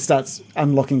and starts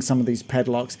unlocking some of these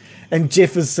padlocks. And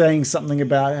Jeff is saying something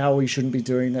about how we shouldn't be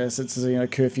doing this. It's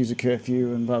curfew's a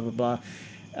curfew and blah blah blah.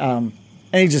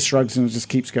 And he just shrugs and just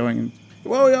keeps going. And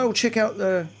we'll check out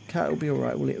the car. It'll be all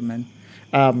right. We'll let him in.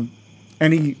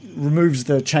 And he removes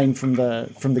the chain from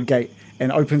the gate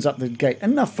and opens up the gate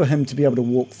enough for him to be able to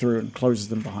walk through, and closes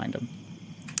them behind him.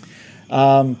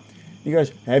 He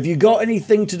goes, "Have you got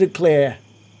anything to declare?"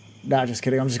 "Nah, just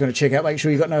kidding. I'm just going to check out, make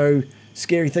sure you got no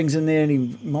scary things in there? Any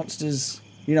monsters?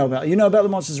 You know about the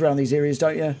monsters around these areas,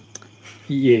 don't you?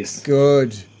 Yes.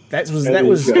 Good. That was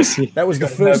the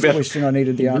first question I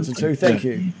needed the answer to. Thank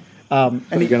you. And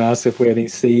you're going to ask if we had any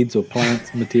seeds or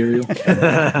plant material.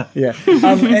 Yeah.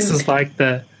 This is like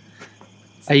the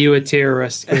 "Are you a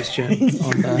terrorist?" question.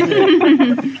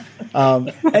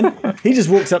 And he just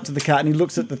walks up to the cart and he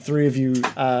looks at the three of you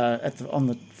on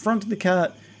the front of the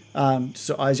cart.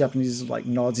 So eyes you up and he's like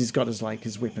nods. He's got his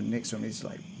weapon next to him. He's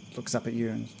like looks up at you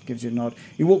and gives you a nod.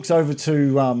 He walks over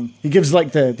to he gives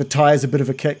like the tires a bit of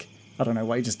a kick. I don't know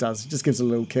what he just does. He just gives a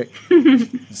little kick.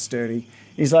 It's sturdy.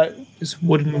 He's like just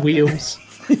wooden wheels.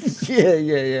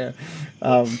 yeah.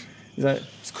 He's like,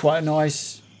 it's quite a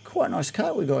nice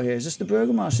cart we got here. Is this the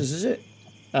Burgomaster's? Is it?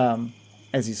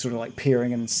 As he's sort of like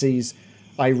peering and sees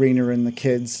Irina and the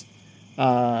kids,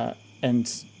 and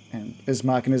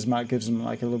Ismark, and Ismark gives him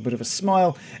like a little bit of a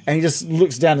smile, and he just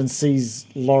looks down and sees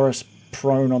Loris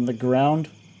prone on the ground,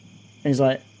 and he's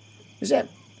like, is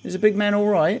the big man all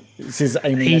right? He says,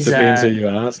 aiming. Depends who you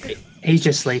ask. He's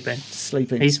just sleeping.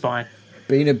 Sleeping. He's fine.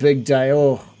 Been a big day.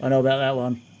 Oh, I know about that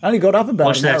one. I only got up about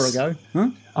Watch an hour this. ago. Huh?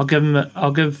 I'll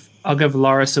give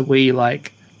Loris a wee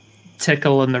like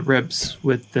tickle in the ribs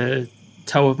with the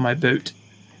toe of my boot,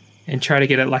 and try to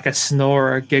get it like a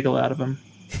snore or a giggle out of him.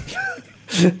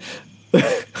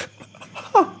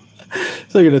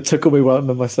 So you're going to tickle me while I'm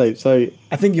in my sleep. So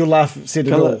I think your laugh said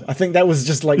it all. I think that was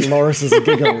just like Loris's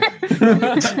giggle.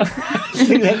 I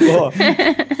think that's more.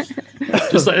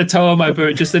 Just like the toe of my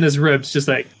boot, just in his ribs, just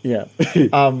like Yeah.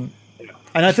 And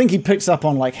I think he picks up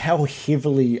on like how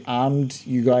heavily armed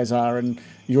you guys are, and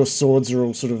your swords are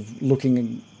all sort of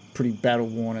looking pretty battle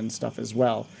worn and stuff as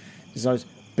well. He's like,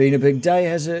 been a big day,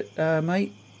 has it,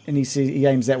 mate? And he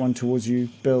aims that one towards you,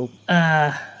 Bill.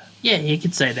 yeah, you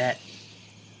could say that.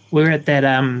 We're at that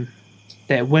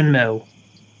windmill.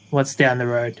 What's down the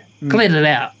road? Cleared it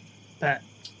out, but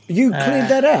You cleared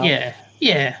that out?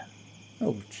 Yeah.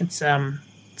 Oh, It's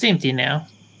empty now.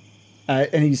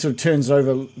 and he sort of turns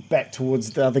over back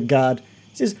towards the other guard.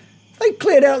 He says, they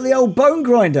cleared out the old bone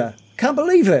grinder. Can't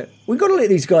believe it. We've got to let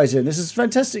these guys in. This is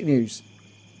fantastic news.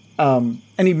 And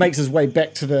he makes his way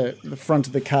back to the front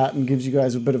of the cart and gives you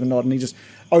guys a bit of a nod, and he just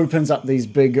opens up these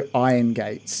big iron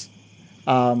gates.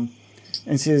 And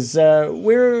says,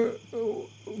 why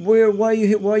are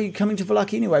you coming to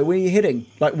Vallaki anyway? Where are you heading?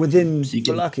 Like within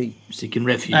Vallaki? Seeking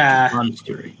refuge in the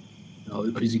monastery. Oh,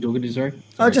 what is he talking to, sorry?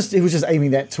 He was just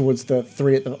aiming that towards the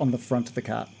three on the front of the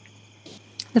cart.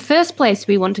 The first place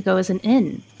we want to go is an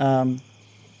inn.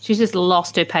 She's just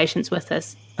lost her patience with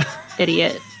this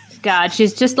idiot guard.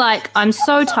 She's just like, I'm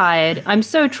so tired. I'm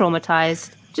so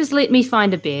traumatized. Just let me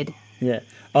find a bed. Yeah.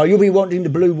 Oh, you'll be wanting the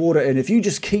blue water inn. If you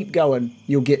just keep going,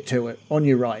 you'll get to it. On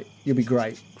your right. You'll be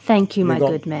great. Thank you, my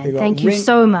good man. Thank you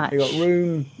so much. You got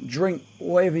room, drink,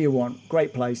 whatever you want.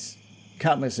 Great place.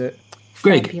 Can't miss it.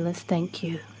 Greg. Fabulous, thank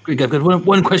you. Greg, I've got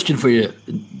one question for you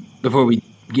before we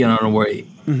get on our way.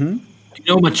 Mm-hmm. Do you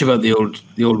know much about the old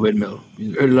windmill?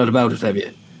 You've heard a lot about it, have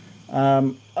you?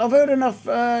 I've heard enough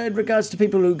in regards to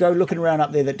people who go looking around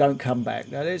up there that don't come back.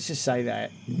 Now, let's just say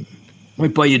that. I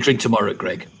might buy you a drink tomorrow,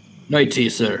 Greg. Night to you,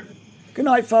 sir. Good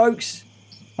night, folks.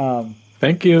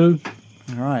 Thank you.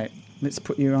 All right. Let's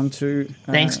put you on to...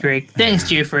 Thanks, Greg. Thanks,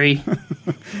 Jeffrey.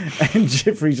 And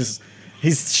Jeffrey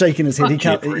he's shaking his head. He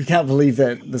can't believe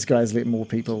that this guy's let more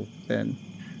people in.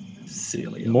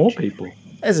 Silly. More people.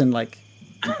 As in, like,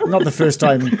 not the first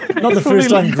time. Not the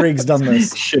first time Greg's done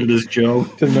this. Shit as Joe.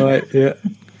 Tonight, yeah.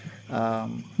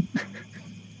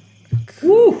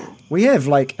 Woo. We have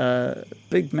like a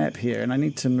big map here, and I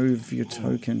need to move your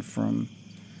token from.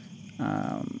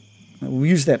 We'll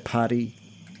use that party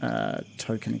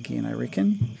token again, I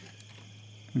reckon.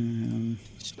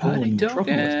 Party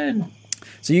token.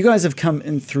 So you guys have come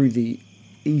in through the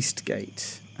east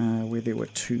gate, where there were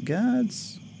 2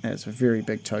 guards. That's a very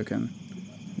big token.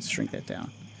 Let's shrink that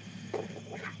down.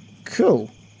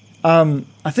 Cool.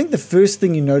 I think the first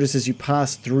thing you notice as you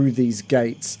pass through these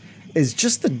gates is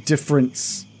just the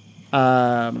difference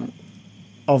of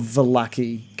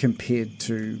Vallaki compared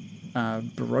to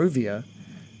Barovia.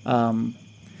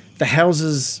 The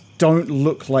houses don't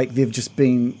look like they've just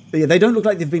been... They don't look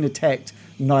like they've been attacked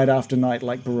night after night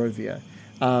like Barovia.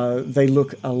 They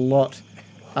look a lot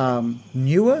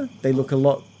newer. They look a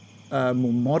lot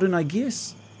more modern, I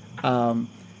guess.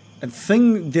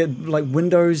 Like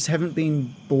windows haven't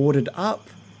been boarded up.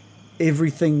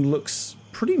 Everything looks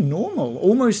pretty normal,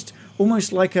 almost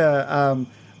like a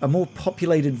more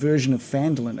populated version of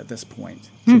Phandalin at this point.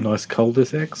 Some nice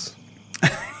cul-de-sacs.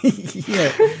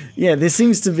 yeah. There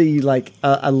seems to be like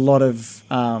a lot of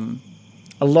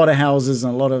houses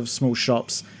and a lot of small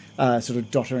shops sort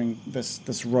of dotting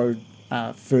this road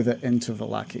further into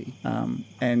Vallaki.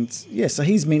 So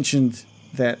he's mentioned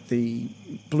that the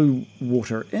Blue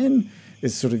Water Inn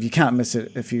is sort of, you can't miss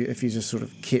it if you just sort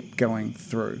of kept going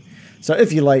through. So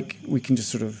if you like, we can just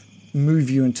sort of move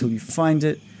you until you find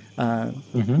it.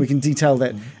 We can detail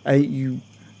that you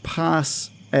pass,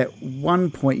 at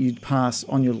one point you'd pass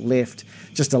on your left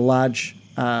just a large,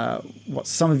 what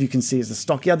some of you can see is the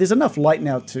stockyard. There's enough light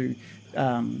now to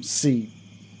see,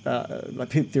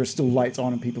 there are still lights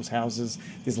on in people's houses.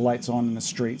 There's lights on in the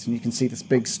streets, and you can see this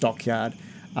big stockyard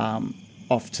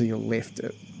off to your left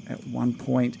at one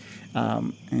point.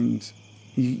 And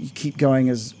you keep going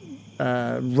as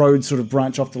roads sort of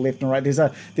branch off to the left and right. There's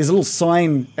a little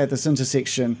sign at this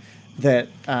intersection that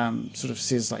sort of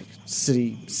says like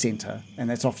city centre, and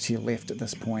that's off to your left at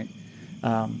this point.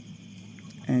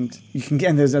 And you can get,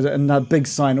 and there's another big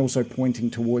sign also pointing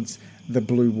towards the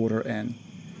Blue Water Inn.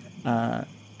 And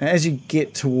as you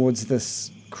get towards this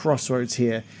crossroads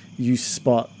here, you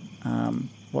spot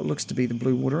what looks to be the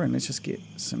Blue Water Inn. Let's just get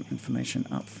some information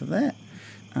up for that.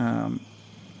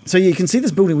 So you can see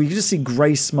this building where you can just see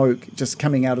grey smoke just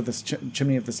coming out of this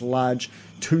chimney of this large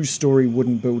 2-story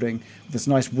wooden building with this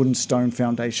nice wooden stone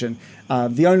foundation.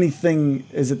 The only thing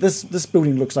is that this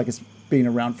building looks like it's been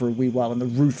around for a wee while, and the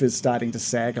roof is starting to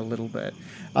sag a little bit.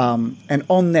 And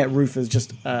on that roof is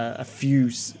just a few,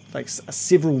 like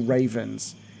several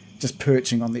ravens just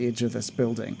perching on the edge of this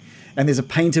building. And there's a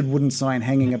painted wooden sign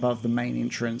hanging above the main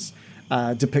entrance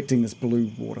depicting this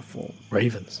blue waterfall.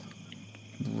 Ravens.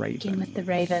 Again with the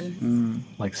raven.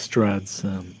 Like Strahd's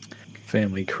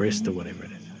family crest or whatever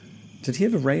it is. Did he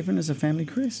have a raven as a family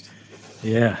crest?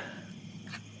 Yeah.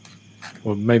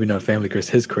 Well, maybe not a family crest,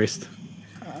 his crest.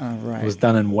 Right. It was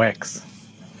done in wax.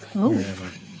 Oh. Yeah,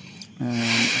 I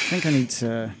think I need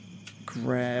to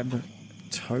grab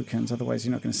tokens, otherwise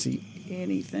you're not going to see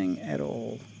anything at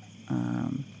all.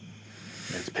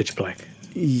 it's pitch black.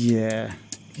 Yeah.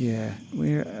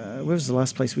 Where was the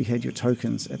last place we had your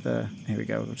tokens at the? Here we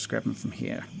go. We'll just grab them from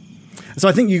here. So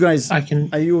I think you guys.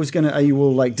 Are you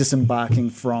all like disembarking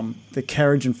from the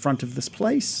carriage in front of this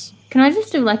place? Can I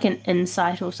just do like an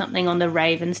insight or something on the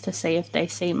ravens to see if they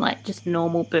seem like just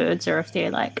normal birds or if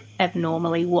they're like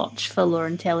abnormally watchful or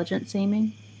intelligent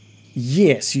seeming?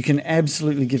 Yes, you can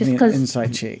absolutely give me an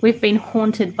insight check. We've been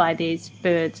haunted by these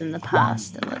birds in the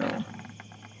past a little.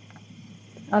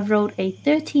 I've rolled a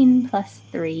 13 plus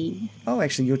 3. Oh,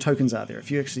 actually, your tokens are there.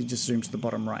 If you actually just zoom to the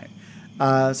bottom right.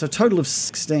 So a total of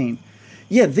 16.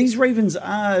 Yeah, these ravens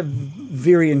are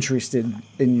very interested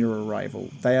in your arrival.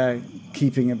 They are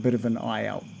keeping a bit of an eye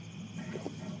out.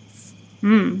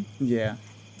 Yeah.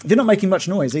 They're not making much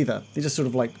noise either. They're just sort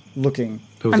of like looking.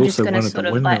 There was also one at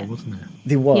the window, wasn't there?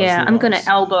 There was. Yeah, I'm going to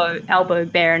elbow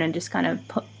Baron and just kind of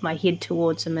put my head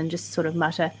towards him and just sort of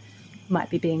mutter, might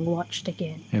be being watched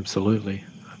again. Absolutely.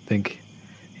 I think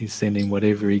he's sending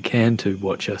whatever he can to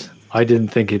watch us. I didn't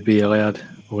think he'd be allowed,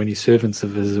 or any servants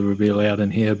of his would be allowed in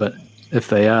here, but if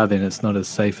they are, then it's not as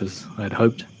safe as I'd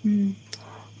hoped.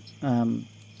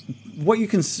 What you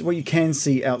can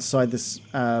see outside this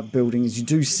building is you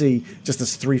do see just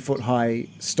this 3-foot high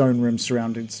stone room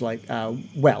surrounded,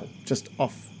 just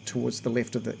off towards the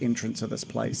left of the entrance of this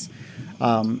place,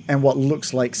 and what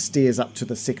looks like stairs up to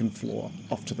the second floor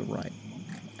off to the right,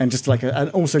 and just like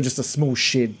also just a small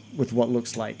shed with what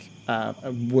looks like a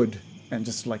wood and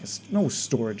just like a small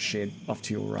storage shed off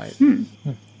to your right.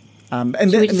 And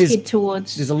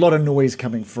there's a lot of noise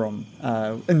coming from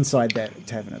inside that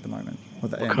tavern at the moment.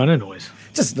 What kind of noise?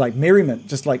 Just like merriment,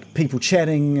 just like people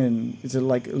chatting, and it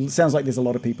sounds like there's a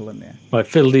lot of people in there. Like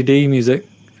fiddly-dee music.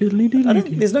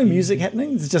 Fiddly-dee. There's no music happening.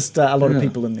 There's just a lot of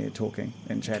people in there talking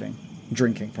and chatting,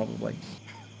 drinking probably.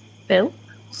 Bill?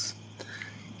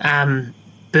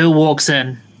 Bill walks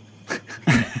in.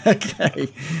 Okay.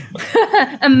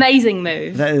 Amazing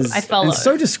move. That is, I follow. It's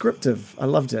so descriptive. I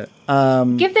loved it.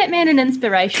 Give that man an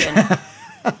inspiration.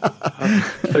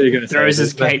 Throws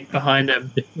his cape behind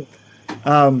him.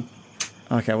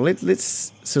 Okay, well,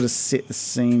 let's sort of set the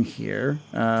scene here.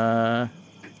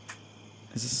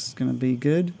 Is this going to be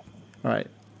good? All right.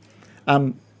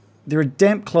 There are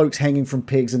damp cloaks hanging from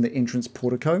pegs in the entrance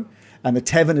portico, and the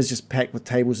tavern is just packed with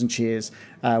tables and chairs,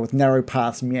 with narrow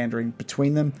paths meandering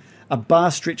between them. A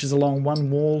bar stretches along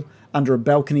one wall under a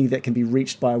balcony that can be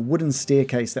reached by a wooden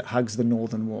staircase that hugs the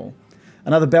northern wall.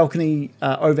 Another balcony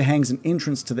overhangs an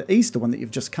entrance to the east, the one that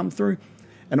you've just come through,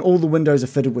 and all the windows are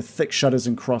fitted with thick shutters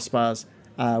and crossbars,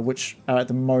 which are at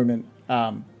the moment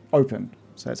open,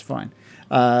 so that's fine.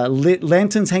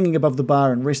 Lanterns hanging above the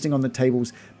bar and resting on the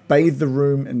tables bathe the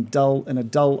room in a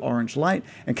dull orange light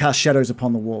and cast shadows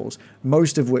upon the walls,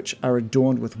 most of which are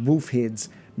adorned with wolf heads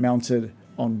mounted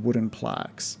on wooden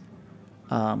plaques.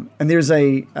 And there's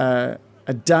a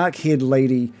dark-haired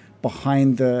lady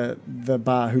behind the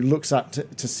bar who looks up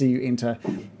to see you enter,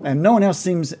 and no one else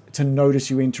seems to notice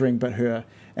you entering but her,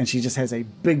 and she just has a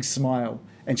big smile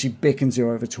and she beckons you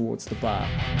over towards the bar.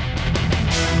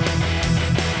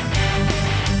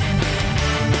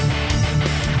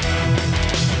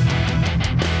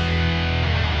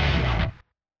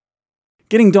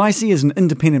 Getting Dicey is an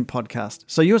independent podcast,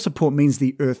 so your support means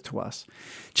the earth to us.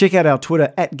 Check out our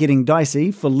Twitter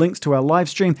 @GettingDicey for links to our live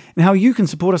stream and how you can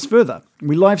support us further.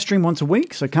 We live stream once a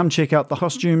week, so come check out the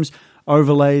costumes,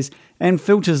 overlays, and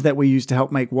filters that we use to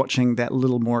help make watching that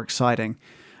little more exciting.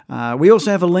 We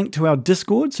also have a link to our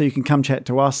Discord, so you can come chat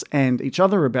to us and each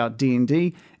other about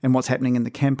D&D and what's happening in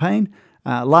the campaign.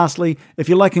 Lastly, if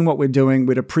you're liking what we're doing,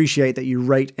 we'd appreciate that you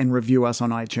rate and review us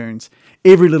on iTunes.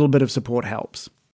 Every little bit of support helps.